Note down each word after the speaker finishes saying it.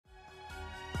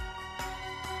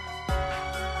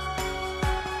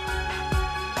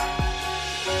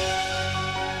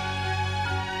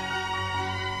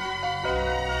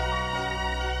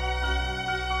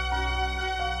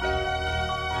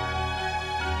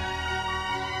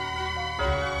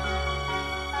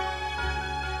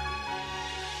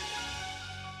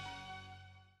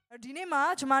ma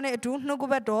chumane adu no go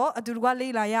bedo adurwa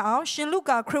lila ya aw shin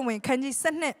Luka khrin wen khan ji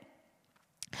 12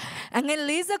 angel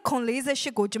laser kon laser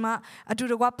shit ko chuma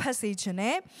adurwa phat se chin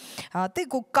ne tit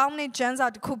ko kaung ne jansa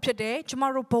takku phit de chuma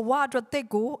ro bwa atwat tit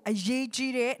ko aye ji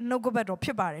de no go bet do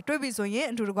phit pare twai bi so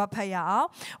yin adurwa phat ya aw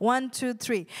 1 2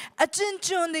 3 achin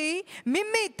chun ni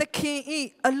mimi takhin I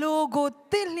alo ko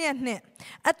tit lyak ne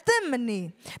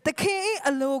Athemani, the king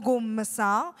a logo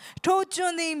massa, told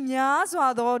Johnny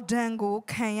Miaswado Dango,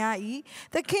 Kanyai,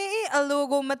 the king a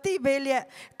logo Mati Belia,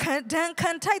 Dan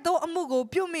Cantaito Amugo,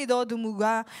 Pumido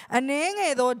Dumuga, and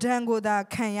Nengedo Dango da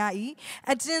Kanyai,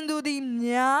 Atindu the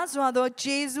Miaswado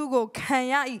Jesugo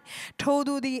Kanyai,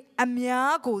 told the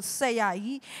Amiago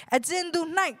Sayai,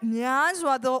 Atindu night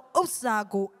Miaswado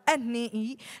Osago, and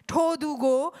Nei,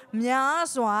 Todugo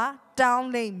Miaswa,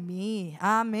 down lay me.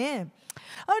 Amen.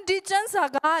 Di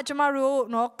jansa ga chamaru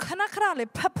no khana khana le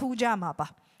phat phu ja ma ba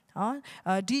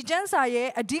di jansa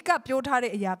ye adika pyo tha de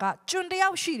aya ga chun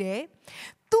tayaw shi de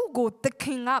tu ko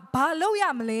takhin ga ba lou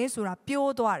ya ma le so da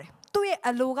pyo twa de tu ye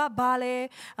alo ga ba le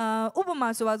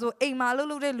upama so ba so ai ma lou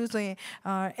lou de lu so yin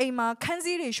ai ma khan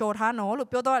si de short tha no lo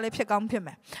pyo twa le phit kaung phit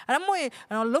mai a da mo ye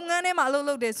long ngan de ma lou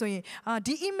lou de so yin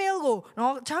di email ko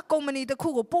no cha company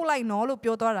takku ko post lai no lo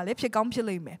pyo twa da le phit kaung phit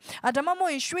lai mai a da ma mo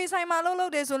yin shwe sai ma lou lou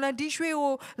de so le di shwe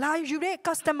ko la yu de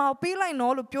customer pe lai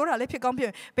no lo pyo da le phit kaung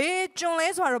phit be chun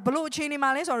le so ro blo chain ni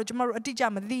ma le so ro chma ro ati ja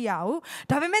ma thi ya hu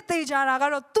da be me te ja da ga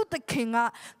ro tu takhin ga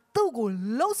tu ko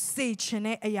lou se chin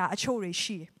de aya a chou de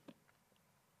shi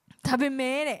ဒါပေ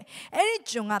မဲ့တဲ့အဲ့ဒီ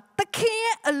ကျွန်ကသခင်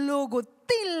ရဲ့အလိုကို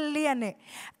သိလျက်နဲ့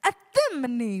အသက်မ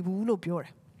နေဘူးလို့ပြောတ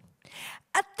ယ်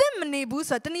အသက်မနေဘူး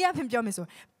ဆိုတာတနည်းအားဖြင့်ပြောမယ်ဆို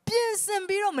ပြင်ဆင်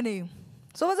ပြီးတော့မနေဘူး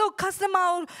ဆိုတော့ customer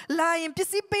လာရင်ပစ္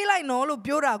စည်းပေးလိုက်နော်လို့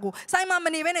ပြောတာကိုဆိုင်မှာမ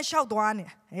နေဘဲနဲ့ရှောက်သွားနေ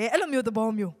အဲ့လိုမျိုးသဘော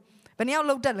မျိုးဘယ်နှယောက်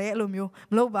လောက်တက်လဲအဲ့လိုမျိုး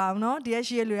မလုပ်ပါဘူးเนาะဒီရ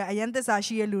ရှိရလူတွေအရင်သစ္စာ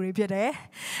ရှိရလူတွေဖြစ်တယ်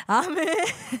အာမင်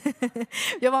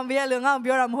ပြောပါမေးရလူငါ့ကို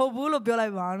ပြောတာမဟုတ်ဘူးလို့ပြောလို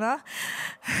က်ပါနော်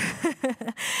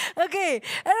โอเค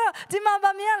အဲ့တော့ဒီမှာ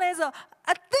ဗာမြင်ရလဲဆို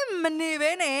အသက်မနေ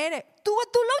ဘဲနဲ့တဲ့ तू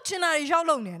လောက်ချင်တာတွေရောက်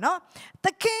လုံနေနော်သ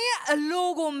ခင်ရဲ့အလို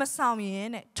ကိုမဆောင်ရင်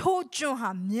တဲ့ထိုးကျွန်းဟာ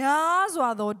များစွာ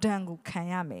သောဒဏ်ကိုခံ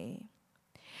ရမယ်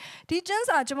ဒီကျမ်း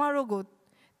စာကျမတို့ကို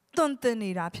တွန်းတင်နေ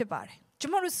တာဖြစ်ပါတယ်ကျ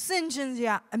မတို့စင်ကျင်စ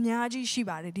ရာအများကြီးရှိ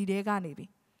ပါတယ်ဒီတဲကနေပြီ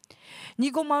ညီ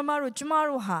ကောင်မတို့ကျမ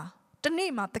တို့ဟာတ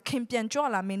နေ့မှာသခင်ပြန်ကြွ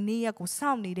လာမယ့်နေ့ရက်ကိုစော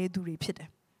င့်နေတဲ့သူတွေဖြစ်တယ်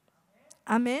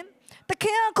အာမင်သခ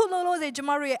င်အခုလုံးလုံးစေကျ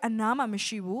မတို့ရဲ့အနားမှာမ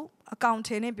ရှိဘူးအကောင့်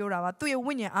ထဲနဲ့ပြောတာပါသူ့ရဲ့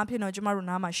ဝိညာဉ်အားဖြင့်တော့ကျမတို့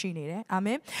နားမှာရှိနေတယ်အာမ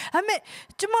င်ဒါပေမဲ့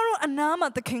ကျမတို့အနားမှာ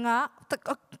သခင်က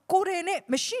ကိုယ်ထဲနဲ့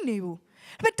မရှိနေဘူး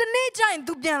ဒါပေမဲ့တနေ့ကျရင်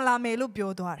သူပြန်လာမယ်လို့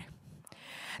ပြောသွားတယ်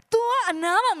သူကအ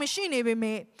နားမှာမရှိနေပေ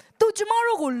မဲ့သူကျမ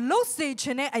တို့ကိုလှုပ်စေခြ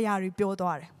င်းတဲ့အရာတွေပြော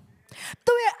သွားတယ်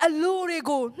သူရဲ့အလိုတွေ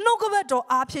ကိုနှုတ်ကပတ်တော်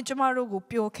အားဖြင့်ကျမတို့ကို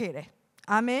ပြောခဲ့တယ်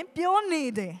အာမင်ပြောနေ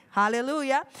တယ်ဟာလေလု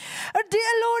ယာဒီ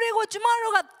အလိုတွေကိုကျမ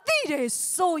တို့ကသိတယ်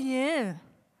ဆိုရင်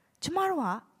ကျမတို့က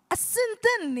အစင်သ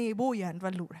က်နေဖို့ရန်အတွ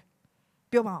က်လိုတယ်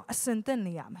ပြောပါအောင်အစင်သက်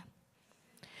နေရမယ်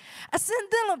အစင်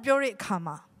သက်လို့ပြောတဲ့အခါ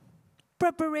မှာ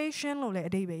preparation လို့လည်း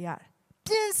အဓိပ္ပာယ်ရတယ်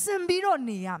ပြင်ဆင်ပြီးတော့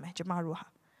နေရမယ်ကျမတို့ဟာ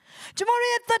ကျမတို့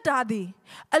ရဲ့သက်တာဒီ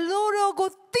အလိုတော်ကို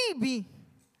သိပြီး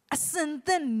အစင်သ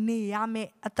က်နေရမယ်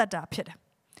အသက်တာဖြစ်တယ်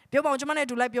ပြောပါအောင်ကျမနဲ့အ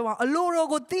တူလိုက်ပြောပါအောင်အလိုတော်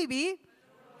ကိုသိပြီး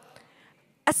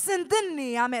အစင်သက်နေ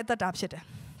ရမယ်အသက်တာဖြစ်တယ်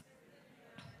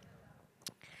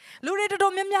လူတွေတော်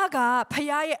တော်များများကဖခင်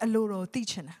ရဲ့အလိုတော်သိ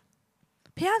ချင်တယ်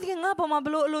ဖခင်ကငါ့ဘောမှာဘ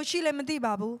လို့အလိုရှိလဲမသိ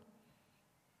ပါဘူး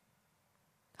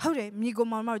ဟုတ်တယ်မိကို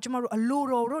မောင်မတို့ကျမတို့အလို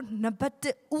တော်တို့နံပါတ်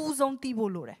1ဦးဆုံးသိ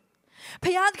ဖို့လိုတယ်ဖ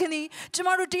ခင်ဒီကျမ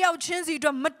တို့တယောက်ချင်းစီအတွ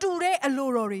က်မတူတဲ့အလို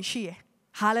တော်တွေရှိတယ်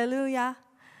ဟာလေလုယာ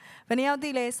ဘယ်နှယောက်သိ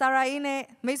လဲဆာရာအေးနဲ့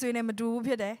မိတ်ဆွေနဲ့မတူဘူး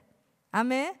ဖြစ်တယ်အာ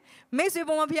မင်မိတ်ဆွေ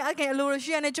ပေါ်မှာဖခင်အလိုတော်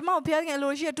ရှိရတယ်ကျမတို့ဖခင်အလို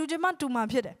တော်ရှိရတူကျမတူမှ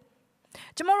ဖြစ်တယ်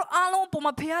ကျမတို့အားလုံးပေါ်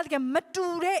မှာဖခင်မတူ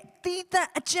တဲ့တီးသန့်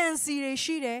အကြံစီတွေ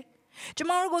ရှိတယ်ကျ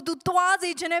မတို့ကိုသူသွားစေ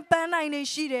ခြင်းနဲ့ပန်းနိုင်နေ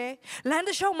ရှိတယ်လမ်းတ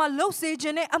စ်လျှောက်မှာလှုပ်စေခြ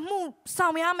င်းနဲ့အမှုဆော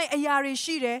င်ရမယ့်အရာတွေ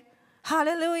ရှိတယ်ဟာ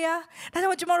လေလုယာဒါ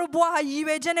ကြောင့်ကျမတို့ဘဝဟာရည်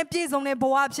ရွယ်ချက်နဲ့ပြည့်စုံတဲ့ဘ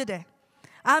ဝဖြစ်တယ်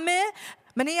အာမင်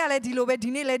မနေ့ကလည်းဒီလိုပဲဒီ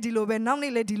နေ့လည်းဒီလိုပဲနောက်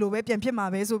နေ့လည်းဒီလိုပဲပြန်ဖြစ်မှာ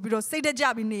ပဲဆိုပြီးတော့စိတ်တကြ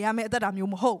ပြီးနေရမယ့်အသက်တာ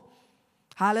မျိုးမဟုတ်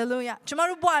ဟာလေလုယာကျမ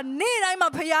တို့ဘဝနေ့တိုင်းမှာ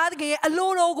ဖခင်ရဲ့အ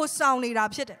လိုတော်ကိုဆောင်နေတာ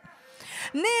ဖြစ်တယ်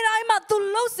နေ့တိုင်းမှာသူ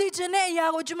လှုပ်စေခြင်းတဲ့အရာ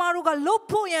ကိုကျမတို့ကလှုပ်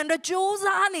ဖို့ရန်အတွက်ကြိုး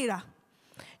စားနေတာ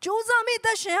ကြိုးစားမိသ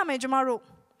က်ရှင်ရမယ်ကျမတို့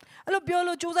အဲ့လိုပြော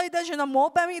လို့ကြိုးစားသက်ရှင်တော့မော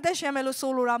ပန်းမိသက်ရှင်မယ်လို့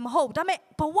ဆိုလိုတာမဟုတ်ဒါပေမဲ့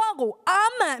ဘဝကိုအာ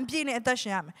မန်အပြည့်နဲ့အသက်ရှ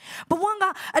င်ရမယ်ဘဝက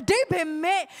အတိတ်ပဲ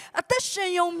မဲ့အသက်ရှင်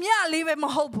ယုံမျှလေးပဲမ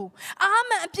ဟုတ်ဘူးအာ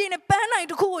မန်အပြည့်နဲ့ပန်းနိုင်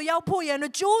တစ်ခုကိုရောက်ဖို့ရန်အတွ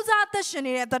က်ကြိုးစားသက်ရှင်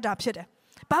နေတဲ့အသက်တာဖြစ်တယ်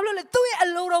ဘာလို့လဲသူ့ရဲ့အ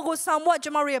လိုတော်ကိုဆောင်ဖို့ကျ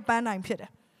မတို့ရဲ့ပန်းနိုင်ဖြစ်တယ်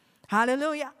ဟာလေ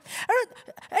လုယာ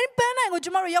အဲ့ပန်းနိုင်ကိုကျ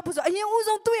မတို့ရောက်ဖို့ဆိုအရင်ဦး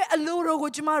ဆုံးသူ့ရဲ့အလိုတော်ကို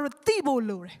ကျမတို့သိဖို့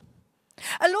လိုတယ်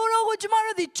အလိုတော်ကိုကျမ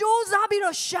တို့ဒီစ조사ပြီး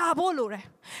တော့ရှာဖို့လိုတယ်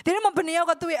ဒီနေ့မှာဘယ်နှယောက်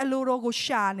ကသူ့ရဲ့အလိုတော်ကို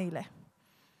ရှာနေလဲ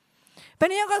ဘယ်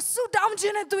နှယောက်ကဆုတောင်းခြ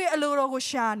င်းနဲ့သူ့ရဲ့အလိုတော်ကို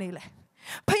ရှာနေလဲ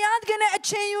ဖယားသခင်နဲ့အ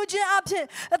ချင်းယူခြင်းအဖြစ်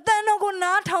အသံတော်ကို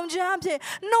နားထောင်ခြင်းအဖြစ်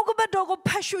နှုတ်ကပတ်တော်ကိုဖ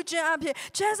တ်ရှုခြင်းအဖြစ်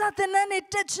ကျမ်းစာသင်တန်းတွေ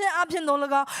တက်ခြင်းအဖြစ်တော့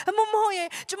၎င်းမဟုတ်ရင်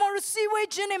ကျမတို့စီဝေး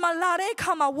ခြင်းတွေမှာလာတဲ့အ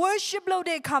ခါမှာ worship လုပ်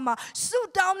တဲ့အခါမှာဆု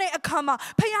တောင်းတဲ့အခါမှာ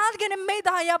ဖယားသခင်နဲ့မိ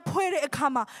သားရဖွဲ့တဲ့အခါ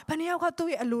မှာဘယ်နှယောက်ကသူ့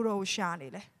ရဲ့အလိုတော်ကိုရှာနေ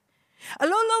လဲအ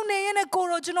လိုလုံးနေရင်ကို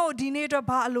ရောကျွန်တော်ဒီနေ့အတွက်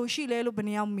ဘာအလိုရှိလဲလို့ဘယ်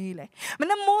နှယောက်မေးလဲမ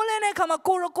နေ့မိုးလင်းတဲ့အခါမှာ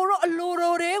ကိုရောအလို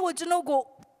တော်တွေကိုကျွန်တော်ကို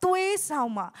သွေးဆော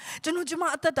င်မှာကျွန်တော်ကျမ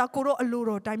အသက်တာကိုရောအလို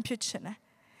တော်တိုင်းဖြစ်ချင်တယ်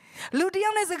လူတယော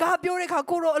က်နဲ့စကားပြောတဲ့အခါ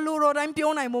ကိုရောအလိုတော်တိုင်း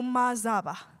ပြောနိုင်ဖို့မစား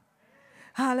ပါ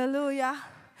ဟာလေလုယာ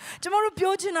ကျမတို့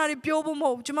ပြောချင်တာတွေပြောဖို့မ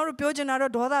ဟုတ်ကျမတို့ပြောချင်တာ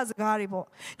တော့ဒေါသစကားတွေပေါ့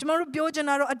ကျမတို့ပြောချင်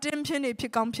တာတော့အတင်းဖြစ်နေဖြ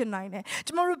စ်ကောင်းဖြစ်နိုင်တယ်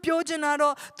ကျမတို့ပြောချင်တာ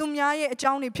တော့သူများရဲ့အ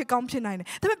ကြောင်းတွေဖြစ်ကောင်းဖြစ်နိုင်တယ်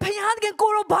ဒါပေမဲ့ဘုရားသခင်ကို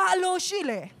ရောဘာအလိုရှိ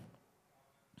လဲ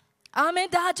အာမင်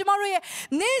ဒါကျမတို့ရဲ့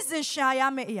နေ့စဉ်ရှာရ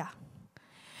မယ့်အရာ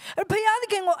ဘုရားသ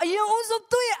ခင်ကိုအရင်ဆုံး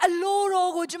သူ့ရဲ့အလို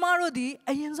တော်ကိုကျမတို့ဒီ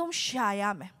အရင်ဆုံးရှာရ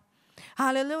မယ်ဟာ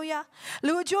လေလုယာ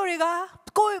လူချို့တွေက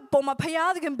ကိုယ့်ပုံမှာဘု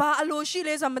ရားသခင်ဘာအလိုရှိ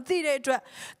လဲဆိုတာမသိတဲ့အတွက်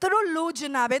သူတို့လိုချ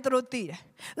င်တာပဲသူတို့သိတယ်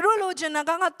သူတို့လိုချင်တာ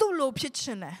ကသူ့လိုဖြစ်ချ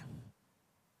င်တယ်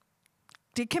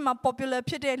ဒီခေတ်မှာ popular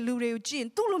ဖြစ်တဲ့လူတွေကိုကြည့်ရင်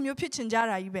သူ့လိုမျိုးဖြစ်ချင်ကြ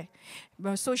တာကြီးပဲ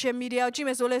social media ကိုကြည့်မ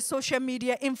ယ်ဆိုလဲ social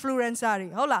media influencer တွေ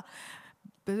ဟုတ်လား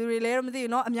ဘယ်သူတွေလဲတော့မသိ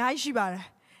ဘူးเนาะအများကြီးရှိပါတယ်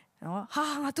เนาะဟာ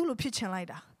ငါသူ့လိုဖြစ်ချင်လိုက်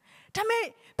တာဒါပေမဲ့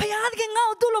ဘုရားသခင်ငါ့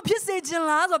ကိုသူ့လိုဖြစ်စေချင်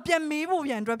လားဆိုတော့ပြန်မေးဖို့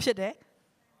ပြန်အတွက်ဖြစ်တယ်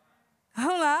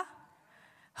ဟုတ်လား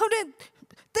ဟုတ်တယ်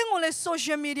တင်းကိုလေ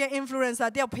social media influencer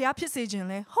တယောက်ဖျားဖြစ်စေခြင်း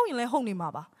လဲဟုတ်ရင်လဲဟုတ်နေမှာ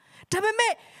ပါဒါပေ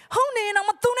မဲ့ဟုတ်နေရင်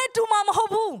တော့သူနဲ့တူမှာမဟု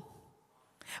တ်ဘူး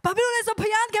ဘာဖြစ်လို့လဲဆို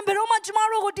ဖျားကဘယ်တော့မှကျမ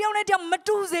တို့ကိုတယောက်နဲ့တယောက်မ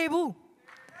တူစေဘူး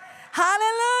ဟာ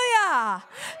လေလုယာ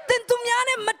တင်သူများ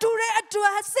နဲ့မတူတဲ့အတွ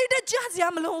က်စိတ်တကြစရာ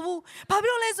မလိုဘူးဘာဖြ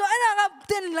စ်လို့လဲဆိုအဲ့ဒါက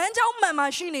တင်လမ်းကြောင်းမှန်မှ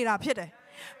ရှိနေတာဖြစ်တယ်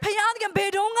ဖျားကဘယ်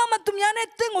တော့မှသူများနဲ့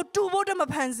တင်ကိုတူဖို့တမ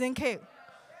ဖန်ဆင်းခဲ့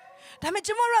ဒါပေမဲ့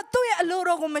ကျမတို့ကသူ့ရဲ့အလို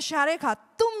တော်ကိုမရှာတဲ့အခါ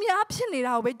သူများဖြစ်နေ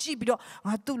တာကိုပဲကြည့်ပြီးတော့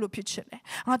ငါသူ့လိုဖြစ်ချင်တယ်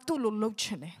ငါသူ့လိုလုပ်ချ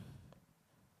င်တယ်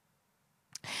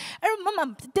အဲ့တော့မ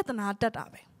ပြဿနာတက်တာ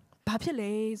ပဲဘာဖြစ်လဲ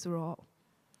ဆိုတော့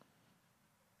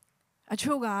အ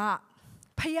ချို့က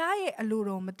ဖခင်ရဲ့အလို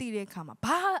တော်မသိတဲ့အခါမှာ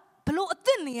ဘလို့အသ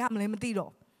င့်နေရမလဲမသိ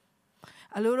တော့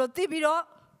အလိုတော်သိပြီးတော့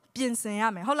ပြင်ဆင်ရ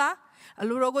မယ်ဟုတ်လားအ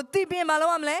လိုတော်ကိုသိပြီးမှလု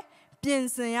ပ်ရမလဲပြင်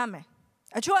ဆင်ရမယ်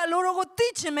အချို့အလိုတော်ကိုသိ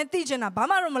ချင်တာဘာ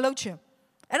မှတော့မလုပ်ချင်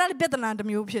အဲ့ဒါလည်းပြဿနာတစ်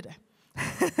မျိုးဖြစ်တယ်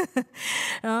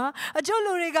နော်အချို့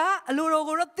လူတွေကအလိုတော်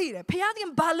ကိုတော့သိတယ်ဖခင်က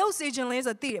ဘာလို့စေချင်လဲ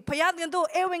ဆိုသိတယ်ဖခင်ကသူ့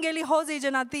အေဝံဂေလိဟောစေချ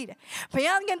င်တာသိတယ်ဖခ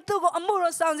င်ကသူ့ကိုအမှု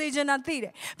တော်ဆောင်စေချင်တာသိတ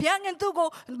ယ်ဖခင်ကသူ့ကို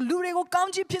လူတွေကိုကော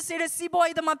င်းချီးဖြစ်စေတဲ့စီးပွား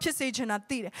ရေးသမားဖြစ်စေချင်တာ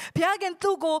သိတယ်ဖခင်က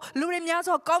သူ့ကိုလူတွေများ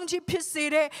စွာကောင်းချီးဖြစ်စေ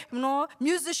တဲ့နော်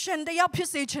musician တယောက်ဖြစ်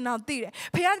စေချင်တာသိတယ်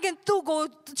ဖခင်ကသူ့ကို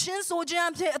ချင်းဆိုခြင်း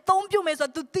အဖြစ်အသုံးပြုမယ်ဆို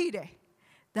တော့သူသိတယ်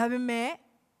ဒါပေမဲ့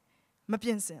မပြ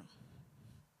င်ဆင်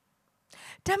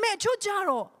ဒါပေမဲ့အချို့ကြ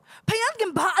တော့ဖခင်က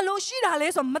ဘာအလိုရှိတာလဲ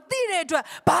ဆိုတော့မသိတဲ့အတွက်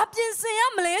ဘာပြင်ဆင်ရ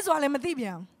မလဲဆိုတာလည်းမသိပြ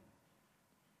န်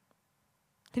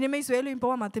ဒီနေ့မိတ်ဆွေလူဘ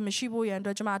ဝမှာသင်မရှိဖို့ရန်အ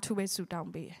တွက်ကျွန်မအထူးပဲဆုတောင်း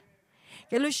ပေးတယ်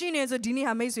။ကဲလို့ရှိနေဆိုဒီနေ့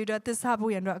ဟာမိတ်ဆွေတို့သစ္စာ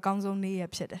ဖို့ရန်အတွက်အကောင်းဆုံးနေ့ရ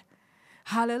ဖြစ်တယ်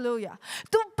။ဟာလေလုယာ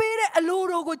။သူပေးတဲ့အလို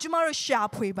တော်ကိုကျွန်မတို့ရှာ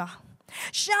ဖွေပါ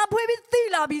။ရှာဖွေပြီးသိ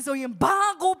လာပြီဆိုရင်ဘာ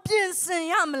ကိုပြင်ဆင်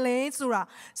ရမလဲဆိုတာ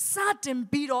စတင်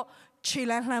ပြီးတော့ခြေ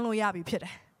လှမ်းလှမ်းလို့ရပြီဖြစ်တ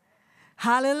ယ်။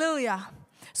ဟာလေလုယာ။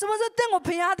စမစတဲ့ကို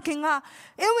ဖျားခင်က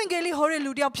ဧဝံဂေလိဟောတဲ့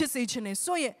လူတယောက်ဖြစ်စေချင်တယ်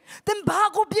ဆိုရင်သင်ဘာ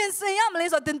ကိုပြင်ဆင်ရမလဲ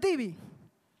ဆိုတော့သင်သိပြီ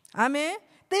အာမင်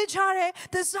တေချားတယ်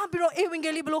သင်စပြီးတော့ဧဝံ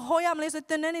ဂေလိဘယ်လိုဟောရမလဲဆို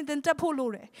သင်နဲ့သင်တက်ဖို့လို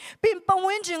တယ်ပြင်ပဝ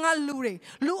န်းကျင်က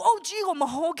လူအုပ်ကြီးကိုမ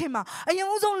ဟောခင်မှာအရင်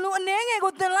ဆုံးလူအနှဲငယ်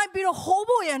ကိုသင်လိုက်ပြီးတော့ဟော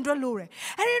ဖို့ရန်အတွက်လိုတယ်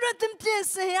အဲ့ဒီတော့သင်ပြင်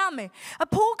ဆင်ရမယ်အ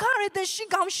ဖိုးခါရတဲ့ရှိ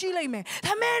ကောင်းရှိလိမ့်မယ်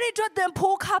ဒါမဲ့အဲ့ဒီအတွက်သင်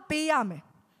ဖိုးခါပေးရမယ်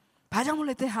ဘာကြောင့်မ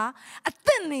လဲသင်ဟာအသ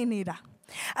က်နေတာ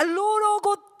အလိုတော်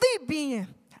ကိုသိပြီးရင်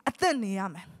အသက်နေရ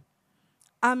မယ်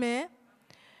အာမင်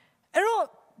အဲ့တော့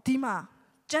ဒီမှာ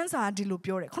ကျမ်းစာဒီလို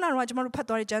ပြောတယ်ခုနကတော့ကျွန်တော်တို့ဖတ်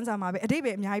သွားတဲ့ကျမ်းစာမှာပဲအဓိပ္ပာ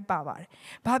ယ်အများကြီးပါပါတယ်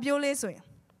ဘာပြောလဲဆိုရင်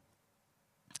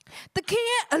သခင်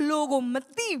ရဲ့အလိုကိုမ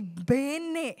သိဘဲ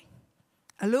နဲ့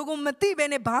အလိုကိုမသိဘဲ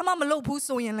နဲ့ဘာမှမလုပ်ဘူး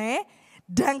ဆိုရင်လည်း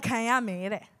ဒဏ်ခံရမယ်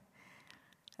တဲ့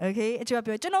โอเคအကျိုး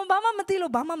ပြောကျွန်တော်ဘာမှမသိ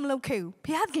လို့ဘာမှမလုပ်ခဲ့ဘူး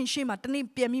ဘုရားခင်ရှေ့မှာတနေ့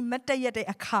ပြန်ပြီးမတ်တက်ရက်တဲ့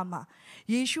အခါမှာ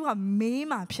ယေရှုကမေး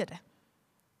မှဖြစ်တယ်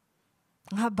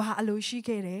ငါဘာအလိုရှိ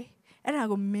ခဲ့တယ်အဲ့ဒါ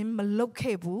ကိုမင်းမလုပ်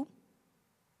ခဲ့ဘူး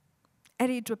အဲ့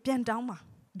ဒီအတွက်ပြန်တောင်းပါ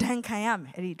ဒဏ်ခံရမ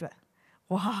ယ်အဲ့ဒီအတွက်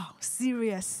wow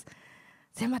serious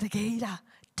ဇမတကယ်လား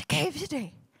တကယ်ဖြစ်တယ်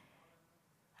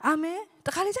အာမင်တ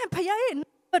ခါလေကျရင်ဖခင်ရဲ့နှု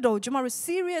တ်ကပတ်တော်ကျွန်တော်တို့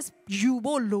serious ယူ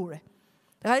ဖို့လိုတယ်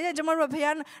တခါလေကျရင်ကျွန်တော်တို့ဖခ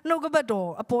င်နှုတ်ကပတ်တော်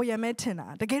အပေါ်ရမဲထင်တာ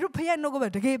တကယ်လို့ဖခင်နှုတ်ကပ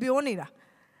တ်တကယ်ပြောနေတာ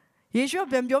ယေရှု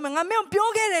ပြန်ပြောမယ်ငါမင်းပြော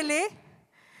ခဲ့တယ်လေ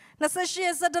 28ရ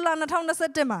က်17လ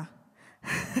2021မှာ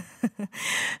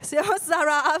ဆရာဆ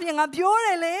ရာအပြင်ငါပြောတ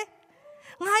ယ်လေ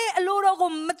ငါရဲ့အလိုတော်ကို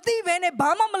မသိဘဲနဲ့ဘာ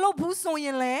မှမလုပ်ဘူးဆိုရ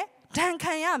င်လေဒဏ်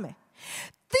ခံရမယ်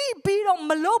သိပြီးတော့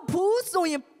မလုပ်ဘူးဆို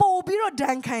ရင်ပို့ပြီးတော့ဒ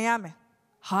ဏ်ခံရမယ်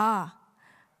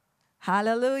ဟာ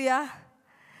လေလုယာ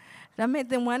ဒါမဲ့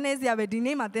သင်ဝမ်းနေစရာပဲဒီ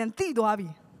နေ့မှာသင်သိသွားပြီ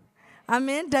အာမ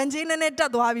င်ဒဏ်ကြီးနဲ့တ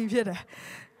က်သွားပြီဖြစ်တယ်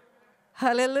ဟာ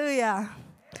လေလုယာ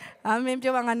အာမင်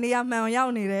ပြောပါငါနေရာမှန်အောင်ရော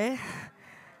က်နေတယ်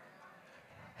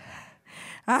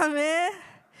အာမင်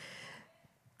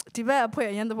ဒီဘက်အဖွဲ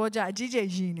အရင်သဘောကျအကြီးကျယ်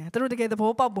ရည်နေသူတို့တကယ်သ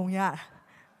ဘောပေါက်ပုံရ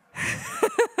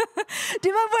ဒီ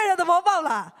ဘက်ဖွဲရသဘောပေါက်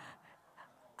လား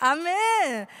အာမင်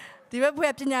ဒီဘက်ဖွဲ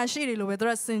ပညာရှိတွေလိုပဲသူ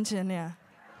တို့ဆင်ခြင်နေ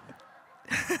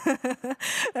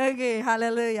Okay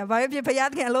hallelujah ဘာဖြစ်ဖခင်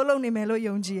သခင်အလုံးလုံးနေမယ်လို့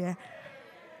ယုံကြည်ရယ်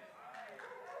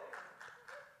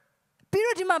ပြီး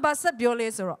တော့ဒီမှာဘာဆက်ပြောလဲ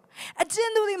ဆိုတော့အကျဉ်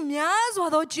သူတွေများစွာ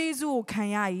သောယေရှုကိုခံ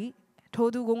ရ၏ထို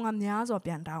သူကငါများစွာ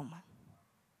ပြန်တောင်းမှာ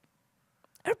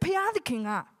အဲ့ဖခင်သခင်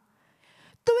က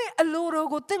သူ့ရဲ့အလိုတော်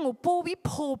ကိုတင့်ကိုပို့ပြီး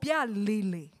ဖော်ပြ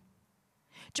လေ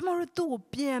ကျမတို့သူ့ကို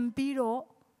ပြန်ပြီးတော့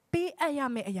ပေးအပ်ရ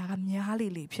မယ့်အရာကများ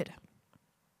လေဖြစ်တယ်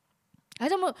အဲ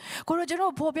ကြောင့်မို့ကိုရောကျွန်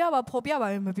တော်ဖော်ပြပါ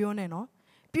မပြောနဲ့နော်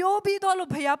ပြောပြီးတော့လို့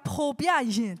ဖခင်ဖော်ပြ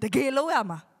ရင်တကယ်လို့ရ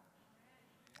မှာ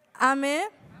အာမင်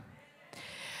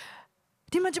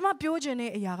ဒီမှာကျွန်မပြောချင်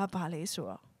တဲ့အရာကဘာလဲဆို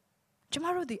တော့ကျွန်မ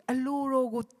တို့ဒီအလိုတော်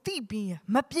ကိုသိပြီးရင်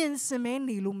မပြင်ဆင်မဲ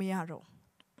နေလို့မရတော့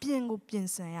ပြင်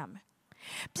ဆင်ရမယ်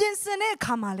ပြင်ဆင်တဲ့အ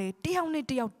ခါမှာလေတယောက်နဲ့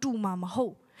တယောက်တူမှာမဟု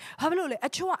တ်ဘာဖြစ်လို့လဲအ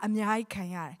ချို့ကအများကြီးခံ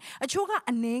ရတယ်အချို့က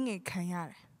အနည်းငယ်ခံရ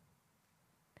တယ်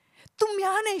သူ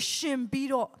များနဲ့ရှင်ပြီး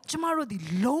တော့ကျမတို့ဒီ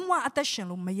လုံးဝအသက်ရှင်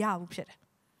လို့မရဘူးဖြစ်တယ်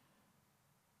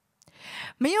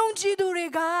မယုံကြည်သူတွေ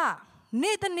က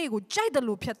နေ့တစ်နေ့ကိုကြိုက်တယ်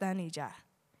လို့ဖြတ်တန်းနေကြတယ်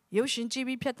ရုပ်ရှင်ကြည့်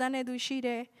ပြီးဖြတ်တန်းနေသူရှိတ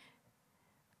ယ်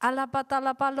အလာပတာ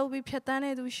လာပလို့ပြီးဖြတ်တန်း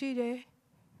နေသူရှိတယ်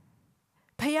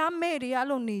ဖယားမဲတွေအ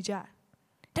လုံးနေကြဒါ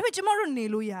ပေမဲ့ကျမတို့နေ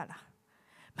လို့ရလား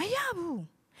မရဘူး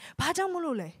ဘာကြောင့်မ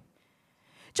လို့လဲ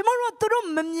ကျမတို့ကသူတို့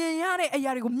မမြင်ရတဲ့အ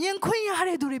ရာတွေကိုမြင်ခွင့်ရ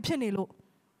တဲ့သူတွေဖြစ်နေလို့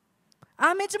အာ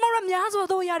မင်ကျမတို့များစွာ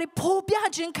သောအရာတွေဖော်ပြ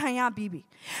ခြင်းခံရပြီးပြီ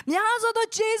များစွာသော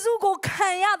ယေရှုကိုခံ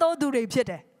ရသောသူတွေဖြစ်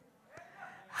တယ်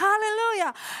ဟာလေလုယာ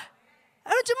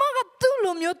အဲ့ကျမကသူ့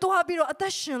လိုမျိုးတွားပြီးတော့အသ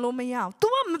က်ရှင်လို့မရအောင်။ तू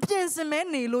ကမပြင်ဆင်မဲ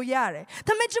နေလို့ရတယ်။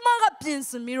ဒါပေမဲ့ကျမကပြင်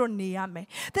ဆင်ပြီးတော့နေရမယ်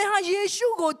။သင်ဟာယေရှု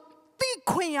ကိုသိ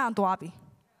ခွင့်ရသွားပြီ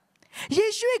။ယေ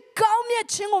ရှုရဲ့ကောင်းမြတ်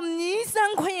ခြင်းကိုမြည်ဆ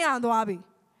န်းခွင့်ရသွားပြီ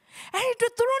။အဲ့ဒီ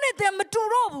သူတို့နဲ့တည်းမတူ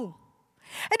တော့ဘူး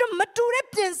။အဲ့တော့မတူတဲ့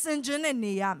ပြင်ဆင်ခြင်းနဲ့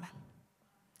နေရမယ်။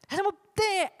ဒါကြောင့်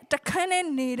တဲ့တခန်းနဲ့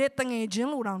နေတဲ့တငယ်ချင်း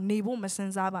လိုတောင်နေဖို့မစ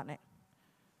င်စားပါနဲ့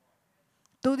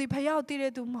။သူဒီဖယားကိုတည်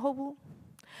တဲ့သူမဟုတ်ဘူး။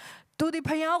သူဒီဖ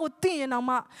ယားကိုတည်ရင်တော့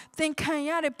မှသင်ခံရ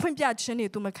တဲ့ဖွင့်ပြခြင်းတွေ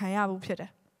तू မခံရဘူးဖြစ်တယ်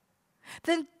။သ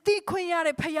င်သိခွင့်ရ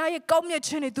တဲ့ဖယားရဲ့ကောင်းမြတ်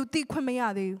ခြင်းတွေ तू သိခွင့်မရ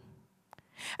သေးဘူး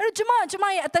။အဲ့တော့ကျမ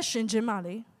ရဲ့အသက်ရှင်ခြင်းမှ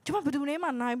လေကျမဘယ်သူနဲ့မှ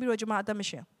နိုင်ပြီးတော့ကျမအသက်မ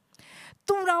ရှင်။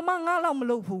 तू တော်မှငါလောက်မ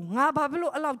လုပ်ဘူး။ငါဘာဖြစ်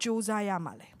လို့အဲ့လောက်ကြိုးစားရ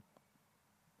မှာလဲ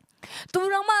။ तू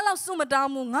တော်မှအဲ့လောက်စုမတော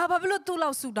င်းဘူး။ငါဘာဖြစ်လို့ तू လော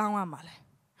က်စုတောင်းရမှာလဲ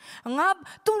။ငါ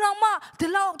तू တော်မှဒီ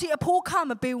လောက်ဒီအဖိုးခ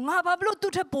မပေးဘူး။ငါဘာဖြစ်လို့ तू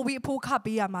ထက်ပိုပြီးအဖိုးခ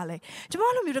ပေးရမှာလဲ။ကျမ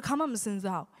လိုမျိုးတစ်ခါမှမစင်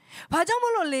စားဘူး။ဘာကြောင့်မ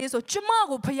လို့လဲဆိုကျမ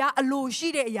ကိုဖယားအလိုရှိ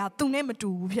တဲ့အရာသူနဲ့မတူ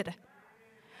ဘူးဖြစ်တယ်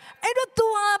။အဲ့တော့ तू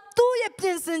ဟာသူ့ရဲ့ပြ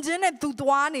င်ဆင်ခြင်းနဲ့ तू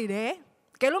သွားနေတယ်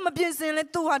။ကဲလို့မပြင်ဆင်လဲ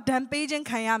तू ဟာဒဏ်ပေးခြင်း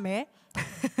ခံရမယ်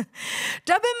။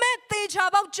ဒါပေမဲ့တေချာ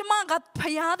ပေါက်ကျမကဖ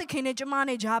ယားသခင်နဲ့ကျမ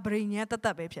နဲ့ဂျာပရိညာတ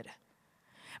တ်ပဲဖြစ်တယ်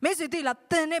။မိတ်ဆွေသိလား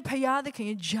သင်နဲ့ဖယားသခင်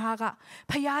ရဲ့ဂျာက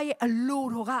ဖယားရဲ့အလို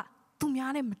တော်ကသူ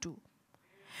များနဲ့မတူ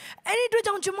အဲ့ဒီတို့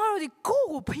ကြောင့်ကျမတို့ဒီကိုယ့်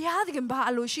ကိုဖယားသခင်ဘာ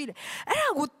အလိုရှိလဲအဲ့ဒါ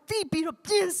ကိုသိပြီးတော့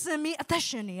ပြင်ဆင်ပြီးအသက်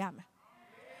ရှင်နေရမယ်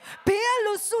ဘေးက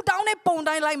လို့ဆူတောင်းတဲ့ပုံ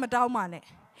တိုင်းလိုက်မတောင်းပါနဲ့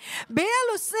ဘေးက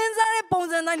လို့စဉ်းစားတဲ့ပုံ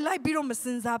စံတိုင်းလိုက်ပြီးတော့မစ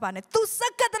ဉ်းစားပါနဲ့ तू စ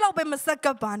က်ကတ်တော့ပဲမစက်က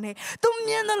တ်ပါနဲ့ तू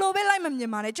မြင်တယ်လို့ပဲလိုက်မမြ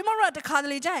င်ပါနဲ့ကျမတို့ကတခါတ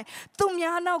လေကြာရင် तू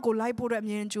များနောက်ကိုလိုက်ဖို့အတွက်အ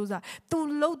မြင်ကြိုးစား तू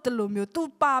လှုပ်တယ်လို့မျိုး तू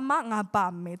ပါမငါပါ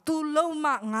မယ် तू လှုပ်မ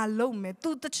ငါလှုပ်မယ် तू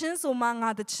တချင်းဆိုမငါ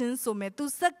တချင်းဆိုမယ် तू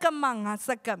စက်ကတ်မငါစ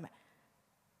က်ကတ်မယ်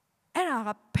အဲ့ဒါက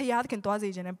ဖယားသခင်သွားစေ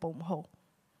ခြင်းနဲ့ပုံမဟုတ်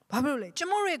ဘာဖြစ်လို့လဲကျ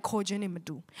မတို့ရဲ့ခေါ်ခြင်းတွေမ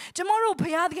တူကျမတို့ဖ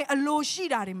ယားသခင်အလိုရှိ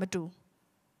တာတွေမတူ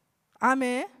အာမ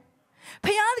င်ဖ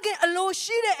ယားသခင်အလို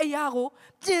ရှိတဲ့အရာကို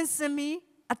ပြင်ဆင်ပြီး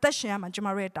အသက်ရှင်ရမှာကျမ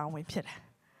တို့ရဲ့တောင်းဝင်ဖြစ်တယ်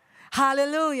ဟာလေ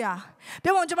လုယာ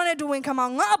ပြောပါဦးကျမနဲ့တူဝင်ခံမ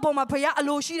ငါအပေါ်မှာဖယားအ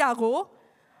လိုရှိတာကို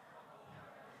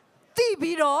သိ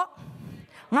ပြီးတော့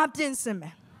ငါပြင်ဆင်မ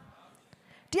ယ်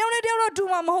တယောက်နဲ့တယောက်တော့တူ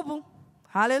မှာမဟုတ်ဘူး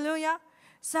ဟာလေလုယာ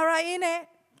ဆရာအေးနဲ့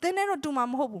သင်နဲ့တော့တူမှာ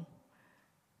မဟုတ်ဘူး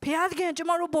ဖယားသခင်ကျ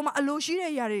မတို့ပေါ်မှာအလိုရှိ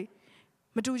တဲ့အရာတွေ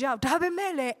မတူကြဘူးဒါပေ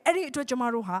မဲ့လည်းအဲ့ဒီအတွက်ကျမ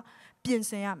တို့ဟာပြင်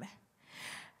ဆင်ရမယ်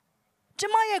ကျ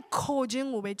မရဲ့ခေါ်ခြင်း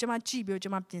ကိုပဲကျမကြည့်ပြီးကျ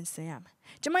မပြင်ဆင်ရမယ်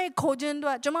ကျမရဲ့ခေါ်ခြင်းအတွ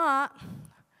က်ကျမက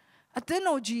အသင်း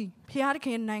တော်ကြီးဖခင်ခ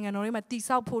င်နိုင်ငံတော်တွေမှာတည်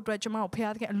ဆောက်ဖို့အတွက်ကျွန်မတို့ဖခ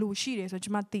င်ခင်အလိုရှိတယ်ဆို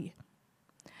ကျွန်မသိ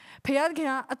ဖခင်ခင်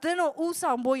ကအသင်းတော်ဥ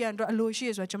ဆောင်ဖို့ရန်အတွက်အလိုရှိ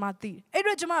တယ်ဆိုကျွန်မသိအဲ့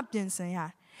တော့ကျွန်မပြင်ဆင်ရတ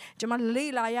ယ်ကျွန်မ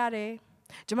လေ့လာရတယ်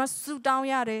ကျွန်မစူတောင်း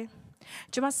ရတယ်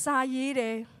ကျွန်မစာရေးတ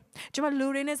ယ်ကျွန်မလူ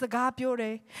တွေနဲ့စကားပြောတ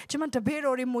ယ်ကျွန်မတပည့်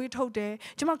တော်တွေမွေးထုတ်တယ်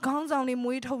ကျွန်မခေါင်းဆောင်တွေ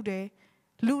မွေးထုတ်တယ်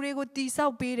လူတွေကိုတီဆော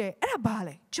က်ပေးတယ်အဲ့ဒါဘာ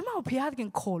လဲကျွန်မကိုဘုရားသခင်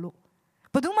ခေါ်လို့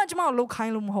ဘယ်သူမှကျွန်မကိုလှုပ်ခို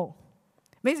င်းလို့မဟုတ်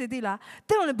မိတ်ဆွေသိလား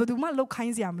တဲ့ကိုလည်းဘယ်သူမှလှုပ်ခို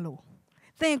င်းစရာမလို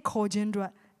သင်ခေါ်ခြင်းအတွ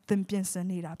က်သင်ပြင်ဆင်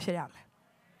နေတာဖြစ်ရမယ်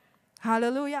ဟာလေ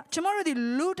လုယာကျွန်တော်တို့ဒီ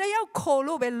လူတယောက်ခေါ်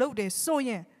လို့ပဲလုပ်တယ်ဆိုရ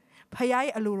င်ဘုရား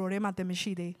ရဲ့အလိုတော်ထဲမှာသင်မ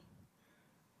ရှိသေး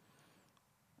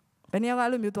ဘယ်နေရာက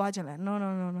လို့မျိုးသွားခြင်းလဲ no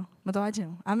မသွားခြင်း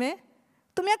အာမင်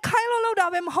သူများခိုင်းလို့လုပ်တာ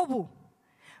ပဲမဟုတ်ဘူး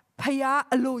ဖခင်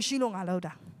အလိုရှိလို့ငါလုပ်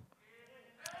တာ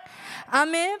အာ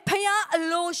မင်ဖခင်အ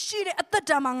လိုရှိတဲ့အသက်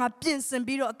တာမှာငါပြင်ဆင်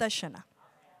ပြီးတော့အသက်ရှင်တာ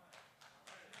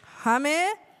အာမင်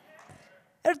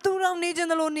အဲ့သူတို့နေခြင်း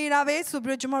လို့နေတာပဲဆို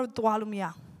ပြီးတော့ကျွန်တော်တို့သွားလို့မရ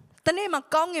တနေ့မှာ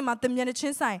ကောင်းငင်မှာတင်မြင်ချ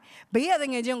င်းဆိုင်ဘေးရတဲ့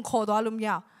ငယ်ချင်းခေါ်သွားလို့မရ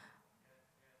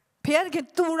ဖခင်က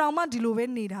သူတော်မှဒီလိုပဲ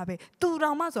နေတာပဲသူ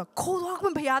တော်မှဆိုခေါ်သွားခွ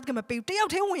င့်ဖခင်ကမပေးဘူးတယော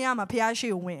က်တည်းဝင်ရမှာဖခင်ရှိ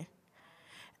ကိုဝင်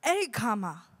အဲ့ဒီခါ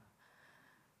မှာ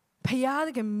ဖခ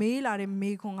င်ကမေးလာတဲ့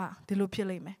မေးခွန်းကဒီလိုဖြစ်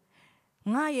လိမ့်မယ်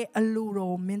ငါရဲ့အလို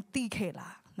တော်မင်းသိခဲ့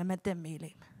လားနံပါတ်1မေးလိ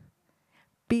မ့်မယ်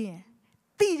ပြီးရင်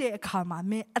သိတဲ့အခါမှာ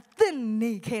မင်းအသက်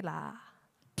နေခဲ့လား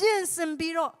ပြင်ဆင်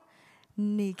ပြီးတော့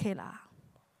နေခဲ့လား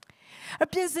အ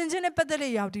ပြင်ဆင်ခြင်းနဲ့ပတ်သက်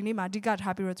တဲ့ရောက်ဒီနေ့မှာအဓိက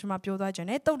ထားပြီးတော့ကျွန်မပြောသွားခြင်း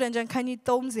နဲ့တုတ်တန်ကျမ်းခန်းကြီး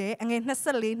30အငယ်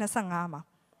24 25မှာ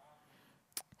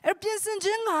အပြင်ဆင်ခြ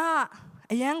င်းက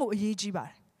အရန်ကိုအရေးကြီးပါတ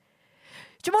ယ်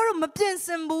ကျွန်တော်တို့မပြင်ဆ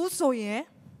င်ဘူးဆိုရင်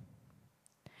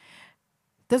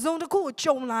တစုံတစ်ခုကို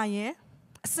ကြုံလာရင်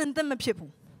အစင်သက်မဖြစ်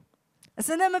ဘူးအစ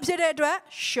င်သက်မဖြစ်တဲ့အတွက်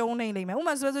ရှုံးနေလိမ့်မယ်ဥပ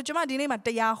မာဆိုကျွန်မဒီနေ့မှာတ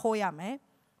ရားဟောရမယ်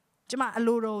ကျွန်မအ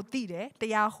လိုတော်သိတယ်တ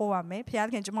ရားဟောရမယ်ဘုရား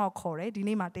ခင်ကျွန်မကိုခေါ်တယ်ဒီ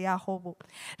နေ့မှာတရားဟောဖို့ဒါ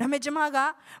ပေမဲ့ကျွန်မက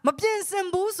မပြင်ဆင်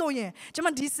ဘူးဆိုရင်ကျွန်မ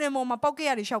ဒီစင်ပေါ်မှာပောက်ကြ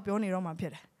ရတွေရှောက်ပြောနေတော့မှဖြ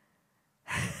စ်တယ်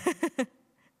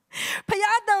ဘု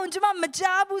ရားတောင်ကျွန်မမ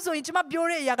ကြားဘူးဆိုရင်ကျွန်မပြော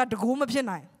တဲ့အရာကတကူမဖြစ်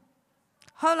နိုင်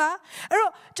ဟုတ်လားအဲ့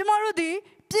တော့ကျွန်မတို့ဒီ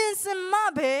ပြင်ဆင်မှ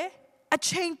ပဲအ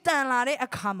ချိန်တန်လာတဲ့အ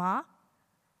ခါမှာ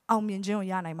အောင်မြင်ခြင်းကို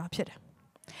ရနိုင်မှာဖြစ်တယ်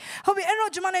ဟုတ်ပြီအဲ့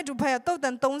တော့ကျွန်မနဲ့တူဖတ်ရတုတ်တ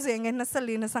န်30ငယ်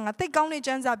24 25တိတ်ကောင်းတဲ့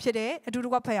ကျမ်းစာဖြစ်တယ်အတူတူ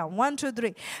ကဖတ်ရအောင်1 2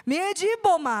 3မြေကြီး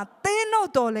ပေါ်မှာသင်းတို့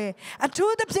တော်လေအ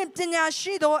ထူးသဖြင့်ပညာ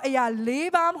ရှိသောအရာ၄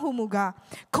ပါးဟုမူကား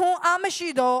ခွန်အားမရှိ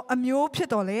သောအမျိုးဖြစ်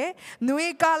တော်လေຫນွေ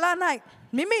ကာလ၌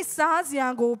မိမိစားစရာ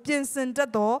ကိုပြင်ဆင်တတ်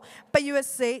သောပရွက်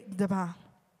စိတ်တပါ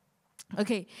โอเ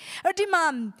คအဲ့ဒီမှာ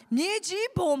မြေကြီး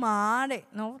ပေါ်မှာတဲ့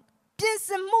နော်ပြင်ဆ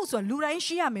င်မှုဆိုလူတိုင်း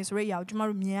ရှိရမယ်ဆိုတဲ့အရာကိုကျွန်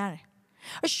တော်တို့မြင်ရတယ်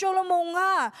ရှောလမုန်က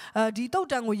ဒီတုတ်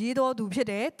တန်ကိုရေးတော်သူဖြစ်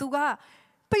တယ်သူက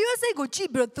ပရွက်စိတ်ကိုကြည့်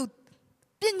ပြီးတော့သူ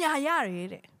ပညာရတယ်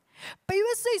တဲ့ပရွ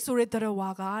က်စိတ်ဆိုတဲ့တရားဝါ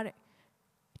ကတဲ့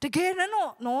တကယ်တော့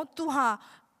နော်သူဟာ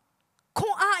ခွ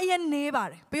န်အားအရင်နေပါ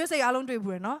တယ်ပရွက်စိတ်အားလုံးတွေ့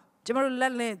ဘူးရနော်ကျမတို့လ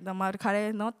က်နဲ့ဒီမှာတခါတည်း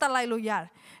နော်တက်လိုက်လို့ရတယ်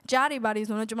ကြားတွေပါတွေ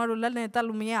ဆိုတော့ကျမတို့လက်နဲ့တက်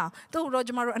လို့မရအောင်သူ့တော့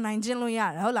ကျမတို့အနိုင်ကျင့်လို့ရ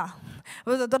တယ်ဟုတ်လား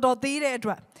တော်တော်သေးတဲ့အ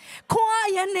တွက်ခွန်အား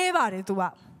အရင်နေပါတယ်သူက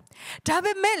ဒါ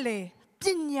ပေမဲ့လေပ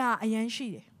ညာအရင်ရှိ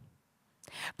တယ်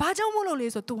ဘာကြောင့်မို့လို့လဲ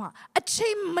ဆိုသူဟာအချိ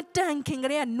န်မတန်ခင်က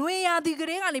လေးကနွေရာသီက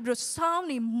လေးကနေပြီးတော့ဆောင်း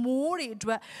နေမိုးတွေအ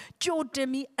တွက်ကြိုတင်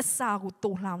ပြီးအစာကို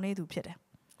တုံလှောင်နေသူဖြစ်တယ်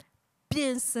ပြ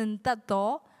င်ဆင်တတ်သော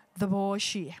သဘော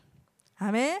ရှိတယ်အာ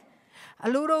မင်အ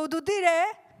လိုတော်သူသိတယ်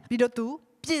ပြီးတော့သူ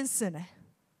ပြင်ဆင်တယ်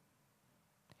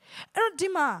အဲ့တော့ဒီ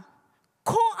မှာ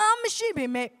ခွန်အားမရှိပေ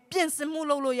မဲ့ပြင်ဆင်မှု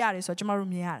လုပ်လို့ရတယ်ဆိုတော့ကျွန်တော်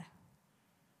တို့မြင်ရတယ်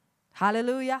ဟာလေ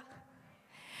လုယာ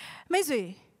မိတ်ဆွေ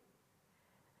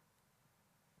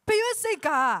ပရွက်စိတ်က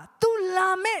သူလာ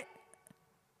မဲ့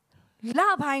လ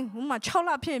ပိုင်းဟိုမှာ6လ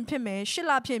ဖြစ်မယ်8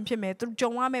လဖြစ်မယ်သူ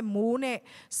ကြုံရမယ့်မိုးနဲ့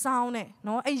စောင်းနဲ့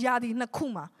နော်အဲ့ရာသီနှစ်ခု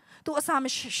မှာသူအစာမ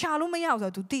ရှာလို့မရဘူးဆို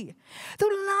တော့သူသိတယ်သူ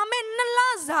လာမဲ့2လ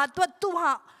စာအတွက်သူ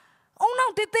ဟာအုံနော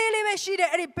က်တေးသေးလေးပဲရှိတယ်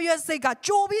အဲ့ဒီပရွက်စိတ်က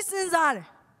ကြိုပြီးစဉ်းစားတယ်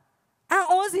အံ့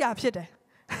ဩစရာဖြစ်တယ်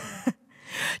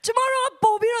ကျမတို့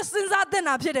ပို့ပြီးတော့စဉ်းစားတင်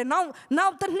တာဖြစ်တယ်နော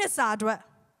က်တစ်နှစ်စာအတွက်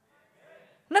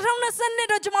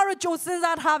2022တော့ကျမတို့ကြိုစဉ်း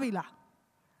စားထားပြီလား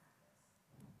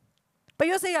ပ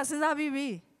ရွက်စိတ်ကစဉ်းစားပြီးပြီ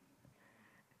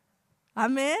အာ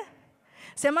မင်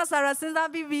ဆရာမဆရာစဉ်းစား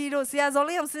ပြီးပြီတို့ဆရာဇော်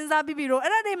လေးအောင်စဉ်းစားပြီးပြီတို့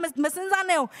အဲ့ဒါတွေမစဉ်းစား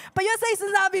နဲ့ပရွက်စိတ်စ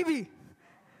ဉ်းစားပြီးပြီ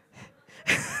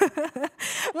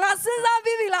ငါစဉ်းစား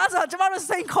ပြီးပြီလားဆိုတော့ကျမတို့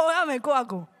စိန်ခေါ်ရမယ်ကိုယ့်အ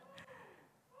ကူ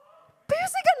ပရွ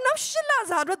က်စိတ်ကနောက်ရှစ်လ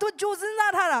စာတော့သူကြိုစဉ်း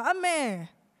စားထားတာအာမင်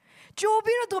ကြို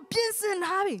ပြီးတော့သူပြင်ဆင်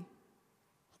ထားပြီ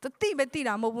တတိပဲတိ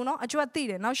တာမဟုတ်ဘူးနော်အကျွတ်တိ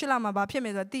တယ်နောက်ရှစ်လမှာဘာဖြစ်မ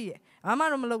ယ်ဆိုတော့တိတယ်ဘာမှ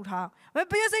တော့မလုပ်ထားဘူး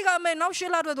ပရွက်စိတ်ကမဲနောက်ရှ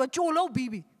စ်လတော့သူကြိုလုပ်ပြီး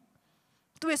ပြီ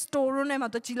သူ့ store room ထဲမှာ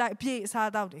သူကြည့်လိုက်အပြည့်အစား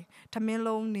တောက်တယ်ထမင်း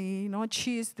လုံးနေနော်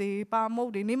cheese တွေပါမု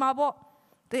တ်တွေနေမှာပေါ့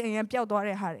တဲ့အိမ်ကပျောက်သွား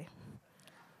တဲ့ဟာတွေ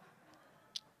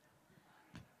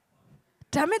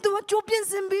ဒါမဲ့ तू ကကြိုးပြင်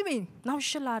ဆင်ပြီးပြီနောက်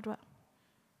8လအတွက်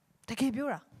တကယ်ပြော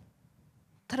တာ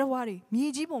သတ္တဝါတွေမြေ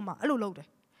ကြီးပေါ်မှာအဲ့လိုလုပ်တယ်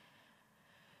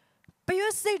ပရွ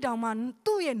တ်စိတ်တောင်မှ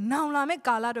သူ့ရဲ့နောင်လာမဲ့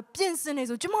ကာလအတွက်ပြင်ဆင်နေ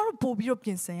ဆိုကျမတို့ပို့ပြီးတော့ပြ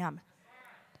င်ဆင်ရမယ်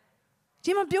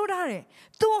ဒီမှာပြောထားတယ်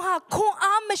သူဟာခွန်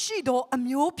အားမရှိတော့အ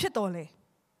မျိုးဖြစ်တော်လေ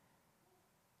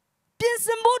ပြင်ဆ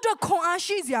င်ဖို့အတွက်ခွန်အား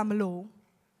ရှိစရာမလို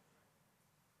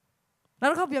နော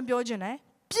က်တစ်ခါပြန်ပြောခြင်းနဲ့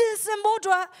ပြင်ဆင်ဖို့အ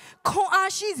တွက်ခွန်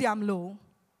အားရှိစရာမလို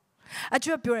အ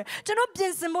ကျွတ်ပြောတယ်ကျွန်တော်ပြ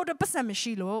င်ဆင်ဖို့အတွက်ပတ်စံမ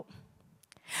ရှိလို့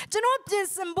ကျွန်တော်ပြင်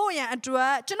ဆင်ဖို့ရန်အတွ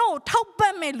က်ကျွန်တော်ကိုထောက်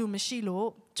ပံ့မဲ့လူမရှိလို့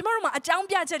ကျမတို့မှာအကြောင်း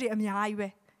ပြချက်တွေအများကြီးပဲ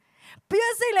ပြ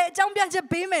ည့်စိတ်လေအကြောင်းပြချက်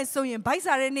ပေးမယ်ဆိုရင်ဗိုက်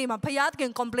စာတဲ့နေ့မှာဖယားသခ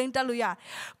င် complain တက်လို့ရ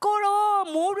ကိုရော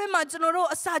မိုးတွေမှာကျွန်တော်တို့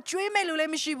အစာကျွေးမဲ့လူလ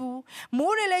ည်းမရှိဘူး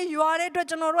မိုးတွေလည်းရွာတဲ့အတွက်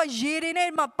ကျွန်တော်တို့ရေတွေနဲ့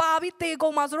မှာပါပြီးတေကု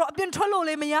န်မှာဆိုတော့အပြင်ထွက်လို့လ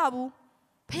ည်းမရဘူး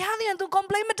ဖယားသခင် तू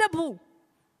complain မတက်ဘူး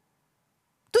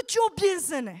तू ကြိုးပြင်စ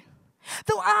င်တယ်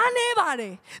तू အားနေပါတ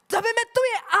ယ်ဒါပေမဲ့သူ့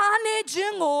ရဲ့အားနေခြ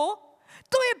င်းကို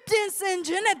သူ့ရဲ့ပြင်ဆင်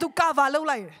ခြင်းနဲ့ तू cover လုပ်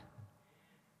လိုက်တယ်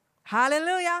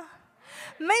hallelujah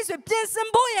မိတ်ဆွေပြင်ဆင်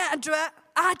ဖို့ရန်အတွက်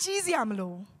အားကြီးစရာမ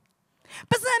လို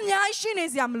ပတ်စံအများကြီးရှိနေ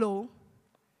စရာမလို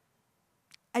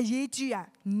အရေးကြီးတာ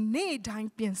နေ့တိုင်း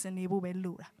ပြင်ဆင်နေဖို့ပဲ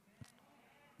လိုတာ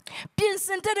ပြင်ဆ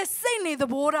င်တဲ့စိတ်နေသ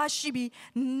ဘောထားရှိပြီး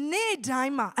နေ့တို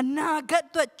င်းမှာအနာဂတ်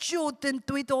အတွက်ကြိုတင်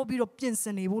တွေးတောပြီးတော့ပြင်ဆ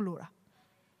င်နေဖို့လိုတာ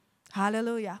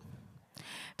hallelujah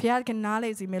ဘုရားကနားလေ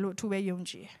စီမယ်လို့အထူးပဲယုံ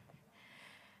ကြည်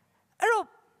အဲ့တော့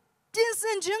ပြင်ဆ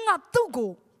င်ခြင်းကသူ့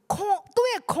ကိုသူ့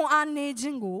ရဲ့ခွန်အားနေခြ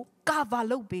င်းကို cover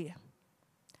လုပ်ပေးတယ်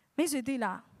မိတ်ဆွေသိ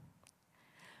လား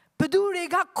ဘသူတွေ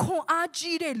ကခွန်အား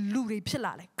ကြီးတဲ့လူတွေဖြစ်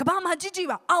လာတယ်ကဘာမှာကြည့်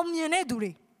ပါအောင်မြင်တဲ့သူ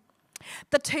တွေ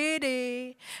တထေးတွေ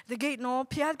the gate နော်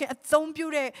ဖခင်ကအသုံးပြု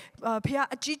တဲ့ဖခင်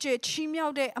အကြီးကျယ်ချီးမြှော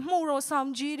က်တဲ့အမှုတော်ဆောင်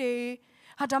ကြီးတွေ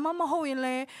ဟာဒါမှမဟုတ်ရင်လ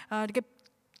ည်းတကယ်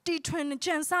တီထွင်ကျ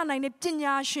န်ဆနိုင်တဲ့ပ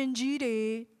ညာရှင်ကြီးတွေ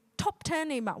top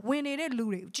 10နေမှာဝင်နေတဲ့လူ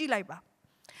တွေကိုကြည့်လိုက်ပါ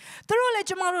သူတို့လည်း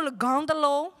ကျမတို့လည်းခေါင်းတစ်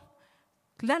လုံး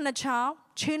လက်နှစ်ချောင်း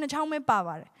ခြေနှစ်ချောင်းပဲပါ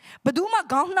ပါတယ်ဘယ်သူမှ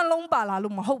ခေါင်းနှလုံးပါလာ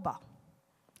လို့မဟုတ်ပါ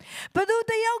ဘယ်သူ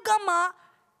တယောက်ကမှ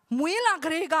မွေးလာက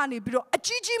လေးကနေပြီးတော့အ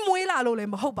ကြီးကြီးမွေးလာလို့လ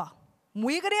ည်းမဟုတ်ပါ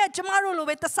မွေးကလေးကကျမတို့လို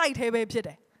ပဲတစိုက်သေးပဲဖြစ်တ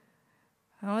ယ်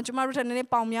ကျမတို့ထက်နည်းနည်း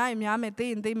ပေါင်များရင်များမယ်သိ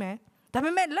ရင်သိမယ်ဒါပေ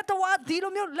မဲ့လက်တော်ဒီ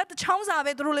လိုမျိုးလက်တစ်ချောင်းစာ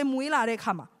ပဲသူတို့လည်းမွေးလာတဲ့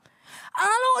ခါမှာ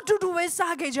အားလုံးအတူတူပဲ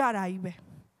စားခဲ့ကြတာကြီးပဲ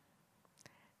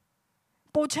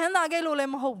ပိုချမ်းသာခဲ့လို့လ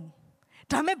ည်းမဟုတ်ဘူး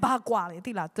ဒါပေမဲ့ဘာကွာလဲ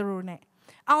သိလားသူတို့ ਨੇ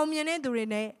အောင်မြင်တဲ့သူတွေ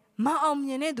နဲ့မအောင်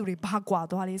မြင်တဲ့သူတွေဘာကွာ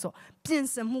သွားလဲဆိုပြင်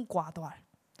ဆင်မှုကွာသွားတယ်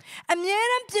အမြဲ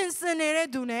တမ်းပြင်ဆင်နေတဲ့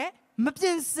သူနဲ့မပြ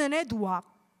င်ဆင်တဲ့သူဟာ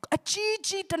အကြီး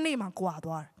ကြီးတစ်နေ့မှာကွာ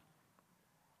သွားတယ်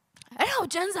အဲ့တော့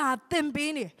ကျမ်းစာသင်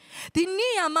ပေးနေဒီနေ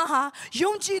ရာမှာဟာ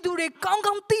ယုံကြည်သူတွေကောင်း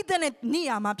ကောင်းသိတဲ့နေ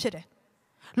ရာမှာဖြစ်တယ်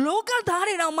လောကသား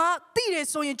တွေတော့မှသိတယ်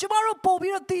ဆိုရင်ကျမတို့ပို့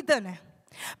ပြီးတော့သိတဲ့တယ်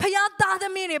ဖခင်သားသ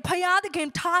မီးတွေဖခင်သခင်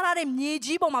ထားထားတဲ့မြေ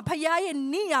ကြီးပေါ်မှာဖခင်ရဲ့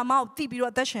နေရာမှာကိုသိပြီး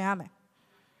တော့အသက်ရှင်ရမယ်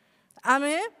အာမ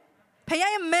င်ဖခ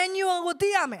င်ရဲ့ manual ကိုသိ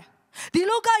ရမယ်ဒီ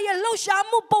လောကရဲ့လှုပ်ရှား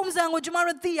မှုပုံစံကိုကျမ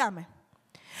တို့သိရမယ်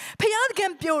ဖခင်သခ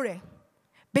င်ပြောတယ်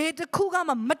ဘယ်တစ်ခုက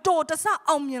မှမတော်တဆ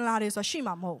အောင်မြင်လာတယ်ဆိုတာရှိ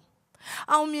မှာမဟုတ်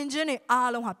အောင်မြင်ခြင်းတွေအား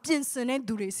လုံးဟာပြင်ဆင်တဲ့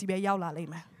သူတွေစီပဲရောက်လာလိ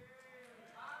မ့်မယ်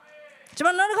ကျမ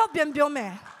နောက်တစ်ခေါက်ပြန်ပြောမ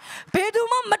ယ်ဘယ်သူ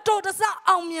မှမတော်တဆ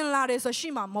အောင်မြင်လာတယ်ဆိုတာရှိ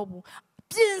မှာမဟုတ်ဘူး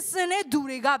ပြင်ဆင်တဲ့သူ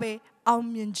တွေကပဲအောင်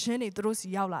မြင်ခြင်းတွေသူတို့စီ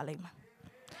ရောက်လာလိမ့်မယ်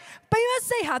ပရွတ်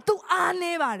စိတ်ဟာသူအား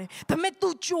နေပါတယ်ဒါပေမဲ့သူ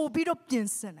ကြိုပြီးတော့ပြင်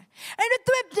ဆင်တယ်အဲ့ဒါ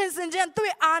သူ့ပြင်ဆင်ခြင်းသူ့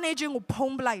အားနေခြင်းကို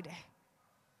ဖုံးပလိုက်တယ်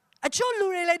အချို့လူ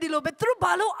တွေလည်းဒီလိုပဲသူတို့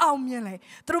ဘာလို့အောင်မြင်လဲ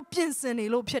သူတို့ပြင်ဆင်နေ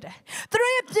လို့ဖြစ်တယ်သူ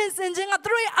တို့ရဲ့ပြင်ဆင်ခြင်းကသူ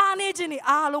တို့ရဲ့အားနေခြင်းတွေ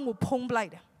အားလုံးကိုဖုံးပလိုက်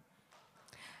တယ်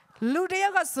လူတယော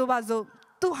က်ကဆိုပါစို့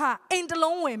သူဟာအိမ်တ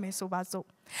လုံးဝယ်မယ်ဆိုပါစို့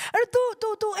အဲ့တော့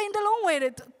သူအိမ်တလုံးဝယ်တ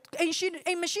ယ်အိ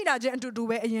မ်မရှိတာချင်းအတူတူ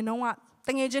ပဲအရင်တော့ကတ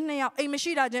ငယ်ချင်းနှစ်ယောက်အိမ်မ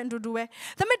ရှိတာချင်းအတူတူပဲ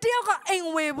ဒါပေမဲ့တယောက်ကအိမ်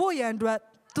ဝယ်ဖို့ရန်အတွက်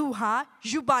သူဟာ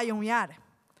ယူပါယုံရတယ်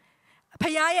ဖခ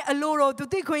င်ရဲ့အလိုတော်သူ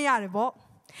သိခွင့်ရတယ်ပေါ့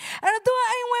အဲ့တော့သူ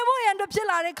အိမ်ဝယ်ဖို့ရန်အတွက်ဖြစ်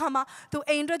လာတဲ့ခါမှာသူ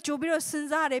အိမ်အတွက်ကြိုပြီးတော့စဉ်း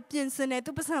စားတယ်ပြင်ဆင်တယ်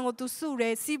သူပတ်စံကိုသူစုတ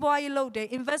ယ်စီးပွားရေးလုပ်တယ်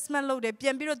investment လုပ်တယ်ပြ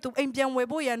န်ပြီးတော့သူအိမ်ပြန်ဝယ်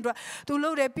ဖို့ရန်အတွက်သူလု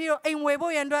ပ်တယ်ပြီးတော့အိမ်ဝယ်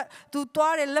ဖို့ရန်အတွက်သူ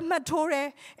သွားတယ်လက်မှတ်ထိုးတယ်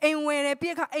အိမ်ဝယ်တယ်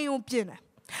ပြီးအခါအိမ်ကိုပြင်တယ်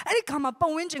အဲ့ဒီခါမှာပ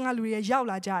တ်ဝန်းကျင်ကလူတွေရောက်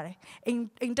လာကြတယ်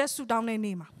အိမ်တက်ဆူတောင်းတဲ့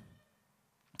နေ့မှာ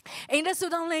အိမ်တက်ဆူ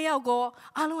တောင်းတဲ့ရောက်ကော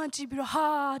အားလုံးကကြည့်ပြီးတော့ဟာ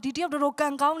ဒီတယောက်တော်တော်က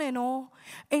န်ကောင်းတယ်နော်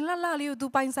အိမ်လှလှလေးကိုသူ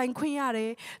ပိုင်ဆိုင်ခွင့်ရတ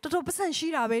ယ်တော်တော်ပတ်စံရှိ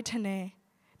တာပဲထင်တယ်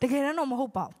တကယ်တော့မဟု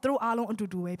တ်ပါဘူးသူတို့အားလုံးအတူ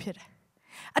တူပဲဖြစ်တယ်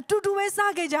အတူတူပဲ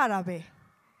စားခဲ့ကြတာပဲ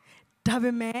ဒါ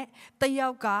ပေမဲ့တယော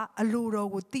က်ကအလိုတော်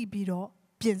ကိုသိပြီးတော့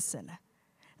ပြင်ဆင်တယ်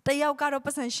တယောက်ကတော့ပ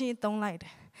တ်စံရှင်းသုံးလိုက်တ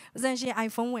ယ်ပတ်စံရှင်း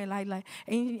iPhone ဝယ်လိုက်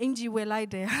အင်ဂျီဝယ်လိုက်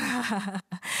တယ်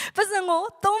ပတ်စံကို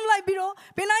သုံးလိုက်ပြီးတော့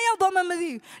ဘယ်နှရောက်တော့မှမသိ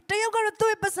ဘူးတယောက်ကတော့သူ့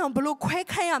ရဲ့ပတ်စံဘလို့ခွဲ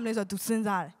ခိုင်းရမလဲဆိုတော့သူစဉ်း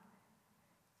စားတယ်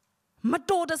မ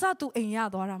တော်တဆသူအိမ်ရ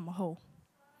သွားတာမဟုတ်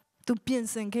သူ သူပြင်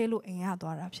ဆင်ခဲ့လို့အိမ်ရ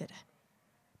သွားတာဖြစ်တယ်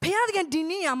ဖခင်တကယ်ဒီ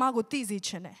နေ့ယာမကိုသိစေ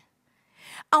ချင်တယ်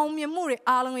အောင်မြင်မှုတွေ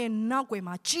အားလုံးရဲ့နောက်ွယ်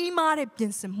မှာကြီးမားတဲ့ပြ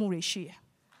င်ဆင်မှုတွေရှိတယ်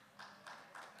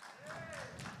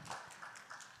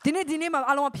ဒီနေ့မှာ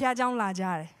အားလုံးကဖခင်ကြောင်းလာကြ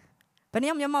တယ်ဘယ်န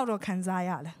ည်းမျက်မှောက်တော့ခံစားရ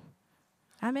လဲ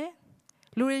အာမင်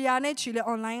လူတွေရာနဲ့ချီလဲ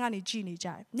online ကနေကြည့်နေကြတ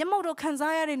ယ်မျက်မှောက်တော့ခံ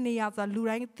စားရတဲ့နေရာဆိုတာလူ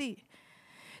တိုင်းသိ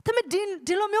ဒါပေမဲ့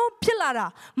ဒီလိုမျိုးဖြစ်လာတာ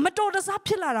မတော်တဆ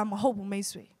ဖြစ်လာတာမဟုတ်ဘူးမိတ်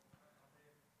ဆွေ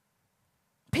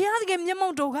ဖခင်တကယ်မျက်မှော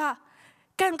က်တော့က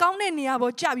ကံကောင်းတဲ့နေရာ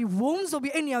ပေါ်ကြပြီးဝုန်းဆို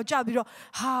ပြီးအဲ့နေရာကိုကြပြီးတော့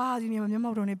ဟာဒီနေရာမျက်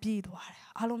မှောက်တော့နဲ့ပြေးသွားတယ်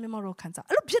အားလုံးမျက်မှောက်တော့ခံစား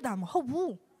အဲ့လိုဖြစ်တာမဟုတ်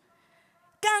ဘူး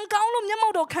ကံကောင်းလို့မျက်မှော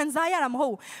က်တော့ခံစားရတာမဟု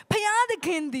တ်ဘူးဖခင်တခ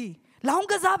င်ဒီလောင်း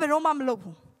ကစားဘယ်တော့မှမလုပ်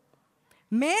ဘူး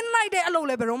မင်းနိုင်တဲ့အလုပ်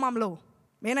လည်းဘယ်တော့မှမလုပ်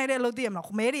မင်းနိုင်တဲ့အလုပ်သိရမလား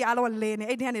မဲတွေအားလုံးလဲနေ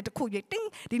အဲ့ဒီကနေတစ်ခုရိတ်တင်း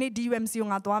ဒီနေ့ DMC ကို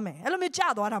ငါသွားမယ်အဲ့လိုမျိုးကြာ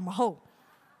သွားတာမဟုတ်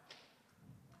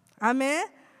အာမင်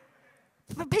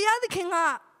ဖခင်သခင်က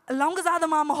အလောင်းကစားသ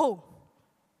မားမဟုတ်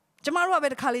ကျမတို့ကပဲ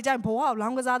တစ်ခါလေကြာရင်ဘဝကိုလော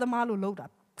င်းကစားသမားလို့လုပ်တာ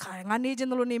ခါငါနေချင်း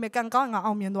တို့နေမယ်ကံကောင်းငါ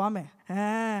အောင်မြင်သွားမယ်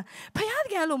ဖခင်သ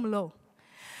ခင်လို့မလုပ်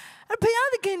ဖခင်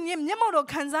သခင်မျက်မှောက်တော့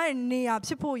ခံစားရနေရ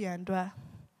ဖြစ်ဖို့ရန်အတွက်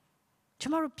ကျ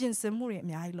မတို့ပြင်ဆင်မှုတွေအ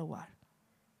များကြီးလုပ်ရတယ်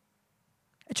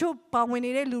အချို့ပါဝင်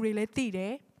နေတဲ့လူတွေလည်းသိတ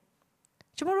ယ်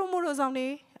ကျမတို့မို့လို့ဆောင်နေ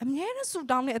အမြဲတမ်းဆူ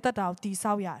တောင်းတဲ့အသက်တာကိုတည်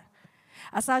ဆောက်ရတယ်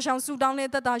အစာရှောင်ဆူတောင်းတဲ့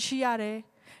အသက်တာရှိရတယ်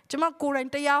ကျမကိုယ်တိုင်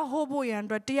တရားဟောဖို့ရန်အ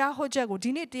တွက်တရားဟောချက်ကို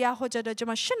ဒီနေ့တရားဟောချက်တော့ကျ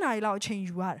မ8 နာရီလောက်အချိန်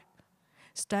ယူရတယ်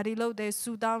study လုပ်တယ်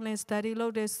ဆူတောင်းတယ် study လု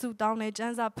ပ်တယ်ဆူတောင်းတယ်ကျ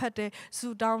မ်းစာဖတ်တယ်ဆူ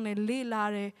တောင်းတယ်လေ့လာ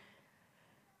တယ်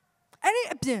အဲ့ဒီ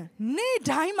အပြင်နေ့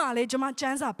တိုင်းမှာလေကျမကျ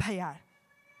မ်းစာဖတ်ရတယ်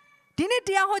ဒီနေ့တ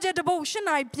ရားဟောချက်တစ်ပုဒ်8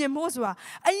 နာရီပြင်ဖို့ဆိုတာ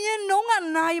အရင်နှုန်းက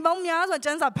နိုင်ပေါင်းများစွာကျ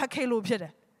မ်းစာဖတ်ခဲ့လို့ဖြစ်တ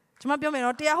ယ်ကျမပြောမယ်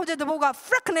နော်တရားဟောချက်တစ်ပုဒ်က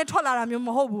fresh နဲ့ထွက်လာတာမျိုးမ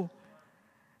ဟုတ်ဘူး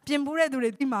ပြင်ဖို့တဲ့သူ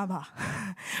တွေသိမှာပါ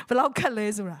ဘယ်လောက်ခက်လဲ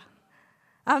ဆိုတာ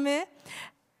အာမင်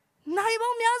နိုင်ပေါ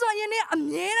င်းများစွာယနေ့အ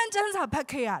မြဲတမ်းကျမ်းစာဖတ်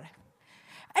ခဲ့ရတယ်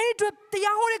အဲ့ဒီအတွက်တ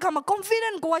ရားဟောတဲ့အခါမှာ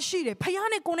confident ကိုရှိတယ်ဖခင်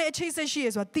နဲ့ကိုယ်နဲ့အခြေဆက်ရှိရ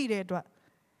ဆိုတာသိတဲ့အတွက်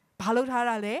ဘာလို့ထား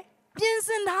တာလဲပြင်ဆ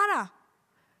င်ထားတာ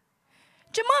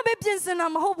ကျမပဲပြင်ဆင်တာ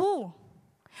မဟုတ်ဘူး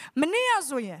မနေ့က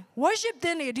ဆိုရင် worship တ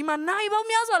င်နေဒီမှာနိုင်ပေါင်း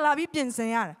များစွာလာပြီးပြင်ဆင်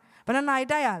ရတယ်ဘယ်နှနာရီ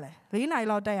တိုက်ရလဲ4 နာရီ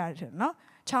လောက်တိုက်ရတယ်နော်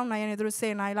6 နာရီနဲ့သူတို့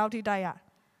10 နာရီလောက်ထိတိုက်ရတယ်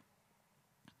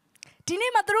ဒီ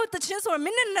နေ့မှာသူတို့တချင်းဆိုရင်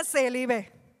မိနစ်20လေးပဲ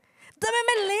ဒါပေ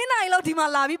မဲ့4 နာရီလောက်ဒီမှာ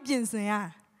လာပြီးပြင်ဆင်ရတ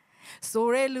ယ်ဆို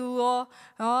ရဲလူ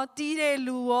ရောတီးတဲ့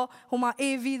လူရောဟိုမှာ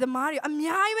AV သမားတွေအ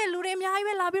များကြီးပဲလူတွေအများကြီး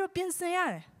ပဲလာပြီးတော့ပြင်ဆင်ရ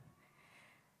တယ်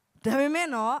ဒါပေမဲ့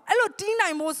နော်အဲ့လိုတီးနို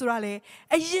င်ဖို့ဆိုတာလေ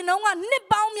အရင်တုန်းကနှစ်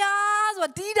ပေါင်းများစွာ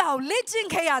တီးတာကိုလေ့ကျင့်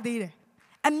ခဲ့ရသေးတယ်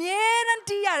အမြဲတမ်း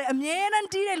တီးရတယ်အမြဲတမ်း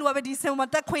တီးတဲ့လူကပဲဒီဆင်မှာ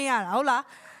တက်ခွင့်ရတာဟုတ်လား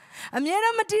အမြဲတ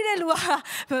မ်းမတီးတဲ့လူက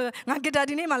ငါဂီတာ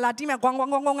ဒီနေ့မှလာတီးမယ်ကွန်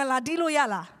လာတီးလို့ရ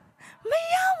လားမ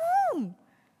ရဘူး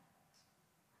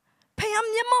ဖခင်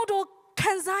မျက်မှောက်တော့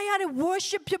ခံစားရတဲ့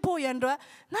worship ဖြစ်ဖို့ရန်အတွက်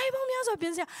နိုင်ပေါင်းများစွာပြ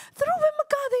င်ဆင်သူတို့ပဲမ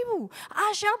ကသေးဘူးအာ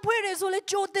ရှာဖွေတယ်ဆိုလေ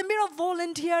ကြိုတင်ပြီးတော့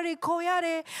volunteer တွေခေါ်ရတ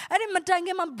ယ်အဲ့ဒီမတိုင်ခ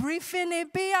င်မှာ briefing တွေ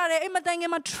ပေးရတယ်အဲ့မတိုင်ခ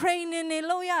င်မှာ training တွေ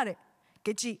လုပ်ရတယ်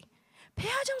ကြည့်ဖ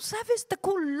ခင်ကြောင့် service တ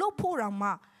ခုလုပ်ဖို့တော့မှ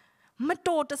မ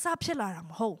တော်တဆဖြစ်လာတာ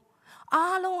မဟုတ်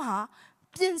အားလုံးဟာ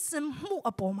ပြင်ဆင်မှု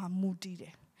အပေါ်မှာမူတည်တ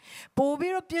ယ်ပို့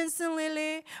ပြီးတော့ပြင်ဆင်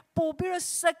လေးပို့ပြီးတော့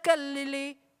စက္ကန့်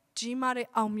လေးကြီးမားတဲ့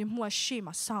အောင်မြင်မှုရှေ့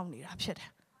မှာစောင့်နေတာဖြစ်တ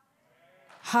ယ်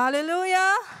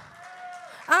Hallelujah.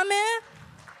 Amen.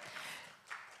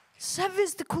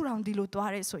 Service တခုတောင်ဒီလို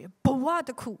သွားရဲဆိုရင်ဘဝ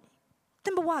တခုတ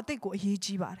င်ဘဝတိတ်ကိုအရေး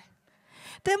ကြီးပါတယ်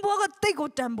တင်ဘဝကတိတ်ကို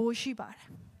တန်ဖိုးရှိပါတယ်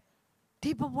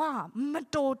ဒီဘဝမ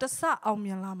တော်တဆအောင်မြ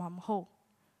င်လာမှာမဟုတ်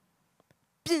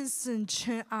ပြင်ဆင်ခြ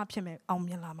င်းအဖြစ်မဲ့အောင်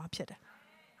မြင်လာမှာဖြစ်တယ်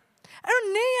အဲ့တော့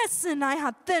နေ့ရက်စင်တိုင်းဟာ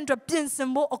တင့်အတွက်ပြင်ဆင်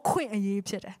ဖို့အခွင့်အရေး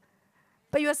ဖြစ်တယ်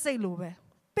ပရွက်စိတ်လိုပဲ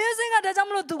ပရွက်စိတ်ကဒါကြောင့်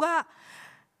မလို့သူက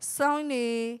စောင်းနေ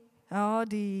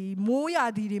ဒီမိုးရာ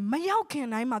သီတွေမရောက်ခင်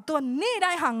တိုင်းမှာသူကနေ့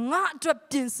တိုင်းဟာငါအတွက်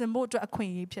ပြင်ဆင်ဖို့အတွက်အခွ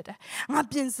င့်အရေးဖြစ်တယ်ငါ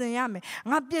ပြင်ဆင်ရမယ်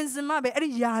ငါပြင်ဆင်မှပဲအဲ့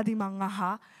ဒီရာသီမှာငါဟာ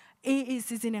အေး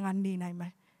စီးနဲ့ငါနေနိုင်မ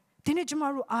ယ်ဒီနေ့ကျမ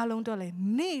တို့အားလုံးတော့လေ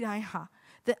နေ့တိုင်းဟာ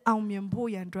အောင်မြင်ဖို့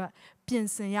ရန်အတွက်ပြင်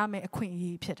ဆင်ရမယ်အခွင့်အ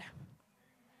ရေးဖြစ်တယ်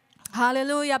ဟာလေ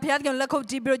လုယာဖခင်ကလက်ခုပ်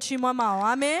တီးပြီးချီးမွမ်းပါအောင်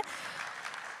အာမင်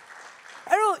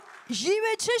အဲ့တော့ရေ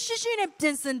ဝဲချစ်ရှိနဲ့ပြ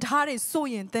င်ဆင်ထားတဲ့ဆို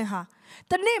ရင်သင်ဟာ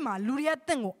တနေ့မှာလူတွေကတ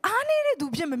င့်ကိုအားနေတဲ့သူ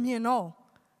ဖြစ်မမြင်တော့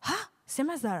ဟာစင်မ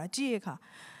စားတာကြည့်ရခါ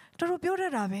တော်တော်ပြောတ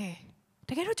တ်တာပဲတ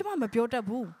ကယ်တော့ကျမမပြောတတ်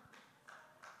ဘူး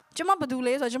ကျမဘာလို့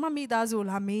လဲဆိုတော့ကျမမိသားစု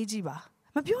လာမေးကြည့်ပါ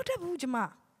မပြောတတ်ဘူးကျမ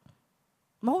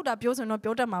မဟုတ်တာပြောဆိုတော့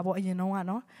ပြောတတ်မှာပေါ့အရင်တော့က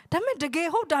နော်ဒါပေမဲ့တကယ်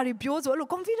ဟုတ်တာတွေပြောဆိုအဲ့လို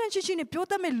confidence ရှိနဲ့ပြော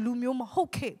တတ်မဲ့လူမျိုးမဟုတ်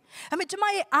ခဲ့ဒါပေမဲ့ကျမ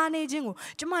ရဲ့အားနေခြင်းကို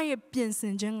ကျမရဲ့ပြင်ဆ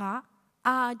င်ခြင်းက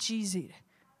အားကြီးစေတယ်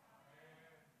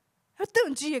အဲ့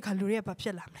တော့ကြည့်ရခါလူတွေကဘာဖြ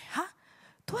စ်လာမလဲဟာ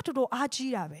သူကတော်အား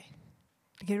ကြီးတာပဲ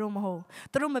တကယ်တော့မဟုတ်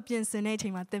သူတို့မပြင်ဆင်တဲ့အချိ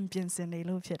န်မှာသင်ပြင်ဆင်နေ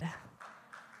လို့ဖြစ်တာ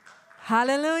ဟာ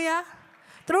လေလုယာ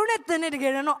တို့နဲ့သင်တဲ့တက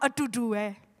ယ်တော့အတူတူပဲ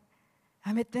ဒါ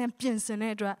ပေမဲ့သင်ပြင်ဆင်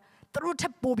တဲ့အတွက်တို့ထ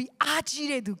ပ်ပို့ပြီးအားကြီး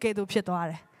တဲ့သူကဲ့သို့ဖြစ်သွား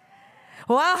တယ်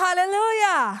ဝါဟာလေလု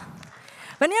ယာ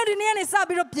ဘယ်နည်းဒီနေ့ကနေစ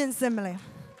ပြီးတော့ပြင်ဆင်မလဲ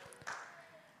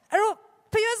အဲ့တော့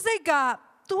ဖျက်စိတ်က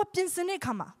သူပြင်ဆင်တဲ့အ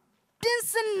ခါမှာပြင်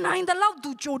ဆင်နိုင်တဲ့လောက်သူ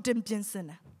ကြိုတင်ပြင်ဆင်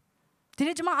တယ်ဒီ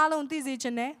နေ့ကျွန်မအားလုံးသိစေချ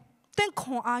င်တယ်သင်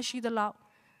ခွန်အားရှိတဲ့လောက်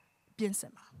ပြင်ဆ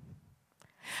င်ပါ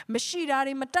မရှိတာ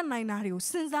တွေမတတ်နိုင်တာတွေကို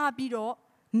စဉ်းစားပြီးတော့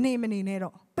နေမနေနဲ့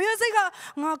တော့ဖျက်စိတ်က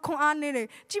ငါခွန်အားနေတယ်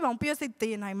ကြည့်ပါဦးဖျက်စိတ်တ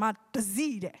ည်နိုင်မှတစ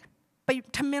ည်းတဲ့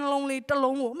ထမင်းလုံးလေးတစ်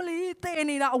လုံးကိုမလေးတည်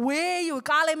နေတာအဝေးယူ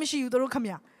ကားလည်းမရှိဘူးတို့ခမ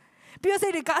ဖျက်စိ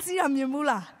တ်တွေကားစီးတာမြင်ဘူး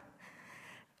လား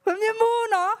မမြင်ဘူး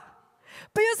နော်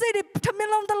ဖျက်စိတ်တွေထမ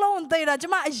င်းလုံးတစ်လုံးတည်တာကျွ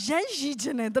န်မအရန်ရည်ချ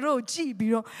င်တယ်တို့ကြည့်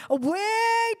ပြီးတော့အ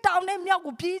ဝေးတောင်နဲ့မြောက်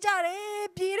ကိုပြေးကြတယ်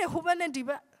ပြေးတယ်ဟိုဘက်နဲ့ဒီဘ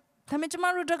က်ဒါပေမဲ့ကျွန်မ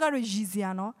တို့တက်ကတော့ရည်စရာ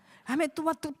နော်ဒါပေမဲ့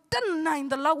तू တက်နိုင်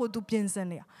တဲ့လောက်ကို तू ပြင်ဆင်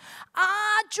နေတာအာ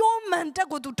ကျိုးမှန်တက်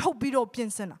ကို तू ထုတ်ပြီးတော့ပြင်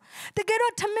ဆင်တာတကယ်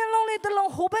တော့ထမင်းလုံးလေးတစ်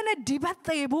လုံးဟိုဘက်နဲ့ဒီဘက်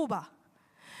သေဖို့ပါ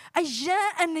အရန်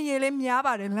အနေရလေးများ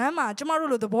ပါတယ်လမ်းမှာကျမတို့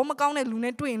လိုသဘောမကောင်းတဲ့လူ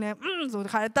နဲ့တွေ့ရင်လည်းဆိုတ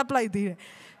ခါတက်ပလိုက်သေးတယ်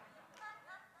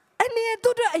အနေရ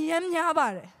သူ့အတွက်အရန်များပါ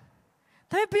တယ်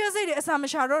ဒါပေမဲ့ပြည့်စိတ်တွေအစာမ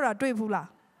ရှာတော့တာတွေ့ဘူးလား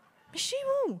မရှိ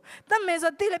ဘူးတတ်မယ်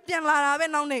ဆိုတိလည်းပြန်လာတာပဲ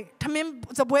နောက်နေ့ထမင်း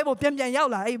စပွဲပေါ်ပြန်ရော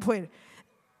က်လာအဲ့ဖွဲ့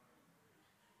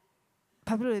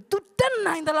ဘာဖြစ်လို့လဲ तू တက်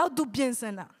နိုင်တယ်လို့ तू ပြင်ဆ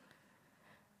င်တာ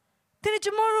တဲ့ကျ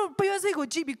မတို့ပြည့်စိတ်ကို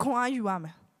ကြည့်ပြီးခွန်အားယူရမ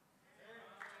ယ်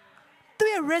သူ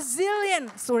ရဲ့ resilient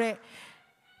ဆိုတဲ့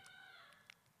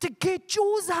တကယ်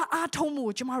ကြိုးစားအားထုတ်မှု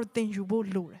ကိုကျမတို့သင်ယူဖို့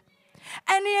လိုတယ်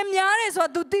။အနေနဲ့များတယ်ဆို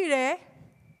တော့ तू သိတယ်။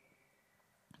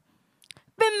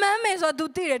ပင်မမယ်ဆိုတော့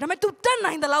तू သိတယ်ဒါပေမဲ့ तू တက်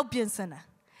နိုင်တယ်လို့ပြင်ဆင်တယ်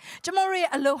။ကျမတို့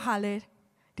ရဲ့အလုပ်ဟာလေ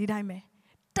ဒီတိုင်းပဲ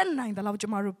တက်နိုင်တယ်လို့ကျ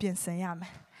မတို့ပြင်ဆင်ရမ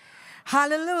ယ်။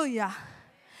 Hallelujah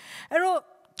 ။အဲ့တော့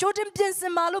ကြိုတင်ပြင်ဆ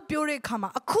င်ပါလို့ပြောတဲ့အခါမှာ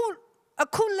အ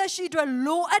ခုလက်ရှိအတွက်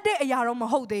လိုအပ်တဲ့အရာတော့မ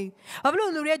ဟုတ်သေးဘူး။ဘာဖြစ်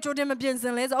လို့လူတွေကကြိုတင်မပြင်ဆ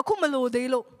င်လဲဆိုတော့အခုမလိုသေး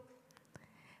လို့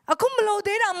အခုမလို့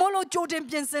သေးတာမလို့ကြိုတင်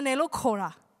ပြင်ဆင်တယ်လို့ခေါ်တာ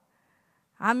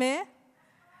အာမင်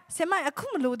ဆင်မအခု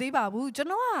မလို့သေးပါဘူးကျွန်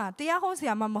တော်ကတရားဟောဆ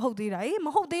ရာမဟုတ်သေးတာမ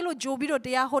ဟုတ်သေးလို့ကြိုပြီးတော့တ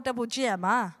ရားဟောတတ်ဖို့ကြည့်ရ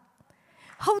မှာ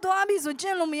ဟုတ်သွားပြီဆိုကျ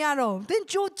င့်လို့မရတော့သင်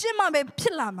ကြိုကျင့်မှပဲဖြ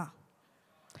စ်လာမှာ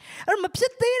အဲ့မဖြ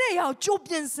စ်သေးတဲ့ရာကိုကြို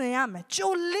ပြင်ဆင်ရမယ်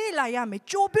ကြိုလေ့လာရမယ်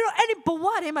ကြိုပြီးတော့အဲ့ဒီဘဝ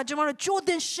ထဲမှာကျွန်တော်တို့ကြိုတ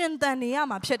င်ရှင်သန်နေရ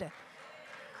မှာဖြစ်တယ်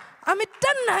အာမင်တ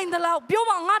က်နိုင်တယ်လို့ပြော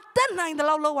ပါငါတက်နိုင်တယ်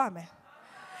လို့လုပ်ရမယ်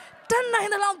တက်နိုင်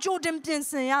တဲ့လောက်ကြိုတင်ပြင်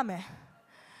ဆင်ရမယ်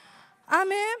အာ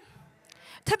မင်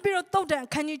ထပ်ပြီးတော့တုတ်တန်အ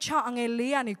ခန်းကြီး6အငယ်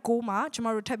4ကနေ9မှာကျွန်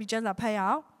တော်တို့ထပ်ပြီးကျမ်းစာဖတ်ရ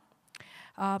အောင်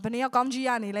ဘယ်နည်းကောင်းကြီးရ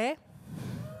နေလဲ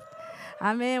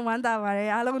အာမင်ဝမ်းသာပါတယ်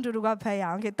အားလုံးတူတူကဖတ်ရ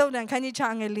အောင်တုတ်တန်အခန်းကြီး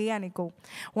6အငယ်4ကနေ9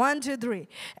 1 2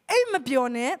 3အိမ်မပြော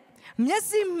နဲ့မျက်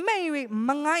စိမိတ်၍မ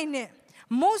ငိုက်နဲ့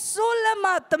မိုးဆိုးလမ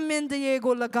တမင်တရေ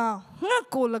ကို၎င်းငှက်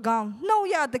ကို၎င်းနှုတ်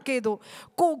ရတဲ့ကဲ့သို့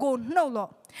ကိုနှုတ်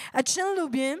လော့အချင်းလူ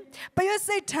ပြင်ပရွတ်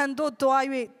စိတ်ထံသို့တွား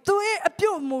၍သူ၏အ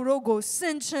ပြုတ်မှုတို့ကိုစ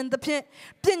င်ချင်သဖြင့်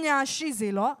ပညာရှိစေ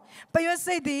လော့ပရွတ်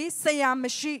စိတ်သည်ဆရာမ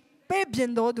ရှိပဲ့ပြ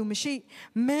င်တော်သူမရှိ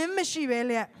မင်းမရှိပဲ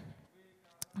လျက်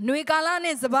နွေကာလနှ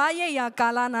င့်စပါးရိပ်ရာကာ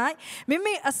လ၌မိ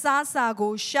မိအစားအစာ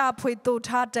ကိုရှာဖွေတို့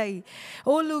ထားတတ်၏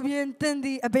အိုလူပြင်သင်သ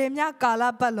ည်အဘယ်မျှကာလ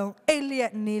ပတ်လုံးအိတ်လျ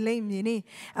က်နေလိမ့်မည်နိ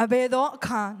အဘယ်သောအ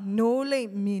ခါနိုးလိ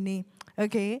မ့်မည်နိโอ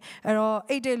เคအဲ့တော့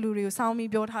အိတ်တဲ့လူတွေကိုစောင်း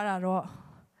ပြီးပြောထားတာတော့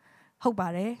ဟုတ်ပါ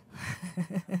တယ်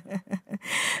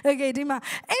โอเคဒီမှာ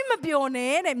အိမ်မပြော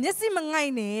နဲ့တဲ့မျက်စိမငို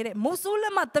က်နဲ့တဲ့မိုးဆိုးလ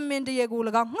က်မှာတမင်တရေကို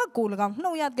၎င်းငှက်ကို၎င်း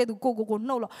နှုတ်ရတဲ့သူကို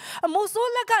နှုတ်လို့မိုး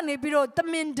ဆိုးလက်ကနေပြီးတော့တ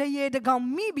မင်တရေတကောင်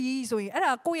မိပြီဆိုရင်အဲ့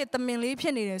ဒါကိုယ့်ရဲ့တမင်လေးဖြ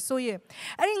စ်နေတယ်ဆိုရင်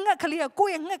အဲ့ဒီငှက်ကလေးကကို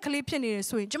ယ့်ရဲ့ငှက်ကလေးဖြစ်နေတယ်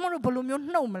ဆိုရင်ကျမတို့ဘယ်လိုမျိုး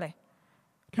နှုတ်မလဲ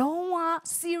လုံးဝ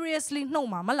seriously နှုတ်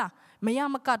မှာမလားမရ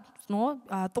မကနော်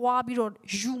သွားပြီးတော့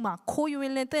ယူမှာခိုးယူရ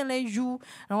င်လည်းတဲ့လည်းယူ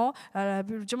နော်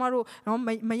ကျမတို့နော်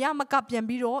မရမကပြန်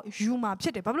ပြီးတော့ယူမှာဖြ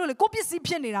စ်တယ်ဘာဖြစ်လို့လဲကိုပစ္စည်း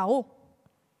ဖြစ်နေတာဟုတ်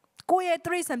ကိုရဲ့တ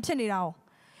ရိษံဖြစ်နေတာဟုတ်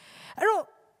အဲ့တော့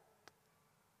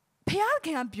ဖခ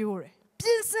င်ကပြောတယ်ပြ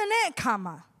င်ဆင်တဲ့အခါ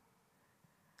မှာ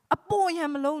အပေါ်ရံ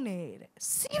မလုံးနဲ့တဲ့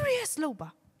serious လုပ်ပါ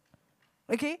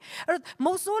Okay အဲ့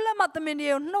မိုးဆိုးလက်မသမင်တွေ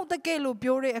ကိုနှုတ်တကဲ့လို့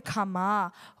ပြောတဲ့အခါမှာ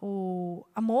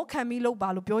အမောခံပြီးလုပ်ပါ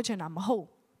လို့ပြောချင်တာမဟုတ်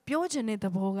ပြောချင်တဲ့သ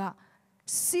ဘောက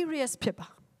serious ဖြစ်ပါ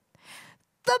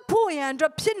တပ်ဖို့ရန်အတွ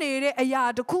က်ဖြစ်နေတဲ့အရာ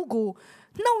တစ်ခုကို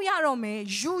နှုတ်ရတော့မယ်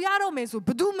ယူရတော့မယ်ဆိုဘ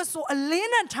ယ်သူမဆိုအလ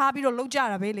င်းနဲ့ထားပြီးတော့လုပ်ကြ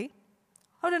တာပဲလေ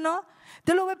ဟုတ်တယ်နော်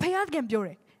ဒီလိုပဲဖခင်ပြောတ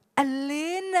ယ်အလ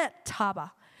င်းနဲ့ထားပါ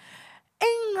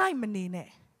အိမ်ငိုက်မနေနဲ့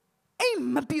အိမ်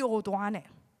မပျော်သွားနဲ့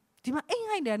ဒီမှာအိမ်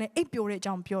ငိုက်တယ်နဲ့အိပ်ပျော်တဲ့အ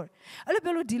ကြောင်းပြောတယ်အဲ့လို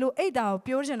ပြောလို့ဒီလိုအိပ်တာကို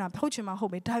ပြောချင်တာဟုတ်ချင်မှာဟု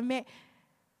တ်ပဲဒါပေမဲ့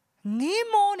ငေး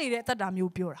မောနေတဲ့အသက်တာ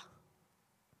မျိုးပြောတာ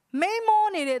မိန်မော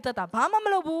နေတဲ့အသက်တာဘာမှမ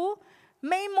လုပ်ဘူး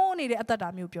မိန်မောနေတဲ့အသက်တာ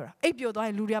မျိုးပြောတာအိပ်ပျော်သွားရ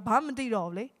င်လူတွေကဘာမှမသိတော့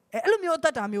ဘူးလေအဲ့လိုမျိုးအသ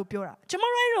က်တာမျိုးပြောတာကျွန်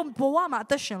တော်တို့ဘဝမှာအ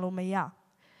သက်ရှင်လို့မရ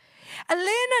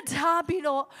Elena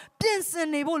Tabiro,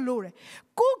 Pinson Nebo Lure.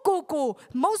 Go,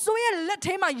 most so ye let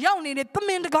him a young in it,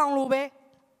 Pamin the Ganglobe.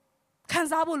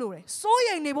 Kanzabo Lure, so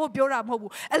ye Nebo Biora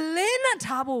Mobu, Elena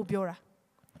Tabo Biora.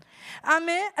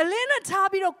 Amen. Elena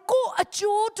Tabiro, go a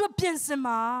jaw to Pinson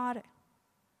Mare.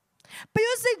 But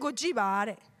you say go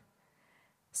Jibare.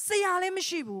 Say Ale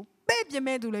Mishibu. Baby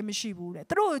me do le mishibu.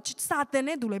 Throw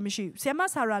Satane do le mishibu. Siama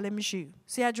Sarah le mishibu.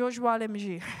 Sia Joshua le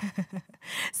mishibu.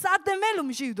 Satemelu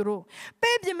mishibu.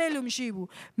 Baby melu mishibu.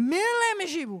 Mille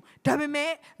mishibu.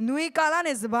 Dabime Nui Kalan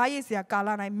is Bayesia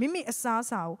Kalana. Mimi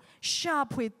Asasao.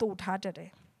 Sharp with thought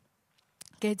hearted.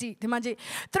 Geti, the magic.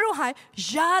 Through high.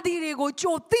 Jadi go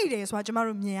cho tires. What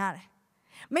tomorrow miare.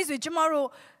 Miss with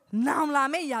tomorrow. Namla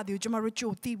me yadu tomorrow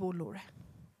cho tibo lore.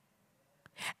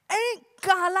 Ain't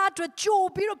Gala to Joe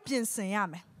Biro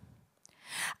Pinsayame.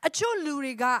 A Joe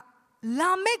Luriga,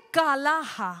 Lame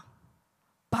Galaha,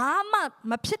 Bama,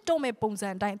 Mapitome Ponza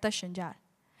and Dine Tashinja.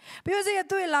 Because they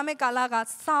do Lame Galaga,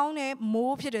 sound a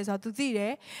more pitters out to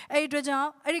thee, a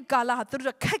dragon, a gala through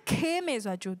the cacames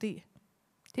at Judy.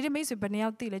 Did it make you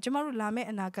banal tea, Jamaru Lame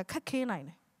and Naga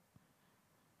cacanine?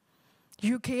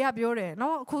 UK up your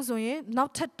no, Kusoye,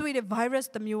 not tattooed a virus,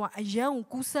 the Mua, a young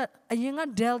Kusa, a younger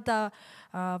Delta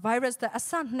virus, the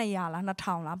Asant Nayala,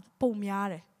 Natala,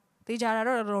 Pomiare. The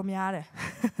Jara Romiare.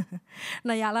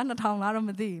 Nayala, Natala,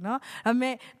 Ramadi, no? I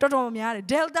may Totomiare.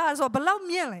 Delta is or below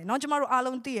Miele, not Jamaru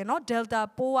Alon tea, not Delta,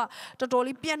 Poa,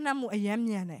 Totoli Pianamu, a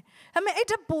Yamiane. I may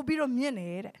eat a pobiro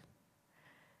miene.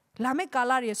 Lame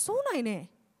Calari, so nine.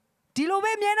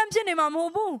 Dilobe Mianam Genema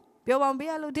Mobu.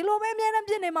 Biombialo, Dilobe Mianam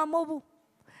Genema Mobu.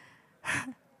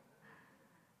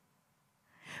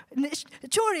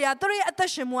 Choria, 3 at the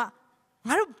Shemwa.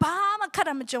 I don't Bama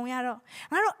Karamachoniaro.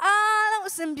 I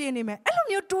don't Simbianime. I don't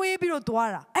know to a biro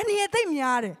Dwara. And yet they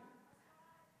miare.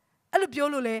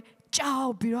 Alubiolule,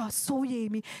 Chow Biro, so ye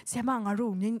me,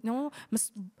 Samangaru, no,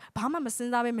 Bama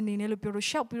Masinzabe Manino Biro,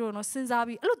 Shop Biro, no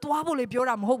Sinzabi, Lutuabole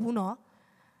Bioram Hobuno.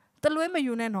 The Luema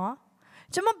Uneno.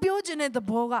 Jama Biogene the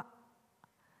Boga.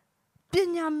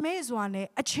 Pinya Mezwane,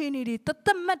 a chainy,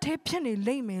 the mate penny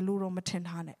lame luro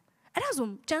matinhane. And as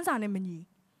Jansan Emini.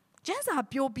 Jansa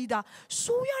Pio Bida,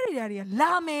 so yari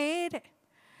la made.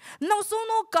 No so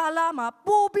no galama,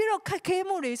 Bobiro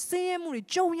Kakemuri, Seemuri,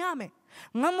 Joyame.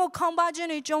 Namo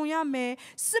Kambajani Joyame,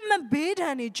 Simon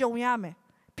Bidani Joyame.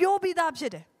 Pio Bida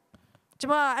Pide.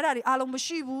 Jama Adadi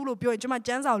Alomashi Wulu, Pio Jama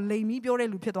Jansa, lay me, Biore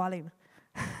Lupidwale.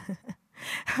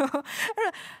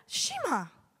 Shima.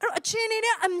 A chinny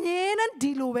a mien and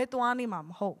deal with one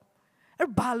imam ho. A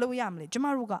ballo yamle,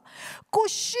 Jamaruga. Go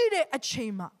shide a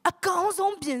chema, a gowns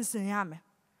on Piensen yame.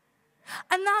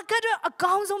 And now get a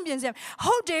gowns on Piensen.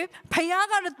 How dare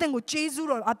Payaga the thing with Jesu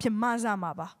or up in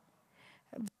Mazamaba?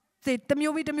 The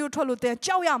Mui the Mutolo there,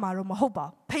 Joyamaro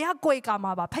Mahoba, Payagoika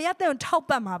Maba, Payate and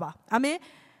Taupa Maba. I mean,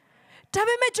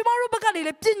 Tabime Jamaru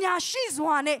Bagani, Pinya, she's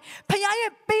one, Payay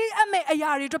be a me a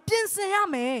yari to Piensen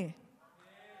yame.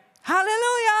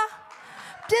 Hallelujah.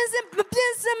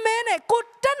 Piensen mene, go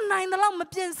 9 along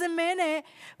Piensen mene,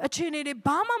 a chinny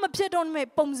bama appeared on me,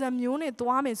 bombs and mune,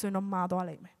 Dwame, no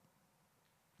madole.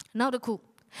 Now the cool.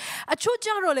 A true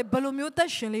general, a balumuta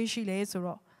shilly, she lays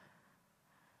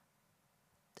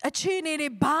a chinny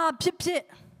ba pip.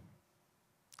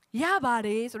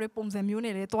 Yabare, or bombs and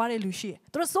mune, Dware Lucia.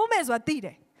 There are so many what did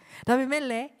it.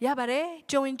 Davimele, Yabare,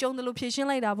 join John the location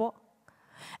like that.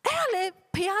 Ele,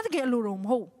 Piat Lurum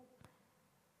ho.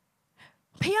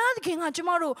 Piat King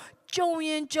Hajimaro,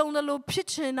 Join John the low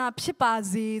pitching up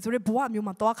Pipazi, or a boam you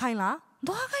matokaila.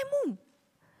 Doakai moon.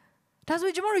 That's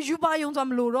what Jimaro you buy on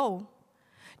some luro.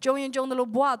 Join John the low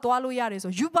boa, Doalu Yaris, or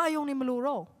you buy on him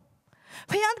luro.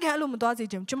 Piat Galum does it,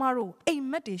 Jimaro, a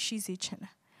meti she's itching.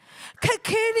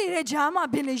 Kakiri Jama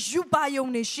been a you buy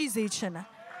only she's itching.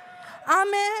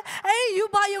 Amen. Hey, you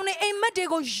buy only a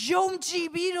medical Jom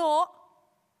Gibiro.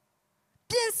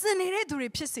 Piensen in it to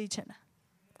repeat.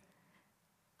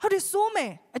 How do so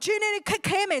me? A chinny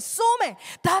came so me.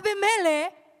 Dabi mele.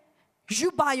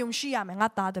 You buy on Shiam and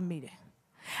at the meeting.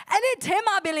 And it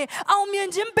tema billy, our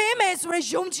Mianjin Bemes were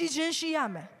Jom Jijin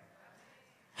Shiame.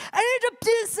 And it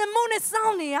appears the moon is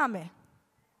sounding yame.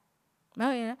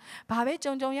 No, yeah. Babe,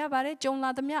 John Yabare, John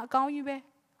Ladamia, gone you be.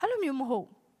 Aluminium ho.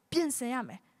 Piensen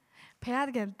yame.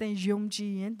 Payagain, then Jom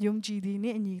G and Jom G D,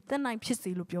 and then I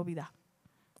pissy loop yobida.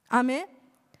 Amen.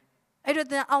 I don't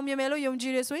think I'll be mellow young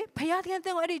Judas way. Payat can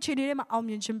think any chili, I'll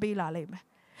mention Bela lame.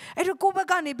 I don't go back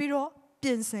on a biro,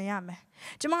 Pinsayame.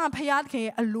 Jama Payat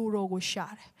can a luro go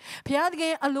shot. Payat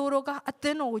can a luro a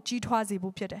thin or G twazi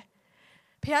bupete.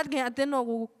 Payat can a thin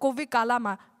or Govik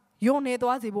Alama, ယုံနေ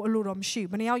သွားစေဖို့အလိုတော်မရှိ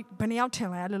ဘယ်နှယောက်ထင်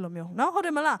လိုက်ရလို့မျိုးနော်ဟုတ်တ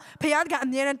ယ်မလားဖခင်ကအ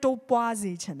မြဲတမ်းတိုးပွား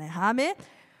စေခြင်းနဲ့ဟာမင်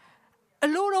အ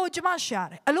လိုတော်ကျွန်မရှာ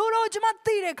တယ်အလိုတော်ကျွန်မ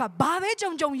သိတဲ့အခါဘာပဲ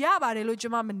ကြုံရပါတယ်လို့ကျွ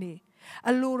န်မမနေ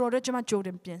အလိုတော်တော့ကျွန်မကြိုတ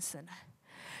င်ပြင်ဆင်တယ်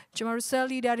ကျွန်တော် cell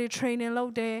leader တွေ training လု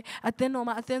ပ်တယ်အသင်းတော်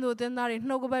မှာအသင်းသူအသင်းသားတွေ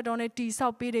နှုတ်ကပတ်တော်နဲ့တည်ဆော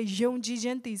က်ပေးတယ်ယုံကြည်ခြ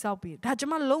င်းတည်ဆောက်ပေးဒါကျွ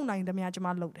န်မလုံနိုင်တယ်များကျွန်မ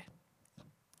လုပ်တယ်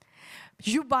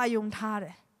ယူပါယုံထားတ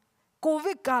ယ်ကိုဗ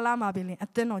စ်ကာလမှာပြင်အ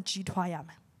သင်းတော်ကြီးထွားရမ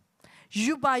ယ်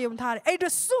ယူပါယုံထားတယ်အဲ့ဒါ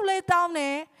စုလဲတောင်းတ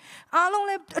ယ်အားလုံး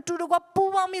လည်းအတူတကွ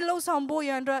ပူးပေါင်းပြီးလှုပ်ဆောင်ဖို့ရ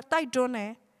န်အတွက်တိုက်တွန်းတ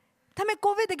ယ်ဒါပေမဲ့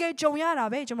ကိုဗစ်တကယ်ကြုံရတာ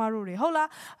ပဲကျွန်တော်တို့တွေဟုတ်လား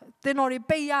သင်တော်တွေ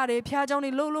ပိတ်ရတယ်ဖျားเจ้า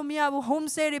တွေလှုပ်လို့မရဘူး home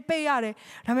stay တွေပိတ်ရတယ်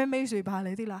ဒါပေမဲ့မိတ်ဆွေပါ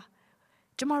လေသိလား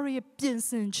ကျွန်တော်တို့ရဲ့ပြင်ဆ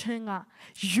င်ခြင်းက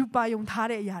ယူပါယုံထား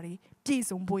တဲ့အရာတွေပြည့်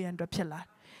စုံဖို့ရန်အတွက်ဖြစ်လာ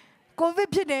ကိုဗစ်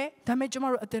ဖြစ်တယ်ဒါပေမဲ့ကျွန်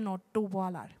တော်တို့အသင်းတော်တိုး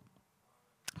ပွားလာတယ်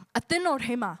အသင်းတော်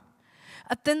ထဲမှာ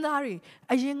အသင်းသားတွေ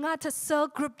အရင်ကထ cell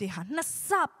group တွေဟာနှစ်ဆ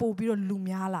ပို့ပြီးတော့လူ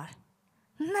များလာတယ်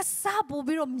နှစ်ဆပို့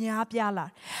ပြီးတော့များပြားလာ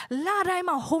လာတိုင်း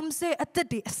မှာ home stay အသက်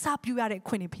တွေအစပြုရတဲ့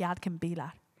ခွင့်တွေဘုရားခင်ပေးလာ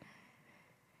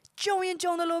ကြုံရင်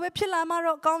ကြုံတယ်လို့ပဲဖြစ်လာမှ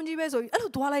တော့အကောင်းကြီးပဲဆိုပြီးအဲ့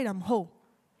လိုသွားလိုက်တာမဟုတ်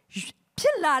ဖြ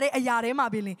စ်လာတဲ့အရာတွေမှာ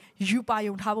ပြင်ယူပါ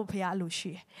ယုံထားဖို့ဘုရားအလို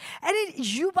ရှိတယ်အဲ့ဒီ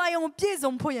ယူပါယုံပြည့်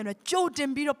စုံဖို့ရတော့ကြိုတ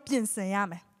င်ပြီးတော့ပြင်ဆင်ရ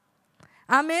မယ်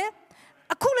အာမင်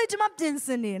အခုလေကျွန်မပြင်ဆ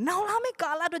င်နေတယ်နောက်လာမယ့်ကာ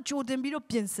လတော့ကြိုတင်ပြီးတော့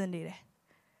ပြင်ဆင်နေတယ်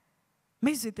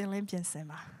မိတ်ဆွေတင်လင်းပြင်ဆင်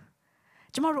ပါ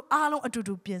ကျွန်တော်တို့အားလုံးအတူ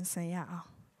တူပြင်ဆင်ရအောင်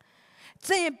သ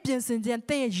င်ရဲ့ပြင်ဆင်ခြင်း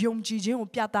သင်ရဲ့ယုံကြည်ခြင်းကို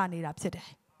ပြသနေတာဖြစ်တယ်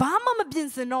ဘာမှမပြင်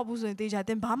ဆင်တော့ဘူးဆိုရင်တေချာသ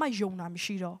င်ဘာမှယုံတာမ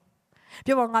ရှိတော့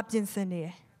ပြောပါငါပြင်ဆင်နေတ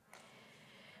ယ်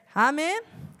အာမင်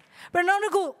ဘယ်တော့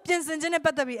ခုပြင်ဆင်ခြင်းနဲ့ပ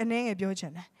တ်သက်ပြီးအနေငယ်ပြောချ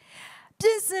င်တယ်ပြ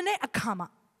င်ဆင်တဲ့အခါမှာ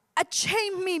အချိ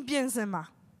န်မီပြင်ဆင်ပါ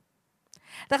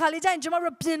တခါလေကျရင်ကျွန်တော်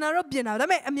တို့ပြင်တာဒါပေ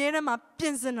မဲ့အမြဲတမ်းမှာပြ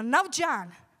င်ဆင်တာနောက်ကျန်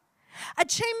အ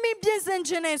ချိန်မီပြင်ဆင်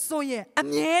ခြင်းနဲ့ဆိုရင်အ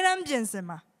မြဲတမ်းပြင်ဆင်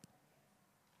ပါ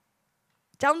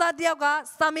ကျောင်းသားတယောက်က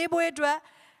စာမေးပွဲအတွက်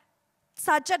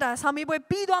စာချက်တာစာမေးပွဲ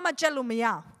ပြီးသွားမှချက်လို့မရ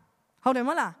ဟုတ်တယ်မ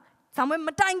ဟုတ်လားစာမေးမ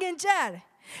တိုင်ခင်ချက်ရတယ်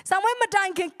စာမေးမတို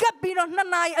င်ခင်ကပ်ပြီးတော့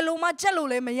2 နာရီအလုံးမချက်လို့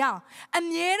လည်းမရအ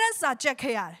မြဲတမ်းစာချက်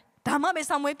ခဲ့ရတယ်ဒါမှပဲ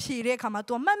စာမေးဖြေတဲ့အခါမှာ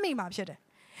तू မှတ်မိမှာဖြစ်တယ်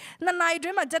2 နာရီတွ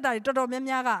င်းမှာချက်တာတွေတော်တော်များ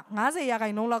များက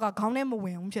90%လောက်ကခေါင်းထဲမဝ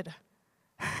င်ဘူးဖြစ်တယ်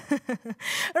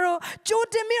အဲ့တော့ကြို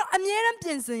တင်ပြီးတော့အမြဲတမ်းပြ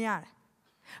င်ဆင်ရတယ်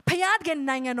ဖခင်က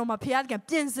နိုင်ငံတော်မှာဖခင်က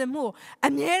ပြင်ဆင်မှုအ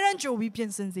မြဲတမ်းကြိုပြီးပြ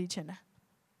င်ဆင်စေချင်တယ်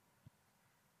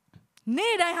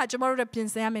နေ့တိုင်းဟာကျွန်တော်တို့ပြင်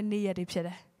ဆင်ရမယ့်နေ့ရက်တွေဖြစ်တ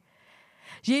ယ်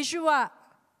ယေရှုက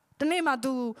တနေ့မှ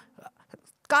သူ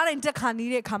ကားရင်တက်ခါနေ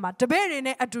တဲ့အခါမှာတပည့်တွေ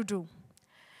နဲ့အတူတူ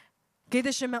ဂေသ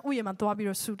ရှမန်ဥယျာဉ်မှာသွားပြီး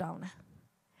တော့ဆူတောင်းတယ်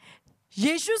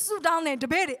ယေရှုဆူတောင်းတဲ့တ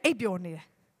ပည့်တွေအိပ်ပျော်နေတယ်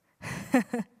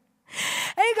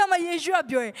အဲ့ဒီကမှယေရှုက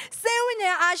ပြောရင်စေဝိညာ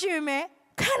ဉ်အားရှိပေမဲ့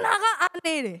ခန္ဓာကအား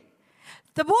နေတယ်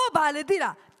တဘောဘာလဲသိ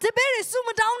လားတပည့်တွေဆူမ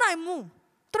တောင်းနိုင်ဘူး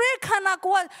သူရဲ့ခန္ဓာ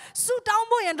ကိုယ်ကဆူတောင်း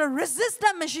ဖို့ရန်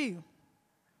resistance မရှိဘူး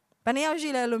ဘယ်နှယောက်ရှိ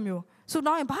လဲလို့မျိုးဆူ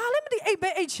တောင်းရင်ဘာလဲမသိအိပ်ပဲ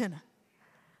အိပ်ချင်တယ်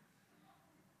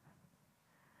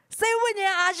စေဝိညာ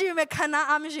ဉ်အားရှိပေမဲ့ခန္ဓာ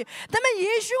အားမရှိဒါပေမဲ့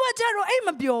ယေရှုကကြတော့အိပ်မ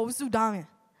ပျော်ဘူးဆူတောင်းရင်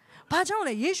ဘာကြောင့်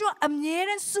လဲယေရှုကအမြဲ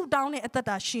တမ်းဆူတောင်းတဲ့အသက်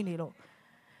တာရှိနေလို့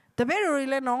တပည့်တွေ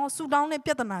လည်းနော်ဆူတောင်းတဲ့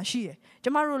ပြဿနာရှိတယ်ကျ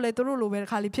မတို့လည်းသူတို့လိုပဲတစ်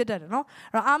ခါလေးဖြစ်တတ်တယ်နော်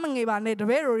အဲ့တော့အားမငယ်ပါနဲ့တ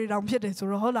ပည့်တွေတောင်ဖြစ်တယ်ဆို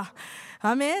တော့ဟုတ်လား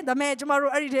အာမင်ဒါပေမဲ့ကျမ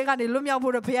တို့အဲ့ဒီထဲကနေလွတ်မြောက်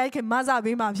ဖို့တော့ဘုရားခင်မဆ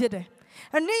ပေးမှဖြစ်တယ်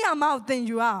နေ့ရမကိုသင်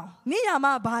ယူအောင်နေ့ရမ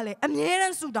ဘာလဲအမြဲတ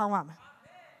မ်းဆူတောင်းရမယ်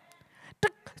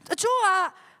အချို့က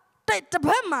တစ်ပ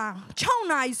တ်မှာ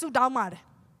6 နာရီဆူတောင်းပါတယ်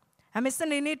အမေစ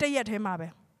နေနေ့တစ်ရက်ထဲမှာပဲ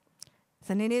စ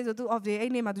နေနေ့ဆိုသူ off day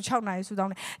အဲ့နေ့မှာသူ6 နာရီဆူတော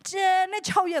င်းတယ်ကျန်တဲ့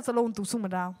6 ရက်စလုံးသူဆူမ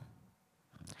တောင်း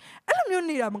အဲ့လိုမျိုး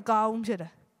နေတာမကောင်းဖြစ်တ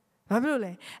ယ်ဘာဖြစ်လို့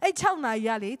လဲအဲ့6 နာရီက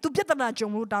လေသူပြဿနာကြုံ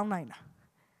လို့တောင်းနိုင်တာ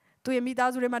သူရဲ့မိသား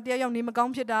စုတွေမှာတရားရောက်နေမကော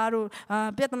င်းဖြစ်တာတို့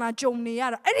ပြဿနာကြုံနေရ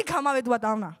တာအဲ့ဒီခါမှပဲသူက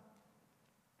တောင်းတာ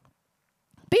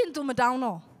ဘင်းသူမတောင်း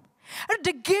တော့အဲ့တ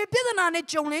ကယ်ပြဿနာနဲ့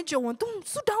ကြုံရင်သူ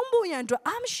ဆူတောင်းဖို့ရန်အတွက်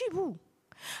အားမရှိဘူး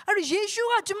အဲ့ဒီယေရှု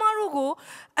ကကျမတို့ကို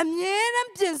အမြဲတ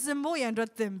မ်းပြင်ဆင်ဖို့ရန်အတွက်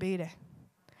သင်ပေးတယ်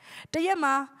တရက်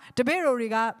မှာတပည့်တော်တွေ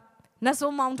ကနတ်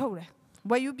ဆိုးမောင်းထုတ်တယ်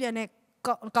ဝယ်ယူပြန်တဲ့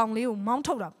ကောင်လေးကိုမောင်း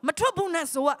ထုတ်တာမထွက်ဘူးနတ်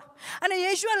ဆိုးကအဲ့ဒါ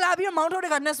ယေရှုကလာပြီးတော့မောင်းထုတ်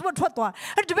တဲ့ကနတ်ဆိုးကထွက်သွား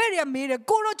အဲ့တပည့်တွေကမေးတယ်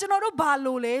ကိုတော့ကျွန်တော်တို့ဘာ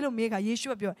လို့လဲလို့မေးခါယေရှု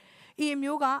ကပြောဤအ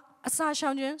မျိုးကအစာရှော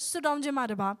င်ခြင်းဆွတောင်းခြင်းမှ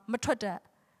တပါမထွက်တတ်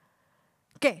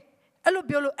ကဲအဲ့လို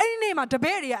ပြောလို့အဲ့ဒီနေ့မှာတပ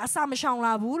ည့်တွေကအစာမရှောင်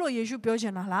လာဘူးလို့ယေရှုပြောချ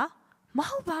င်တာလားမ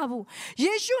ဟုတ်ပါဘူး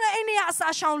ယေရှုလည်းအဲ့ဒီနေ့ကအစာ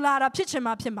ရှောင်လာတာဖြစ်ချင်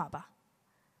မှဖြစ်မှာပါ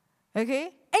โอเค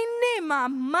အဲ့ဒီမှာ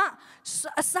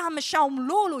အစာမရှောင်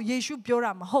လို့ယေရှုပြော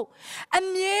တာမဟုတ်အ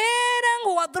မြဲတမ်း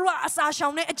ကိုကသူတို့ကအစာရှော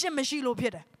င်တဲ့အကျင့်မရှိလို့ဖြ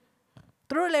စ်တယ်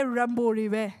သူတို့လည်း rambo တွေ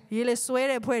ပဲရေးလေဆွဲ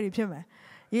တဲ့ဖွဲ့တွေဖြစ်မယ်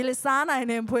ရေးလေစားနိုင်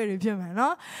တဲ့ဖွဲ့တွေဖြစ်မယ်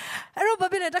နော်အဲ့တော့ဘာ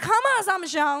ဖြစ်လဲတခါမှအစာမ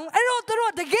ရှောင်အဲ့တော့သူ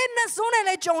တို့တကယ်နဲ့စိုးနေ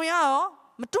လဲကြုံရရော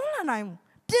မတွန်းလာနိုင်ဘူး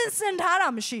ပြင်ဆင်ထားတာ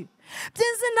မရှိပြ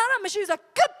င်ဆင်ထားတာမရှိဆို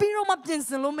ကပ်ပြီးတော့မှပြင်ဆ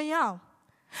င်လို့မရအောင်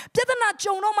ပြဿနာ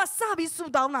ကြုံတော့မှစပြီးဆူ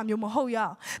တောင်းတာမျိုးမဟုတ်ရအော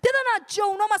င်ပြဿနာကြုံ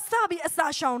တော့မှစပြီးအစာ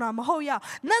ရှောင်တာမဟုတ်ရအောင်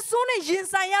နတ်ဆိုးနဲ့ရင်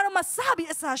ဆိုင်ရတော့မှစပြီး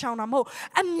အစာရှောင်တာမဟုတ်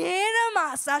အမြဲတမ်းမှာ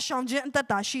အစာရှောင်ခြင်းအသက်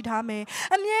တာရှိထားမယ်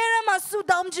အမြဲတမ်းမှာဆူ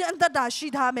တောင်းခြင်းအသက်တာရှိ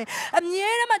ထားမယ်အမြဲ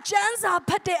တမ်းမှာကျမ်းစာ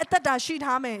ဖတ်တဲ့အသက်တာရှိ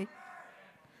ထားမယ်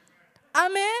အာ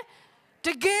မင်တ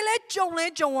ကယ်လဲကြုံ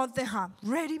တဲ့ဟာ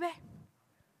ready ပဲ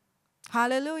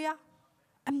hallelujah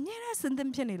အမြဲတမ်းစင်သင်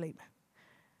ဖြစ်နေလိမ့်မယ်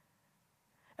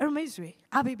အဲ့မိတ်ဆွေ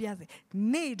အားပေးပြစေ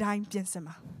နေ့တိုင်းပြင်ဆင်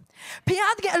ပါဖခ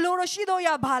င်ကအလိုတော်ရှိတော့ရ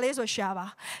ပါလေဆိုရှာပါ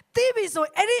သိပြီဆို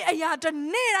အဲ့ဒီအရာတွေ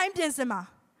နေ့တိုင်းပြင်ဆင်ပါ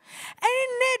အဲ့ဒီ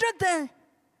နေ့တွေဖခ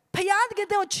င်က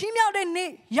တော့ချီးမြှောက်တဲ့နေ့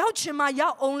ရောက်ချင်မှရော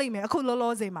က်အောင်လိမ့်မယ်အခုလော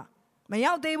လောဆယ်မှာမ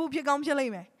ရောက်သေးဘူးဖြစ်ကောင်းဖြစ်လိ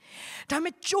မ့်မယ်ဒါပေ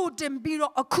မဲ့ကြိုတင်ပြီး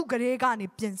တော့အခုကလေးကနေ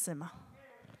ပြင်ဆင်ပါ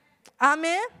အာမ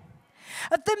င်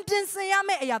အသင်ပြင်ဆင်ရမ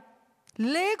ယ့်အရာ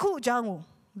၄ခုအကြောင်းကို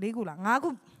၄ခုလား၅ခု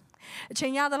အချိ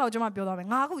န်ရသလောက်ကျွန်မပြောသွားမယ်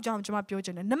၅ခုအကြောင်းကျွန်မပြောချ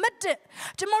င်တယ်နံပါတ်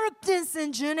1ကျွန်တော်တို့ပြင်ဆင်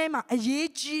ခြင်းထဲမှာအရေး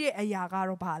ကြီးတဲ့အရာက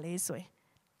တော့ဘာလဲဆိုရင်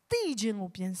သိခြင်းကို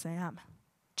ပြင်ဆင်ရမယ်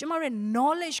ကျွန်တော်ရဲ့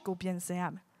knowledge ကိုပြင်ဆင်ရ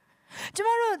မယ်ကျွန်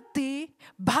တော်တို့ဒီ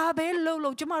ဘာပဲလု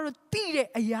ပ်ကျွန်တော်တို့သိတဲ့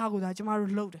အရာကိုသာကျွန်တော်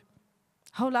တို့လုပ်တယ်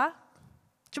ဟုတ်လား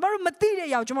ကျွန်တော်တို့မသိတဲ့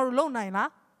အရာကိုကျွန်တော်တို့လုပ်နိုင်လား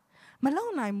မလု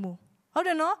ပ်နိုင်ဘူးဟုတ်တ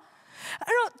ယ်နော်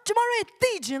အဲ့တော့ကျွန်တော်တို့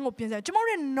သိခြင်းကိုပြင်ဆင်ကျွန်တော်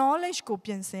တို့ knowledge ကို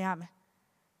ပြင်ဆင်ရမယ်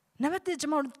နံပါတ်1ကျွ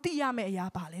န်တော်တို့သိရမယ့်အရာ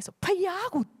ပါလဲဆိုဖခင်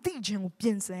ကိုသိခြင်းကိုပြ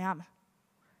င်ဆင်ရမယ်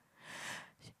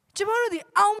ကျွန်တော်တို့ဒီ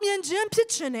အောင်မြင်ခြင်းဖြစ်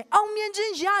ခြင်းနဲ့အောင်မြင်ခြ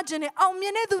င်းရခြင်းနဲ့အောင်မြ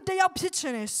င်တဲ့သူတယောက်ဖြစ်ခြ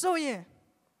င်းနဲ့ဆိုရင်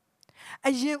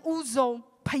အရင်ဦးဆုံး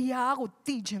ဖခင်ကို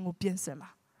သိခြင်းကိုပြင်ဆင်ပါ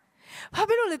ဘာ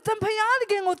ဖြစ်လို့လဲသင်ဖခင်တ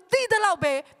ကယ်ကိုသိတဲ့လောက်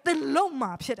ပဲသင်လုံး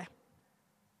မှာဖြစ်တယ်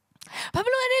ဘာဖြ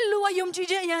စ်လို့အဲ့ဒီလူကယုံကြည်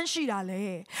ခြင်းအရန်ရှိတာလဲ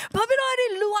ဘာဖြစ်လို့အဲ့ဒီ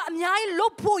လူကအများကြီးလွ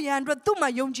တ်ဖို့ရန်အတွက်သူ့မှာ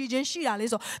ယုံကြည်ခြင်းရှိတာလဲ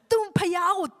ဆိုသူဖခင်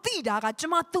ကိုသိတာကကျွ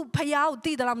န်မသူ့ဖခင်ကို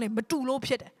သိတယ်လားမလဲမတူလို့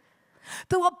ဖြစ်တယ်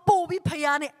သူကပို့ပြီးဖခ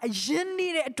င်နဲ့အရင်နေ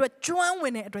တဲ့အတွက်ကျွမ်းဝ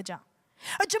င်တဲ့အတွက်ကြောင့်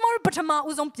ကျွန်တော်တို့ပထမ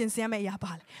ဦးဆုံးပြင်ဆင်ရမယ့်အရာ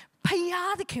ပါလေဖခ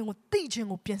င်သခင်ကိုသိခြင်း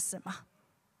ကိုပြင်ဆင်ပါ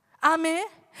အာမင်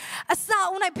အစအ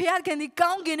ဦး၌ဖခင်သည်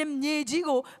ကောင်းကင်နဲ့မြေကြီး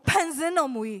ကိုဖန်ဆင်း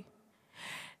တော်မူ၏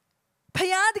ဖ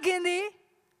ခင်သခင်သည်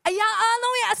အရာအ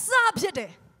လုံးရဲ့အစဖြစ်တ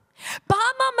ယ်ဘာ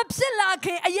မှမဖြစ်လာခ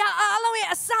င်အရာအလုံးရဲ့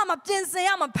အစမှာပြင်ဆင်ရ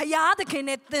မှာဖခင်သခင်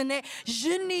နဲ့သင်နဲ့ယ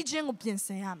ဉ်နီးခြင်းကိုပြင်ဆ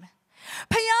င်ရမယ်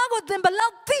ဖခင်ကိုသင်ဘလော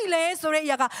က်သိလဲဆိုတဲ့အ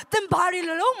ရာကသင်ဘာတွေ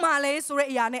လုံးမှလဲဆိုတဲ့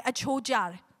အရာနဲ့အချိုးကျ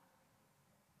တယ်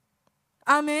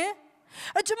အာမင်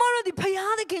ကျွန်တော်တို့ဒီဖခ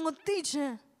င်သခင်ကိုသိခြ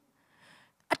င်း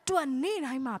အတွက်နေ့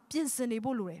တိုင်းမှာပြင်ဆင်နေ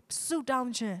ဖို့လိုတယ်ဆုတော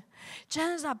င်းခြင်းကျ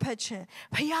မ်းစာဖတ်ခြင်း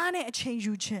ဖခင်နဲ့အချိန်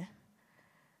ယူခြင်း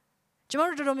ကျွန်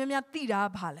တော်တို့တော်တော်များများသိတာ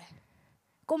ဘာလဲ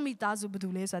ကိုမိသားစုဘယ်သူ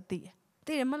လဲဆိုတာသိတ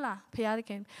ယ်မလားဖခင်သ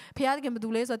ခင်ဘယ်သူ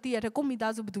လဲဆိုတာသိရတယ်ကိုမိ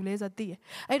သားစုဘယ်သူလဲဆိုတာသိတယ်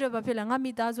အဲ့တော့ဘာဖြစ်လဲငါ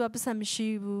မိသားစုကပတ်စံမရှိ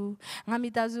ဘူးငါမိ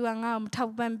သားစုကငါ့ကိုမထော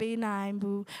က်ပံ့ပေးနိုင်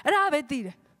ဘူးအဲ့ဒါပဲသိတ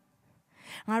ယ်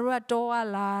ငါတို့ကတော့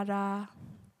လာတာ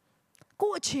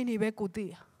ကိုအခြေအနေပဲကိုသိ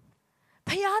ရဖ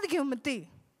ခင်သခင်မသိ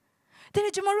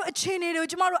တဲ့ကျွန်တော်တို့အခြေအနေတွေကို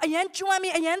ကျွန်တော်တို့အရန်ကျွမ်း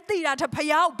ပြီးအရန်သိတာထက်ဖခင်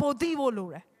ကိုပိုသိဖို့လို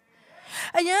တယ်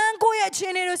အရန်ကိုရဲ့အခြေ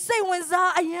အနေတွေစိတ်ဝင်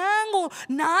စားအရန်ကို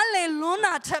နားလည်လွန်း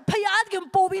တာထက်ဖခင်က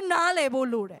ပို့ပြီးနားလည်ဖို့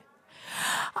လိုတယ်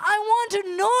I want to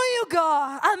know you God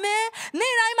Amen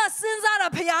နေ့တိုင်းမှာစဉ်းစားတာ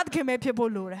ဖခင်ပဲဖြစ်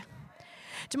ဖို့လိုတယ်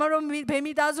ကျွန်တော်တို့ဘေး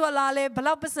မိသားစုလာလဲဘ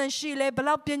လောက်ပတ်စံရှိလဲဘ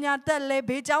လောက်ပညာတတ်လဲ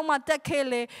ဘေးကျောင်းမှာတက်ခဲ့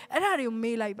လဲအဲ့ဒါတွေကို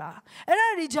မေးလိုက်ပါအဲ့ဒါ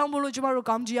တွေကြောင့်မလို့ကျွန်တော်တို့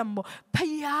ကောင်းကြီးရမှာဖခ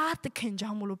င်သခင်ကြော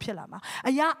င့်မလို့ဖြစ်လာမှာ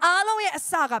အရာအားလုံးရဲ့အ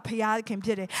စကဖခင်သခင်ဖြ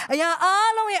စ်တယ်အရာ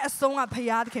အားလုံးရဲ့အဆုံးကဖခ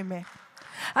င်သခင်ပဲ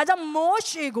အဲကြောင့်မော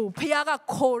ရှေကိုဖခင်က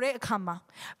ခေါ်တဲ့အခါမှာ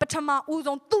ပထမဦး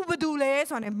ဆုံးသူဘယ်သူလဲ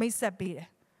ဆိုတာနဲ့မိတ်ဆက်ပေးတယ်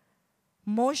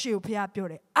မောရှေကိုဖခင်ပြော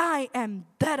တယ် I am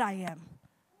that I am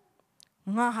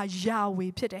ငါဟာယာဝေ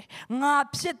ဖြစ်တယ်ငါ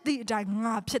ဖြစ်သည့်အတိုင်း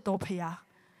ငါဖြစ်တော်ဖခင်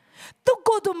သူ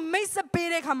ကိုယ်သူမိတ်ဆက်ပေး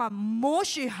တဲ့အခါမှာမော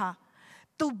ရှေဟာ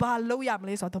သူဘာလုပ်ရမ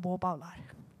လဲဆိုတော့သဘောပေါက်လာတယ်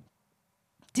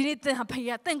ဒီနေ့သင်ဟာဖခ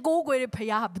င်သင်ကိုးကွယ်တဲ့ဖခ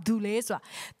င်ဟာဘယ်သူလဲဆိုတာ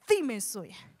သိမယ်ဆို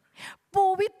ရင်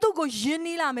ပို့ပြီးသူ့ကိုယဉ်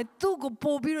နီးလာမယ်သူ့ကို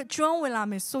ပို့ပြီးတော့ကျွမ်းဝင်လာ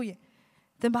မယ်ဆိုရင်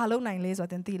သင်ဘာလုပ်နိုင်လဲဆို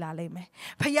တော့သင်သိလာလိမ့်မယ်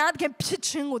ဖခင်သခင်ဖြစ်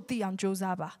ခြင်းကိုသိအောင်ကြိုး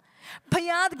စားပါဖခ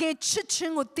င်သခင်ချစ်ခြ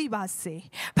င်းကိုသိပါစေ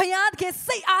ဖခင်သခင်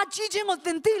စိတ်အားကြီးခြင်းကိုသ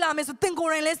င်သိလာမယ်ဆိုသင်ကို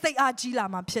ယ်တိုင်လည်းစိတ်အားကြီးလာ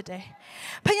မှာဖြစ်တယ်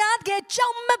ဖခင်သခင်ကြော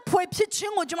က်မက်ဖွယ်ဖြစ်ခြ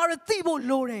င်းကိုကျွန်တော်တို့သိဖို့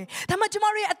လိုတယ်ဒါမှကျွန်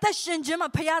တော်တို့ရဲ့အသက်ရှင်ခြင်းမှာ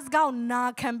ဖခင်စကားကိုနာ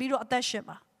ခံပြီးတော့အသက်ရှင်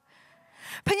ပါ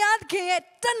ဖခင်သခင်ရဲ့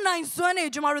တတ်နိုင်စွမ်းတွေ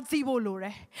ကိုကျွန်တော်တို့သိဖို့လိုတ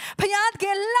ယ်ဖခင်သခ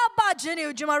င်လှပခြင်းတွေ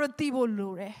ကိုကျွန်တော်တို့သိဖို့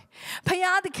လိုတယ်ဖခ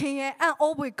င်သခင်ရဲ့အံ့ဩ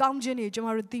ဖွယ်ကောင်းခြင်းတွေကိုကျွန်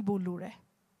တော်တို့သိဖို့လိုတယ်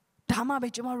ဒါမှပဲ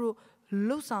ကျွန်တော်တို့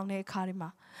လှုပ်ဆောင်တဲ့အခါတွေမှာ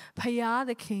ဖခင်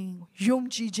သခင်ယုံ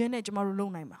ကြည်ခြင်းနဲ့ကျွန်တော်တို့လု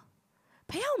ပ်နိုင်မှာ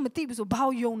ဖခင်ကိုမသိဘူးဆိုဘာ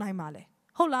ကိုယုံနိုင်မှာလဲ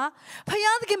ဟ ဟုတ်လားဖ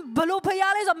ယားသခင်ဘလို့ဖ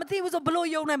ယားလဲဆိုမသိဘူးဆိုဘလို့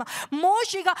ယုံနေမှာမော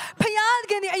ရှေကဖယားသ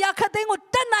ခင်ဒီအရာခတ်သိမ်းကို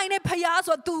တတ်နိုင်တဲ့ဖယား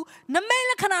ဆို तू နမိတ်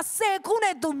လက္ခဏာ10ခု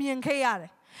နဲ့ तू မြင်ခဲ့ရတ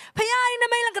ယ်ဖယားန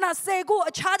မိတ်လက္ခဏာ10ခု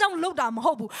အခြားကြောင့်လောက်တာမ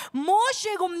ဟုတ်ဘူးမော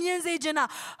ရှေကိုမြင်စေချင်တာ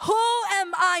Who am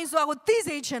I ဆိုတာကိုသိ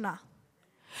စေချင်တာ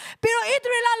ပြီးတော့ဣသ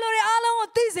ရေလလူတွေအားလုံးကို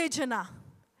သိစေချင်တာဒါ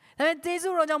ပေမဲ့ကျေး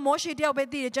ဇူးတော်ကြောင့်မောရှေတယောက်ပဲ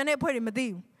သိတယ်ကျန်တဲ့အဖွဲ့တွေမသိ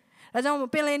ဘူးဒါကြောင့်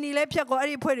ပင်လယ်နီလဲဖြတ်ကောအဲ့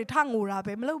ဒီအဖွဲ့တွေထငိုတာ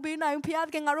ပဲမလုပ်ပေးနိုင်ဘူးဖယားသ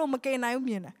ခင်ငါတို့မကယ်နိုင်ဘူး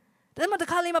မြင်တယ်ဒါမှတ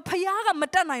ခါလေးမှာဖယားကမ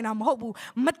တတ်နိုင်တာမဟုတ်ဘူး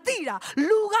မသိတာ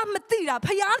လူကမသိတာဖ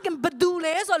ယားကဘသူ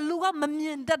လဲဆိုတော့လူကမမြ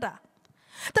င်တတ်တာ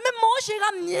ဒါပေမဲ့မောရှေက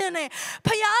မြင်တယ်ဖ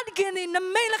ယားကဒီန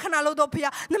မိတ်လက္ခဏာလို့တော့ဖ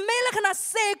ယားနမိတ်လက္ခဏာ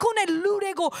10ခုနဲ့လူ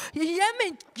တွေကိုရဲမ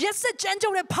င်းရက်စက်ကြမ်းကြု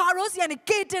တ်တဲ့ဖာရောစီကနေ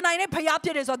ကေတင်နိုင်တဲ့ဖယားဖြ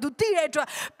စ်တယ်ဆိုတော့ तू သိတဲ့အတွက်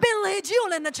ပင်လေကြီးကို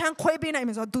လည်းနှချမ်းခွဲပေးနိုင်မ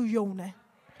ယ်ဆိုတော့ तू ယုံတယ်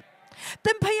တ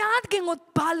န်ဖယားက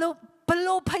ဘာ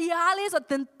လို့ဖယားလဲဆိုတော့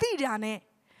တင်သိတာနဲ့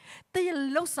တည်း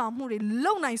လှုပ်ဆောင်မှုတွေ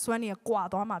လုံနိုင်စွမ်းနေကွာ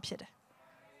သွားမှာဖြစ်တယ်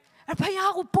အဖ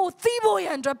ယားကိုပို့သိဖို့ရ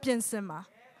န်အတွက်ပြင်ဆင်ပါ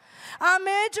အာမ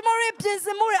င်ကျွန်တော်ရဲ့ပြင်ဆ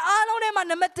င်မှုတွေအားလုံးထဲမှာ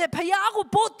နံပါတ်1ဖယားကို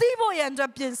ပို့သိဖို့ရန်အတွ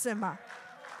က်ပြင်ဆင်ပါ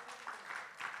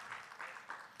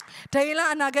ဒေလာ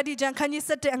အနာဂတိကျမ်းခန်းကြီး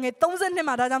7အငယ်32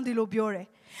မှာဒါကြောင့်ဒီလိုပြောတယ်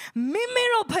မိမိ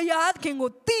တို့ဖယားခင်ကို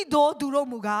သိတော်သူတို့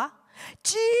မူကား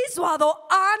ကြီးစွာသော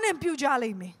အားနဲ့ပြုကြလိ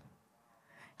မ့်မယ်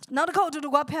နောက်တစ်ခေါက်အတူတူ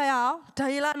ကဖျက်ရအောင်ဒါ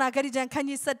ယေလနာဂတိကျမ်းခန်း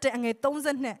ကြီး7အငယ်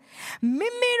32မိ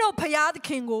မိတို့ဖယားသခ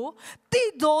င်ကိုတ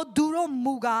ည်တော်သူတို့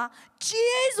မူကား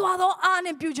ကြီးစွာသောအား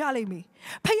နဲ့ပြုကြလိမ့်မည်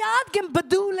ဖယားသခင်ဘ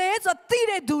သူလဲဆိုတည်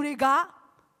တဲ့သူတွေက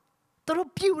သူတို့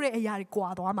ပြုတဲ့အရာတွေကွာ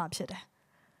သွားမှာဖြစ်တယ်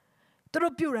သူ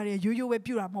တို့ပြုတာတွေရိုးရိုးပဲ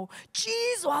ပြုတာမဟုတ်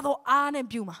ကြီးစွာသောအားနဲ့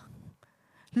ပြုမှာ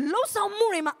လှုပ်ဆောင်မှု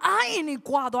တွေမှာအားအင်တွေ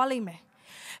ကွာသွားလိမ့်မယ်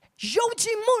ယုံကြ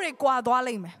ည်မှုတွေကွာသွား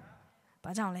လိမ့်မယ်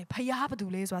ဘာကြောင့်လဲဖယားဘသူ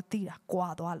လဲဆိုတာသိတာကွာ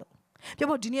သွားလို့ပြော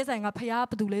ဖို့ဒီနေ့ဆိုင်ကဖယား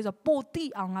ဘသူလဲဆိုပို့သိ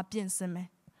အောင်ငါပြင်ဆင်မယ်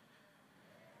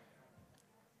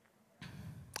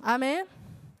အာမင်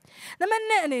နမ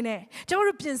နဲ့အနေနဲ့ကျွန်တော်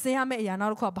တို့ပြင်ဆင်ရမယ့်အရာနော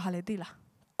က်တစ်ခုကဘာလဲသိလား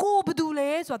ကိုဘသူလဲ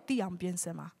ဆိုတာသိအောင်ပြင်ဆ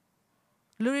င်ပါ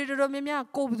လူတွေတော်တော်များများ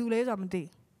ကိုဘသူလဲဆိုတာမသိ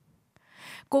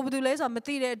ကိုဘသူလဲဆိုတာမ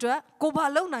သိတဲ့အတွက်ကိုဘာ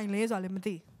လုပ်နိုင်လဲဆိုတာလည်းမ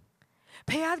သိ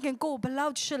ဖယားခင်ကိုဘလော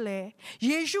က်ချစ်လဲ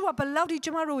ယေရှုကဘလောက်ဒီ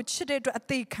ကျွန်တော်တို့ချစ်တဲ့အတွက်အ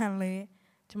သေးခံလဲ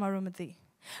ကျွန်တော်တို့မသိ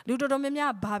လူတော်တော်များ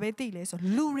များဘာပဲသိလဲဆို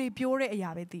လူတွေပြောတဲ့အရာ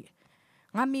ပဲသိ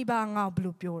ငါမိဘငါ့ကိုဘယ်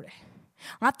လိုပြောတယ်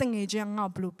ငါတငယ်ချင်းငါ့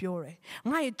ကိုဘယ်လိုပြောတယ်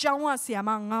ငါရဲ့ကျောင်းကဆရာ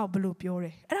မငါ့ကိုဘယ်လိုပြောတ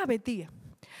ယ်အဲ့ဒါပဲသိရ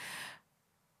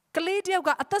ကလေးတယောက်က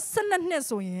အသက်12နှစ်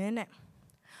ဆိုရင်တဲ့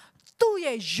သူ့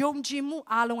ရဲ့ယုံကြည်မှု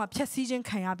အားလုံးကဖျက်ဆီးခြင်း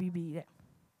ခံရပြီးပြီတဲ့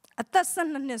အသက်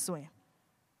12နှစ်ဆိုရင်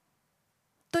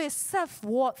သူရဲ့ self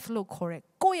worth လို့ခေါ်ရဲ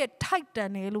ကိုယ့်ရဲ့ ထိုက်တ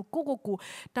န်တယ်လို့ကို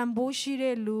တန်ဖိုးရှိ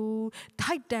တဲ့လူ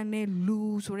ထိုက်တန်တဲ့လူ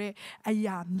ဆိုတဲ့အ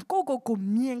ရာကို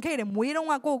မြင်ခဲ့တယ်မွေးတော့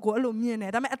ကကိုအဲ့လိုမြင်တ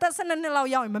ယ်ဒါပေမဲ့အသက်12နှစ်လောက်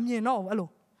ရောက်ရင်မမြင်တော့ဘူးအဲ့လို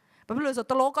ဘာဖြစ်လို့လဲဆို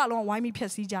တော့တလောကလုံးဝိုင်းပြီးဖြ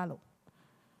က်စီးကြလို့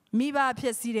မိဘဖြ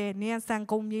က်စီးတယ်နင်းဆန်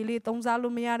ကုန်မြေလေးသုံးစား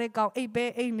လို့မရတဲ့ကောင်အိတ်ပဲ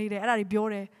အိတ်နေတယ်အဲ့ဒါတွေပြော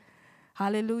တယ်ဟာ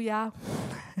လေလုယာ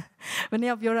မနေ့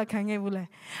ကပြောတာခံခဲ့ဘူးလေ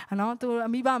နော်သူအ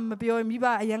မိဘမပြောရင်မိဘ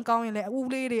အရန်ကောင်းရင်လေဦး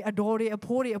လေးတွေအတော်တွေအ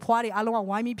ဖိုးတွေအဖွားတွေအားလုံးက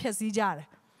ဝိုင်းပြီးဖြက်စီးကြတယ်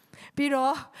ပြီး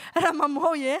တော့အဲ့ဒါမှမ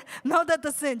ဟုတ်ရင်နောက်တ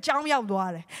စ်ဆင့်ကျောင်းရောက်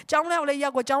သွားတယ်ကျောင်းရောက်လေရော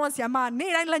က်ကိုကျောင်းကဆရာမ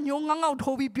နေ့တိုင်းလက်ညှိုးငေါငေါ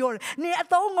ထိုးပြီးပြောတယ်နေအ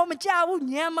သုံးကိုမကြဘူး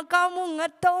ညံမကောင်းဘူးင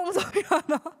တ်တုံးဆိုပြီးတော့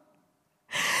နော်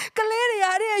ကလေးတွေ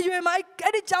အားရဲ့ရွယ်မှာ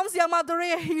အဲ့ဒီကျောင်းဆရာမသူတို့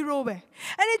ရဲ့ hero ပဲ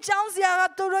အဲ့ဒီကျောင်းဆရာက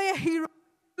သူတို့ရဲ့ hero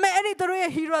မဲအဲ့ဒီသူတို့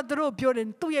ရဲ့ hero သူတို့ပြောတယ်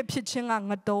သူ့ရဲ့ဖြစ်ချင်းက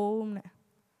ငတ်တုံးတဲ့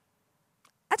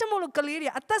အဲ့ကြောင့်မလို့ကလေးတွေ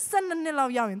အသက်12နှစ်လော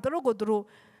က်ရောက်ရင်သူတို့ကိုသူတို့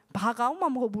ဘာကောင်းမှ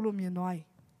မဟုတ်ဘူးလို့မြင်သွားပြီ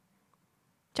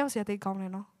ကြောက်စရာတိတ်ကောင်းတ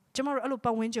ယ်နော်ကျမတို့အဲ့လိုပ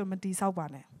တ်ဝန်းကျင်မတီးဆောက်ပါ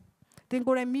နဲ့တင်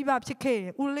ကိုယ်ရဲ့မိဘဖြစ်ခဲ့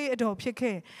ဦးလေးအတော်ဖြစ်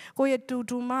ခဲ့ကိုယ့်ရဲ့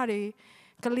တူမတွေ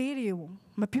ကလေးတွေကို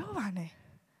မပြောပါနဲ့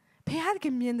ဖခင်က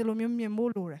မြင်တယ်လို့မျိုးမြင်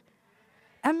မို့လို့တယ်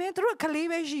အမေတို့ကလေး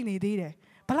ပဲရှိနေသေးတယ်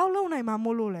ဘယ်လောက်လုံနိုင်မှာ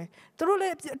မို့လို့လဲသူတို့လ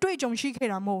ည်းအတွေ့အကြုံရှိခဲ့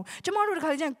တာမဟုတ်ကျမတို့တခါ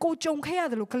လေကျရင်ကိုကြုံခဲ့ရ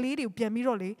တယ်လို့ကလေးတွေကိုပြန်ပြီး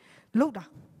တော့လေလှုပ်တာ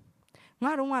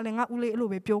ငါတော့ကလည်းငါဦးလေးအဲ့လို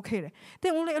ပဲပြောခဲ့တယ်တ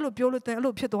င်ဦးလေးအဲ့လိုပြောလို့တင်အဲ့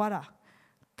လိုဖြစ်သွားတာ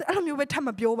အဲ့လိုမျိုးပဲထပ်မ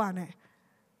ပြောပါနဲ့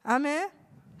အာမင်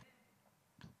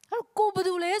အဲ့ကိုဘယ်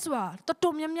သူလဲဆိုတာတော်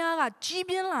တော်များများကကြီး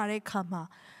ပြင်းလာတဲ့ခါမှာ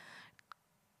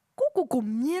ကို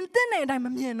မြင်တဲ့အတိုင်းမ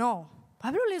မြင်တော့ဘာ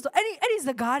ဖြစ်လို့လဲဆိုအဲ့ဒီစ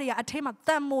ကားတွေကအထဲမှာတ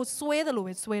န်မိုးဆွဲတယ်လို့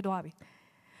ပဲဆွဲသွားပြီ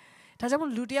ဒါကြော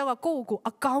င့်လူတယောက်ကကို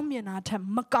အကောင်းမြင်တာထက်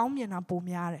မကောင်းမြင်တာပို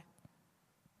များတယ်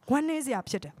ဝမ်းနည်းစရာ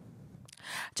ဖြစ်တယ်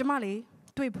ကျမလေး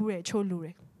တွေ့ဖူးတဲ့ချိုးလူ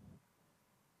တွေ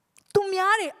သူ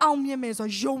များတွေအောင်မြင်မယ်ဆို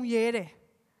ယုံရဲတယ်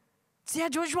ဆရာ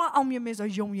ဂျိုးရှွာအောင်မြင်မယ်ဆို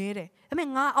ယုံရဲတယ်ဒါပေမဲ့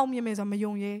ငါအောင်မြင်မယ်ဆိုမ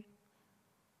ယုံရဲ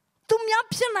သူများ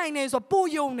ဖြစ်နိုင်တယ်ဆိုပို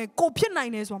ယုံတယ်ကိုဖြစ်နို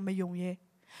င်တယ်ဆိုမယုံရဲ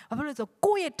ဘာဖြစ်လို့လဲဆို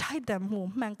ကိုရဲ့ထိုက်တန်မှု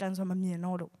မှန်ကန်ဆိုမမြင်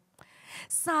တော့လို့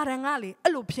စာရန်ကလေ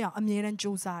အဲ့လိုဖြစ်အောင်အမြဲတမ်း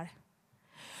ကြိုးစားတယ်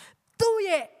သူ့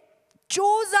ရဲ့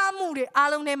조사 무리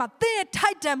알롱네마 때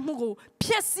타이탄 무고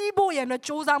피시보에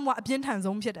조사 무 아빈탄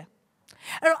송피데.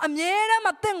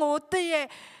 아미에라마 땡고 때에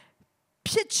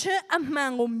피치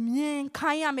암망고 민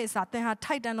카야메사 때하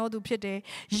타이탄 어두 피데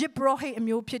예브로헤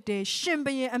아묘 피데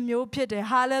신베의 아묘 피데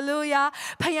할렐루야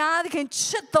파야드킨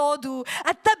쳔도두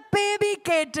아따 베이비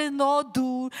게든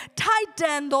너두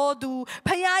타이탄 너두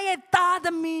파야의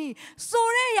따드미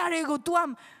소레 야레고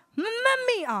두암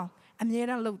맘미아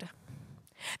아미에란 로다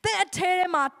때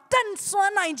테레마 딴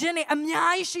수아나인 제네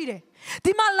아미아이시데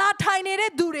디말라 타이네레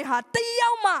두레하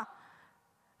때야마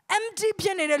empty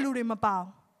피네레 루레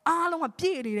마파오 알롱아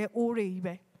피에리레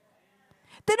오레이베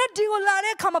때는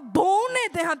디골라레 카마 보네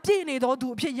때하 피네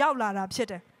너두 피 야울라라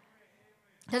피데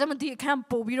다자면 디 칸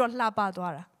보비로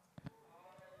라빠도아라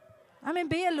아멘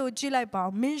베엘로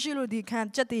지라이파 민실로 디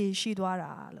칸 쩨티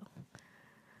시도아라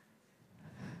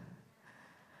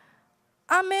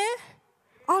아멘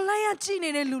온라인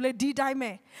지네레 루레 디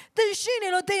다이메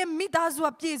뜬시네로 때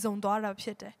미다즈와 피송도아라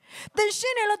피데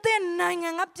뜬시네로 때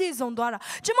나이가 피송도아라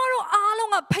저마로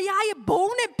알롱아 파야의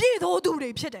봉네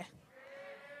피도두레 피데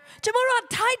저마로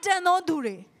타이탄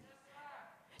너두레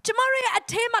저마로의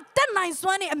아테마 딴나이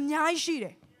스와니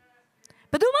암냐이시레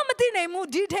바두마 마티네무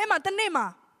디 테마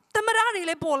딴네마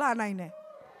tamararile pola naine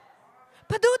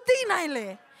padu ti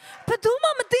naile paduma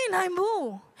mati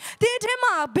naimu de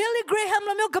thema Billy Graham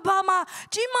lo myo kaba ma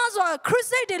ji ma so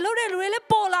crusade de lo de lu le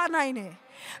pola naine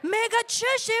mega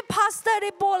church pastor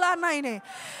de pola naine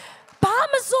ba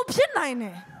ma so phit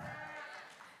naine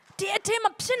di athema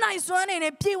phit nai swan ne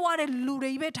ne pye wa de lu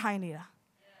de be thai nida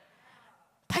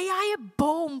phaya ye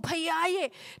bom phaya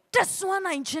ye tat swan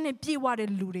nai chin ne pye wa de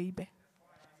lu de be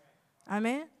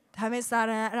amen 다음에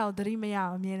사람 알아 드리면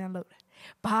아미는 로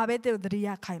바베도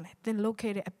드리야 카일레 된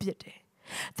로케레 아비데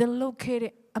된 로케레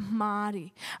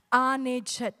아마리 아네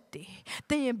쳇티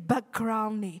된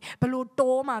백그라운드 별로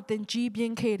또마 된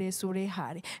지빈 케레 소리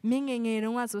하리 민ငယ်တု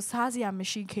န်းကဆိုစားစရာမ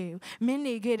ရှိခဲ့ဘူးမင်း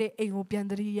နေခဲ့တဲ့အိမ်ကိုပြန်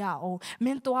တရိရအောင်မ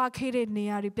င်းတွားခဲ့တဲ့နေ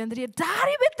ရာတွေပြန်တရိဒါ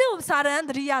တွေပဲသူ့စာရန်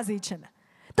တရိရစေချင်တယ်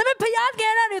แต่ไม่พยานแก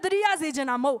นั่นอยู่ตรียาเสียจ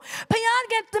นะมั้งพยาน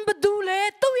แกตึมบดูเลย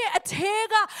ตัวเอเท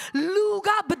กาลูก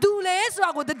าบดูเลยสวา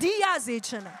กูตรียาเสียจ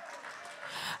นะ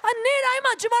อันนี้ได้ม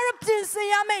าจุมารับเปลี่ยนเสี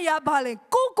ยไม่ยาบาเลย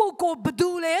กูบดู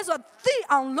เลยสวาที่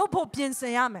อังลบพอเปลี่ยนเสี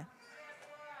ยไม่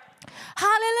ฮ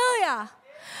าเลลูยา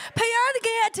พยานแก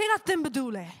เอเทกาตึมบดู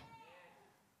เลย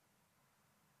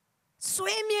สว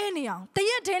ยเมียนี่อ่ะแต่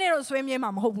ยัดเทนี่เราสวยเมียมา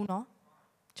ไม่หูเนาะ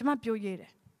จุมาเปียวเย่เลย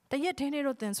แต่ยัดเทนี่เร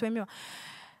าแต่สวยเมีย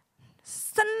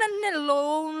สันนั่นล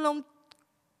ง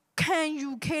can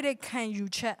you แค่ได้ can you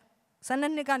check สันนั่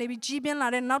นนี่การนี้จีบยันละ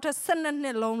เรื่องนอกจากสันนั่น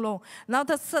ลงนอก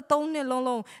จากสตูนนี่ล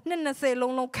งนั่นน่ะเสล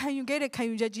ง can you แค่ได้ can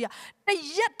you จะจีอ่ะแต่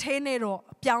ยัดเทนี่เรา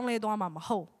เปลี่ยนเลยตัวมาไม่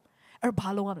หูบา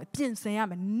ลงอะไรเปลี่ยนเสีย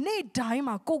มั้ยนี่ได้ม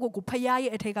ากูพยายาม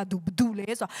เอเทกาดูเลย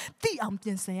สิที่อันเป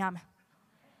ลี่ยนเสียมั้ย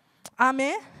อาเม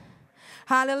น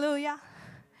ฮาเลลูยา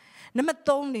นั่นมันต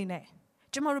รงนี่เนี่ย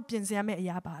จะมารู้เปลี่ยนเสียมั้ย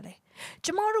ยาบาเลยจ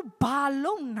ะมารู้บาล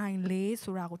งไหนเลยสุ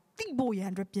รากูตีโบยั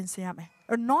นรู้เปลี่ยนเสียมั้ย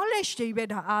knowledge ที่เป็น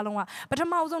อาลงว่าปัจจุ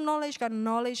บันเรา knowledge กับ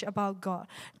knowledge about God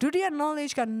ดูดี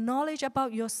knowledge กับ knowledge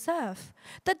about yourself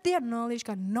แต่ดี knowledge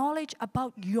กับ knowledge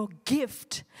about your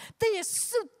gift แต่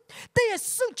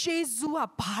สุเจซูอะ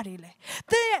บาร์เลย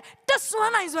แต่ตัดส่วน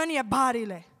ไหนส่วนนี้บาร์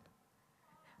เลย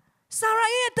สาระ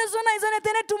เอตัดส่วนไหนส่วนนี้แ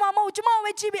ต่เนี่ยตัวมาโมจุมาเอาไ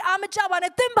ว้จีบีอาไม่จับวันเ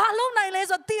นี่ยเต็มบาลงไหนเลย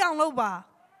สุดที่อังโลบ่า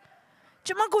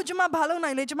จุมากูจุมาบาลงไหน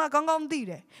เลยจุมาก้องตี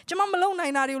เลยจุมาไม่ลงไหน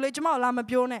นาดิวเลยจุมาเอาลามาเ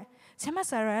ปียวเนี่ยใช่ไหม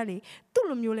สาระเลยตู้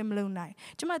ลมยูเลยไม่ลงไหน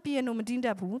จุมาพี่นุ่มดิ้นแ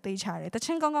ต่ผู้ตีชาเลยแต่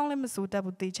ฉันก้องเลยไม่สู้แต่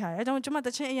ผู้ตีชาเลยจุมาแ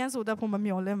ต่ฉันยังสู้แต่ผู้มันมี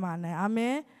อะไรมาเนี่ยอาเม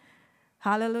นฮ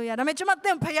าเลลูยาแต่ไม่จุมาเ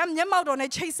ต็มพยายามยันมาตัวใน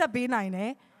ใช้สับปีไหนเนี่ย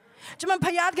จุมาพ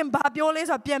ยายามกันบาเปียวเลย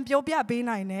สับเปลี่ยนเปียวเปียปีไห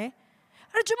นเนี่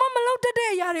ยจุมาไม่ลงแต่เดี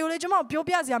ยร์เดียวเลยจุมาเปียวเ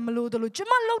ปียเสียไม่รู้ตัวเลยจุ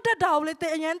มาลงแต่ดาวเลยแต่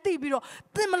ยังตีบีโร่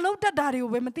แต่มันลงแต่ดาวเดียว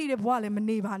เว้ยมันตีเดียบว่าเลยมัน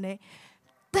นี่บ้านเนี่ย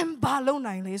เต็มบาลงไหน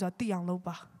เลยสับตีอย่างลง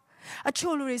บ้าอชู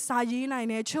ลูเรสายไหน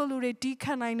เนี่ยอชูลูเรดี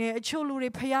ขันไหนเนี่ยอชูลูเร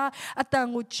พยาอัตัง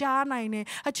กุจ้าไหนเนี่ย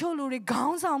อชูลูเรก้าว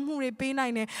สามหูเรปีไหน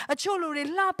เนี่ยอชูลูเร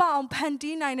ลาป้าองแผ่น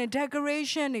ดินไหนเนี่ย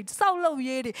decoration เนี่ยเศร้าเล่าเ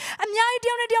ย่ดิอันยายเดี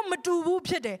ยวเนี่ยเดียวมาดูบุพเพ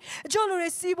เดอชูลูเร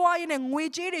ซีบัวเนี่ยงวย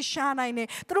เจเดชาไหนเนี่ย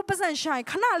ตรุปสันชาย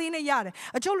ขนาดนี้เนี่ยยาเลย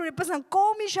อชูลูเรปสันก้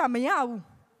มิชาไม่ยาว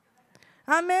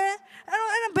อาเมน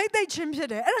อันนั้นไม่ได้ชิมเพ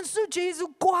เดอันนั้นสุเจสุ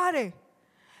กว่าเลย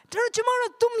แต่จุมาเรา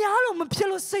ตุ้มยาเราไม่เชื่อ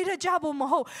เราเสียจ้าบ่มา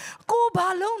หูกูบา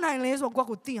ลงไหนเลยส่วน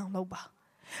กูตีอย่างเราบ้า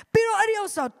ปีเราอะไรเอา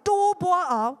สัตว์ตัวบัว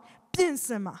เอาเปลี่ยนเส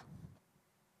มา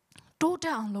ตัวเ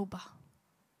ดิมเราบ้า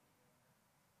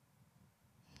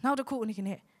น่าจะคู่นี่กันเ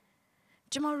นี่ย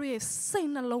จุมาเรียกสิ่ง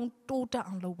นั้นลงตัวเดิ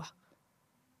มเราบ้า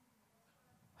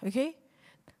โอเค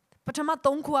ปัจจุบันตร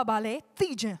งคู่อะไรตี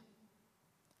จัง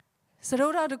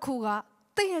Saroda the Kuga,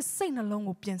 they are saying along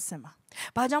with Piensema.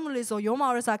 Bajamulis or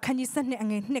Yomarasa, can you send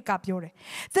me nick up your?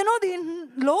 Then all the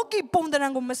Loki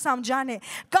Ponderango Masam Jane,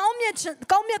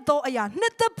 Gaumia do ya,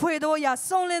 Netta Puedo ya,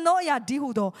 Soleno ya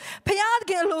dihudo, Payad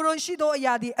get Loroshido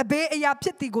ya, the Abe ya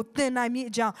Pitigo, then I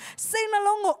meet Jam, saying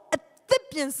along a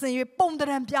Piensen, you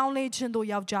ponderan piang legend or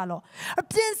yav jalo. A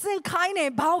piensen kine,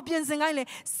 bow piensen island,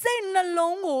 saying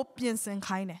along or piensen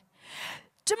kine.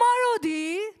 Tomorrow,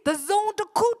 the zone to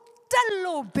coot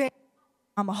tello be.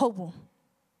 I'm a hobo.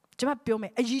 Jama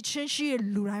Biome, a yichin she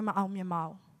lurima out me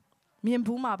mouth. Me and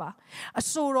Boomaba, a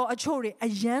sorrow, a chori, a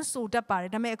yen so dapare,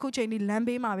 the make a coach any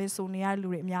lambe mabe so near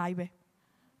lurim yaibe.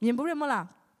 Yemburemola,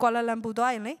 Kuala Lumpur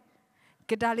Island.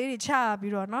 Get a lady cha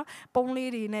biro no, pong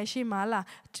lady ne she mala,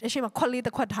 she ma quality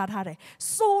the quad hare.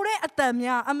 So at them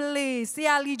ya, Amle,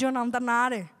 Sia Legion on the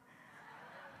nare.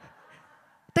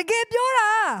 The gate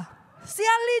yora, Sia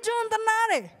Legion on the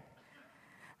nare.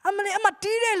 Amle, a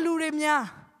material lurimia.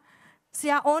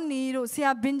 Sia Oniro,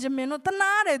 Sia Benjamin, no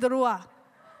tanare the rua.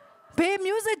 Pay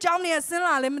music Johnny as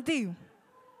Silla Lemati.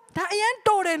 Tayan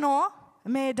Tore no,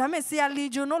 me dame Sia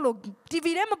Legion no look,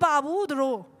 TV them babu the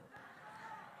ro.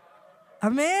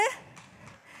 Amen.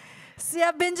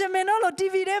 Sia Benjamin no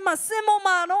TV them a simo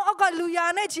mano, Oga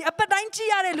Luyanechi, a padanchi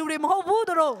are lurim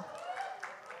hobudro.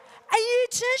 A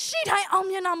yichin sheet high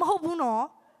omnianam hobuno.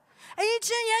 A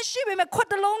yichin yes she be me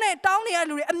quite alone down the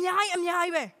allure, am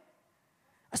yai.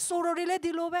 A sorrow relate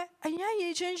the lobe, a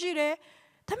yai change it.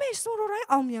 The may sorrow right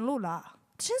omnian lola.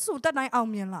 Chinsu that night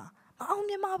omnian la.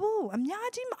 Omnian mabu, am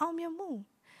yajim omnian moo.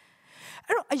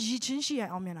 A yichin she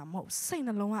omnian mo, saying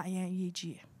alone I am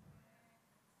yig.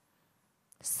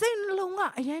 Saying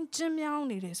longa, I am Jimmy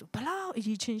only this. Palau,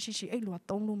 ye change she ate what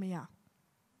don't lumia.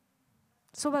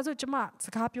 So was it Jama,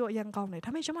 Sakapio, young governor.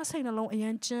 I mean, Jama saying alone, I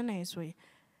am Jenny's way.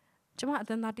 Jama,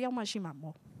 then not the Mashima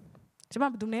mo.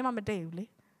 Jama, do name of a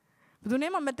daily. Do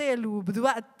name of a day, Lou, but do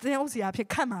what they also have to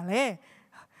come ale.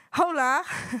 Hola.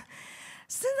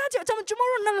 Since that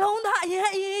tomorrow alone,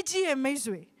 I am a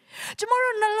Mazui.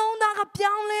 Tomorrow alone, I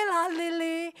have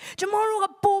Lily. Tomorrow, a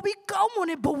Bobby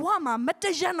Gomon, Boama,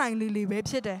 Metajana, Lily,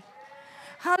 baby.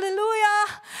 Hallelujah.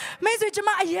 Mazui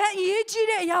Jama, ye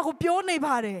cheated, Yago Pione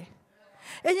body.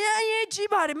 And ye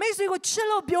cheated, Mazui go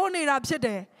chill Pione up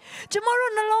today. Tomorrow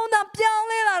alone, that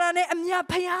Pione, and ya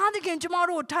pay again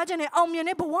tomorrow, Tajane,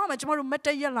 Almian, Boama, tomorrow,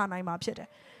 Metajana, I'm up today.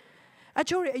 I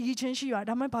told you, Shia,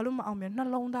 that my Paloma Almian, not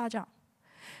long that.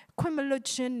 Quimelo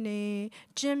Chinny,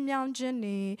 Jim Young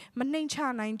Jenny, Maning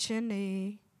Chana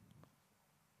Chinny.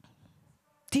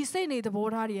 Tisane the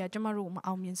board area, Jamarum,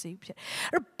 Almian Sip.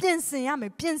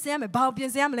 Piensiame, Bow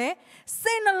Piensiamle,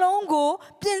 Saint Alongo,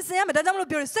 Piensiame, the Damo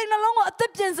Pure, Saint Alongo, at the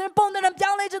Piensiam Pond and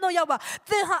Pian Legend of Yaba,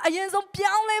 then I use on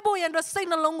Pian Labo and the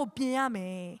Saint Alongo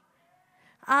Piame.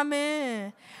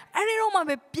 Amen. Any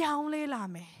Roma Pian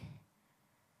Lame.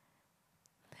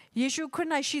 Yeshu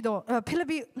Krenashido,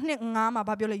 Pilabi Nama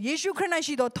Babula, Yeshu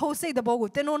Krenashido, Tose the Bogu,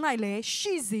 Tenonile,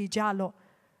 Shizi Jalo.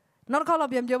 Not call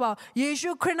up Yamjoba,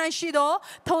 Yeshu Krenashido,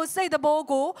 Tose the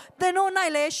Bogu,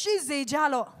 Tenonile, Shizi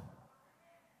Jalo.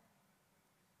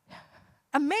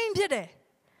 A main pide.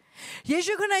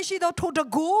 Yeshu Krenashido, Tota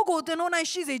Gogo, Tenonai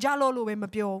Shizi Jalo,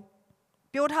 Lumapio.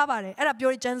 Pure Habare, and a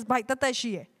pure chance bite that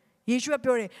she. Yeshu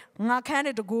Pure,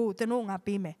 Nakane to go, Tenonga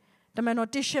Pime. The man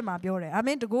not dish my pure. I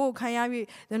meant to go, Kayawi,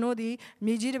 the no the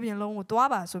Mijib along with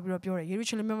Tuaba, so pure. You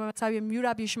richly remember Sabi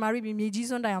Mura Bishmari,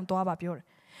 Mijis on Diam Tuaba pure.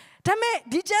 Tame,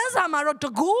 the chance I'm out to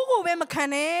go when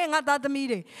Macane, not that the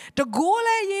meeting. The goal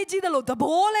yeji the lot, the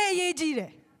ball yeji.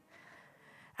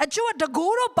 I chew at the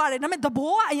goro party, I mean the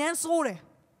boy I am sorry.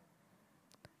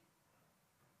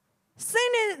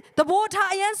 Saying the boat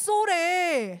I am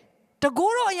sorry. The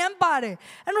goro I am party,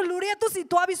 and Luria to see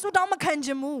Tuabi Sudama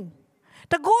Kanjamu.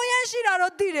 The Goyan Shira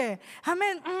Rodire. I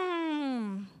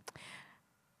mean,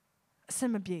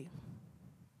 Semabi.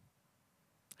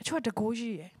 I tried to go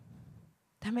ye.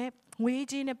 Tame,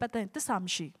 waging in a patent, the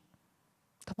Samshi.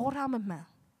 The poor man.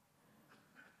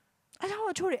 I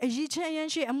don't know a Yichan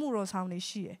and she a muro sound is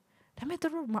she. Tame the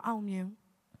room, my own.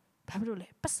 Pablo,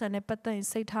 Passan a patent,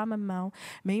 say time and mount.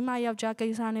 May my of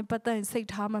jackets on a patent, say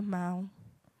time and mount.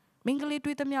 Mingle it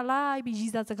with them, your life, be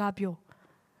Jesus a gapio.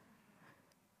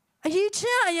 A yichin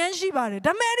a yanshi bare.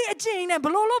 The Mary a chain and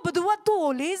below, but what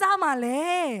do Liza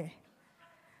Male?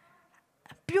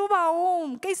 Puba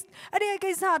home, case a day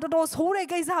case out of those whole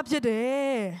case up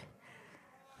today.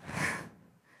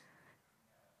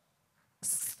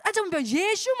 I don't know,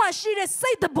 Yeshu Mashire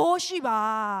say the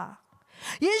Boshiba.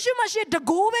 Yeshu Mashir the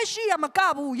Gobe Shia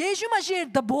Makabu, Yeshu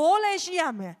Mashir the Bole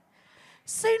Shiame.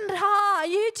 Saint Ha,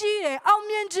 Yiji,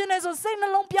 Almian Genes or Saint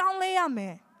Alon Pian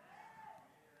Leame.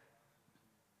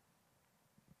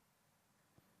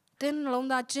 တင်းနှလုံး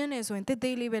သားကျင်းနေဆိုရင်တိတ်တိ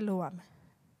တ်လေးပဲလုပ်ရမယ်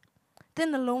တ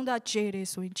င်းနှလုံးသားကျဲတယ်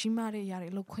ဆိုရင်ကြီးမားတဲ့ຢာတွေ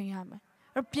လုပ်ခွင့်ရမယ်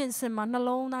အဲ့ပြင်စင်မှာနှ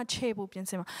လုံးသားချဲ့ဖို့ပြင်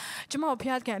စင်မှာကျမတို့ဖခ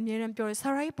င်ကအမြဲတမ်းပြောတယ်ဆ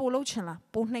ရာကြီးပို့လုပ်ချင်လား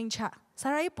ပို့နှိမ်ချဆ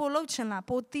ရာကြီးပို့လုပ်ချင်လား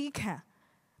ပို့တီးခံ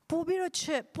ပို့ပြီးတော့ချ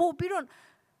က်ပို့ပြီးတော့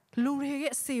လူတွေ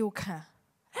ရဲ့အစီကိုခံ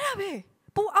အဲ့ဒါပဲ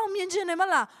ပို့အောင်မြင်ခြင်းတယ်မ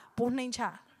လားပို့နှိမ်ချ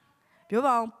ပြော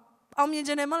ပါအောင်မြင်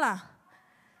ခြင်းတယ်မလား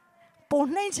ပို့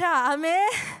နှိမ်ချအာမင်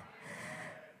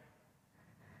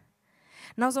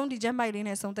နောက်ဆုံးဒီကျမ်းပိုက်လေး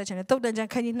နဲ့ဆုံးသက်ခြင်းနဲ့တုတ်တန်ကျ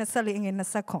မ်းခန်းကြီး24အငယ်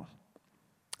20ခွန်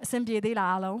အဆင်ပြေသေးလား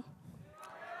အားလုံး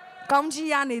ကောင်းကြီး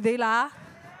ရနေသေးလား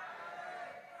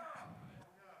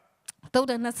တုတ်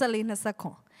တန်24 20ခွ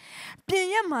န်ပြင်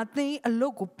ရမှာသင်အလု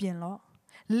ပ်ကိုပြင်လော့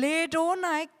လေတိုး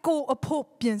၌ကိုအဖို့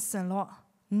ပြင်ဆင်လော့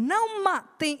နောက်မှ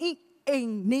သင်ဤအိ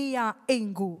မ်နေရအိမ်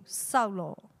ကိုစောက်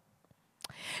လော့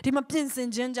ဒီမှာပြင်ဆင်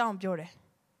ခြင်းကြောင့်ပြောတယ်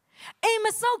အိမ်မ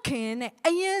စောက်ခင်နဲ့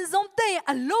အရင်ဆုံးသင်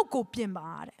အလုပ်ကိုပြင်ပါ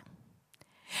တဲ့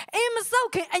အိမ်မစောက်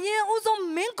ခင်အရင်ဦးဆုံး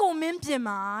မင်းကိုမင်းပြင်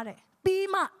ပါတဲ့ပြီး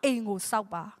မှအိမ်ကိုစောက်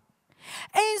ပါ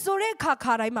အိမ်ဆိုတဲ့ခါ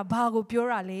တိုင်းမှာဘာကိုပြော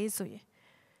ရလဲဆိုရင်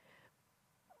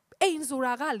အိမ်ဆို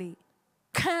တာကလေ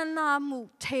ခန္ဓာမှု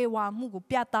ထေဝါမှုကို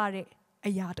ပြသတဲ့အ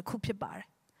ရာတစ်ခုဖြစ်ပါတယ်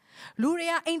လူတွေ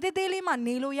ကအိမ်သေးသေးလေးမှ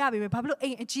နေလို့ရပြီပဲဘာဖြစ်လို့အိ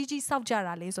မ်အကြီးကြီးစောက်ကြ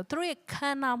တာလဲဆိုတော့သူတို့ရဲ့ခ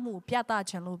န္ဓာမှုကိုပြသ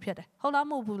ခြင်းလို့ဖြစ်တယ်ဟုတ်လား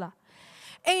မဟုတ်ဘူးလား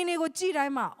အိမ်တွေကိုကြည့်တို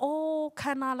င်းမှာအိုးခ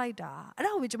န္ဓာလိုက်တာအဲ့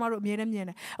ဒါကိုကျမတို့အမြဲတမ်းမြင်တ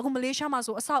ယ်အခုမလေးရှားမှာ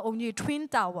ဆိုအဆောက်အုံကြီး Twin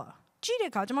Tower ကြည့်တဲ့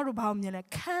အခါကျမတို့ဘာကိုမြင်လဲ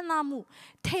ခန္ဓာမှု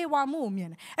ထေဝါမှုကိုမြင်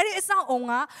တယ်အဲ့ဒီအဆောက်အုံ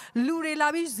ကလူတွေလာ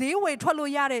ပြီးဈေးဝယ်ထွက်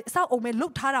လို့ရတဲ့အဆောက်အုံပဲလု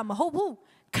တ်ထားတာမဟုတ်ဘူး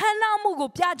ခန္ဓာမှုကို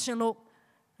ပြချင်လို့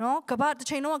နော်ကဘာတစ်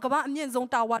ချိန်လုံးကဘာအမြင့်ဆုံး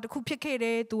တာဝါတစ်ခုဖြစ်ခဲ့တ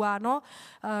ယ်သူကနော်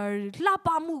လှပ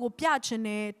မှုကိုပြချင်တ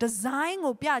ယ်ဒီဇိုင်း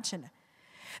ကိုပြချင်တယ်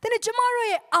ဒါနဲ့ကျမတို့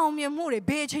ရဲ့အောင်မြင်မှုတွေ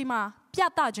ဘယ်အချိန်မှာပြ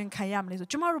သခြင်းခံရမလဲဆို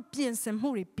ကျမတို့ပြင်ဆင်မှု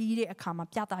တွေပြီးတဲ့အခါမှာ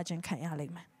ပြသခြင်းခံရလိ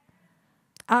မ့်မယ်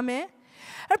အာမင်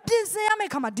အပြင်ဆင်ရမယ့်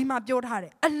အခါမှာဒီမှာပြောထားတ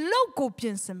ယ်အလုတ်ကိုပြ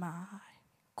င်ဆင်ပါ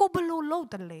ကိုဘလို့လုတ်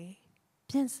တယ်လေ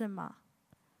ပြင်ဆင်ပါ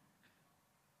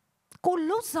ကို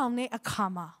လုတ်ဆောင်တဲ့အခါ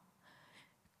မှာ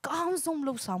ကောင်းဆုံး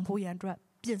လုတ်ဆောင်ဖို့ရန်အတွက်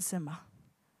ပြင်ဆင်ပါ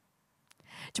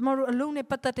ကျမတို့အလုံးနဲ့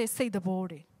ပတ်သက်တဲ့စိတ်သဘော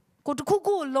တွေကိုတခုခု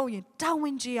ကိုလုပ်ရင်တာဝ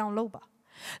န်ကျေအောင်လုပ်ပါ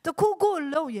တခုခုကို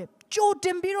လုပ်ရင်ကြိုတ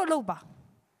င်ပြီးတော့လုပ်ပါ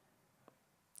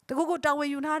တခုခုတာဝန်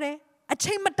ယူထားတယ်အ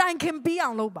ချိန်မတိုင်ခင်ပြီး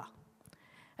အောင်လုပ်ပါ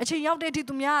အချိန်ရောက်တဲ့အထိ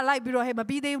သူများလိုက်ပြီးတော့ဟဲ့မ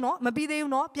ပြီးသေးဘူးနော်မပြီးသေး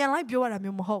ဘူးနော်ပြန်လိုက်ပြောရတာ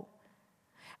မျိုးမဟုတ်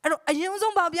အဲ့တော့အရင်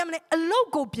ဆုံးဘာပြန်မလဲအလုပ်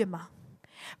ကိုပြင်ပါ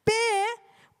ပြီးရင်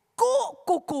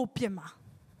ကိုပြင်ပါ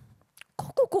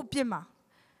ကိုပြင်ပါ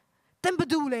တန်ဘ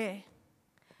ဒူလေ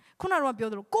ခုနကတော့ပြော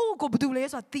သလိုကိုဘဒူလဲ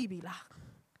ဆိုတာသိပြီလား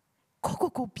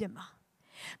ကိုပြင်ပါ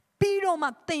ပြီးတော့မှ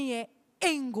သင်ရဲ့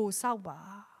အိမ်ကိုစောက်ပါ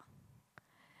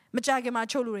မကြခင်မှာ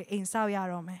ချုပ်လို့အိမ်စောက်ရ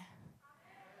တော့မယ်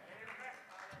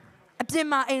အပြင်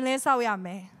မှာအိမ်လဲစောက်ရမ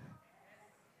ယ်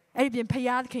အဲ့ဒီပြင်ဖ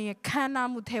ယားခင်ရဲ့ခန္ဓာ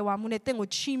မှုထေဝါမှုနဲ့တင့်ကို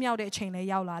ချီးမြှောက်တဲ့အချိန်လဲ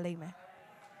ရောက်လာလိမ့်မယ်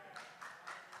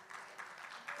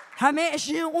ဟာမဲအ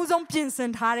ရှင်ဦးဆုံးပြင်ဆ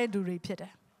င်ထားတဲ့သူတွေဖြစ်တ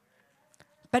ယ်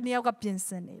ဘယ်နှယောက်ကပြင်ဆ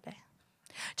င်နေလဲ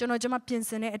ကျွန်တော်ပြင်ဆ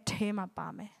င်တဲ့အထဲမှာပါ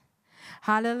မယ်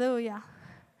ဟာလေလုယာ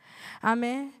အာမ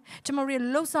င်ကျွန်တော်ရဲ့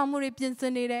လှုပ်ဆောင်မှုတွေပြင်ဆ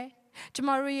င်နေတယ်ကျွန်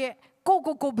တော်ရဲ့ကို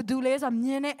ဘယ်သူလဲဆိုတာမြ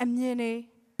င်တဲ့အမြင်တွေ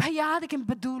ဖယားသခင်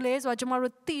ဘယ်သူလဲဆိုတာကျွန်တော်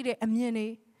တို့သိတဲ့အမြင်တွေ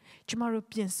ကျွန်တော်တို့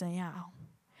ပြင်ဆင်ရအောင်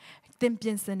သင်ပြ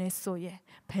င်ဆင်နေဆိုရင်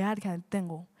ဖယားသခင်သင်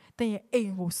ရဲ့အိ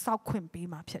မ်ကိုစောက်ခွင့်ပေး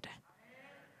မှာဖြစ်တယ်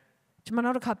ကျွန်တော်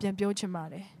နောက်တစ်ခါပြန်ပြောချင်ပါ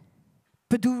တယ်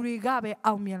ဘယ်သူတွေကပဲ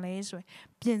အောင်မြင်လဲဆိုရင်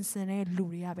ပြင်ဆင်တဲ့လူ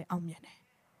တွေကပဲအောင်မြင်တယ်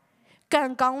ကံ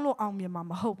ကောင်းလို့အောင်မြင်မှာ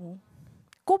မဟုတ်ဘူး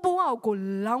ကိုဘဝကို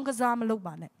လောင်းကစားမလုပ်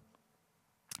ပါနဲ့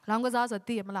လောင်းကစားဆို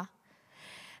သိရမလား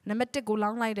နံပါတ်1ကိုလော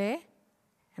င်းလိုက်တယ်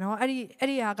နော်အဲ့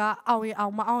ဒီဟာကအောင်ရင်အော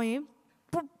င်မအောင်ရင်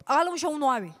အားလုံးရှုံး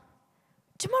သွားပြီ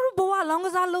ကျမတို့ဘဝလောင်းက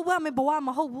စားလုပ်ရမယ်ဘဝမ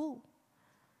ဟုတ်ဘူး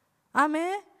အာမ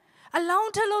င်အလော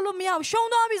င်းထက်လို့မရဘူးရှုံး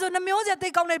သွားပြီဆိုနှမျိုးစရာသိ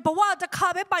ကောင်းတယ်ဘဝတစ်ခါ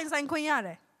ပဲပိုင်ဆိုင်ခွင့်ရတ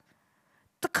ယ်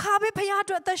တစ်ခါပဲဖခင်အ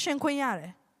တွက်အသက်ရှင်ခွင့်ရတ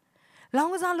ယ်လော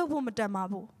င်းကစားလုပ်ဖို့မတန်ပါ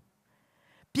ဘူး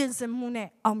ပြင်ဆင်မှုနဲ့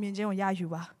အောင်မြင်ခြင်းကိုရယူ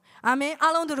ပါအာမင်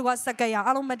အားလုံးတို့ကစက္ကရ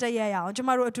အားလုံးမတည့်ရအောင်ကျမ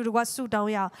တို့အတူတကွဆုတော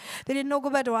င်းရအောင်ဒီနေ့နှုတ်က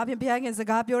ပတ်တော်အပြင်ဘုရားခင်စ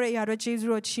ကားပြောတဲ့အရာတွေကျေး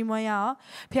ဇူးတော်ချီးမွမ်းရအောင်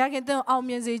ဘုရားခင်သင်အောင်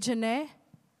မြင်စေခြင်းနဲ့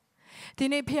ဒီ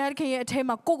နေ့ဘုရားခင်ရဲ့အထက်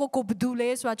မှာကိုဘယ်သူလဲ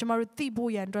ဆိုတာကျမတို့သိ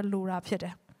ဖို့ရန်အတွက်လိုတာဖြစ်တ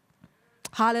ယ်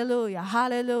ဟာလေလုယာဟာ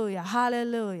လေလုယာဟာလေ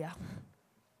လုယာ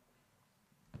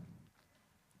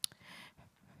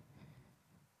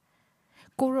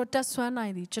ကိုရတက်ဆွမ်းနို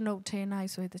င်သည်ကျွန်ုပ်ထဲ၌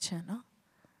ဆိုတဲ့ခြင်းနော်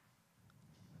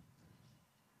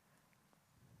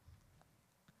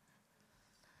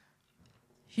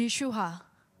ယေရှုဟာ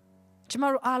ကျမ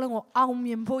တို့အားလုံးကိုအောင်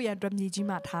မြင်ဖို့ရန်အတွက်မြေကြီး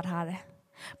မှာထားတယ်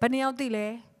။ဘယ်နှယောက်သိလဲ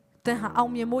။သင်ဟာအော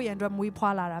င်မြင်ဖို့ရန်အတွက်မွေး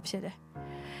ဖွားလာတာဖြစ်တယ်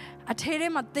။အထဲထဲ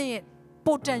မှာသင်ရဲ့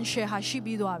potential ဟာရှိ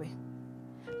ပြီးသွားပြီ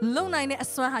။ လုံနိုင်တဲ့အ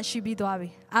စွမ်းဟာရှိပြီးသွားပြီ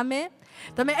အာမင်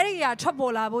ဒါပေမဲ့အဲ့ဒီအရာထွက်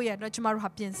ပေါ်လာဖို့ရတော့ကျမတို့ဟာ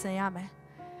ပြင်ဆင်ရမယ်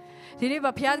ဒီနေ့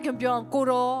ဘာဖျားခင်ပြောကို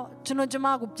တော့ကျွန်တော်ကျမ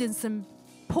ကိုပြင်ဆင်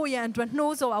ဖို့ရန်အတွက်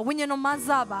နှိုးဆော်ပါဝိညာဉ်တော်မဆ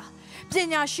ပါပ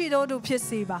ညာရှိတော်သူဖြစ်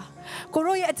စေပါကို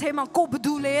တို့ရဲ့အချိန်မှာကိုဘယ်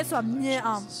သူလဲဆိုတာမြင်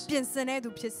အောင်ပြင်ဆင်တဲ့သူ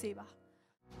ဖြစ်စေပါ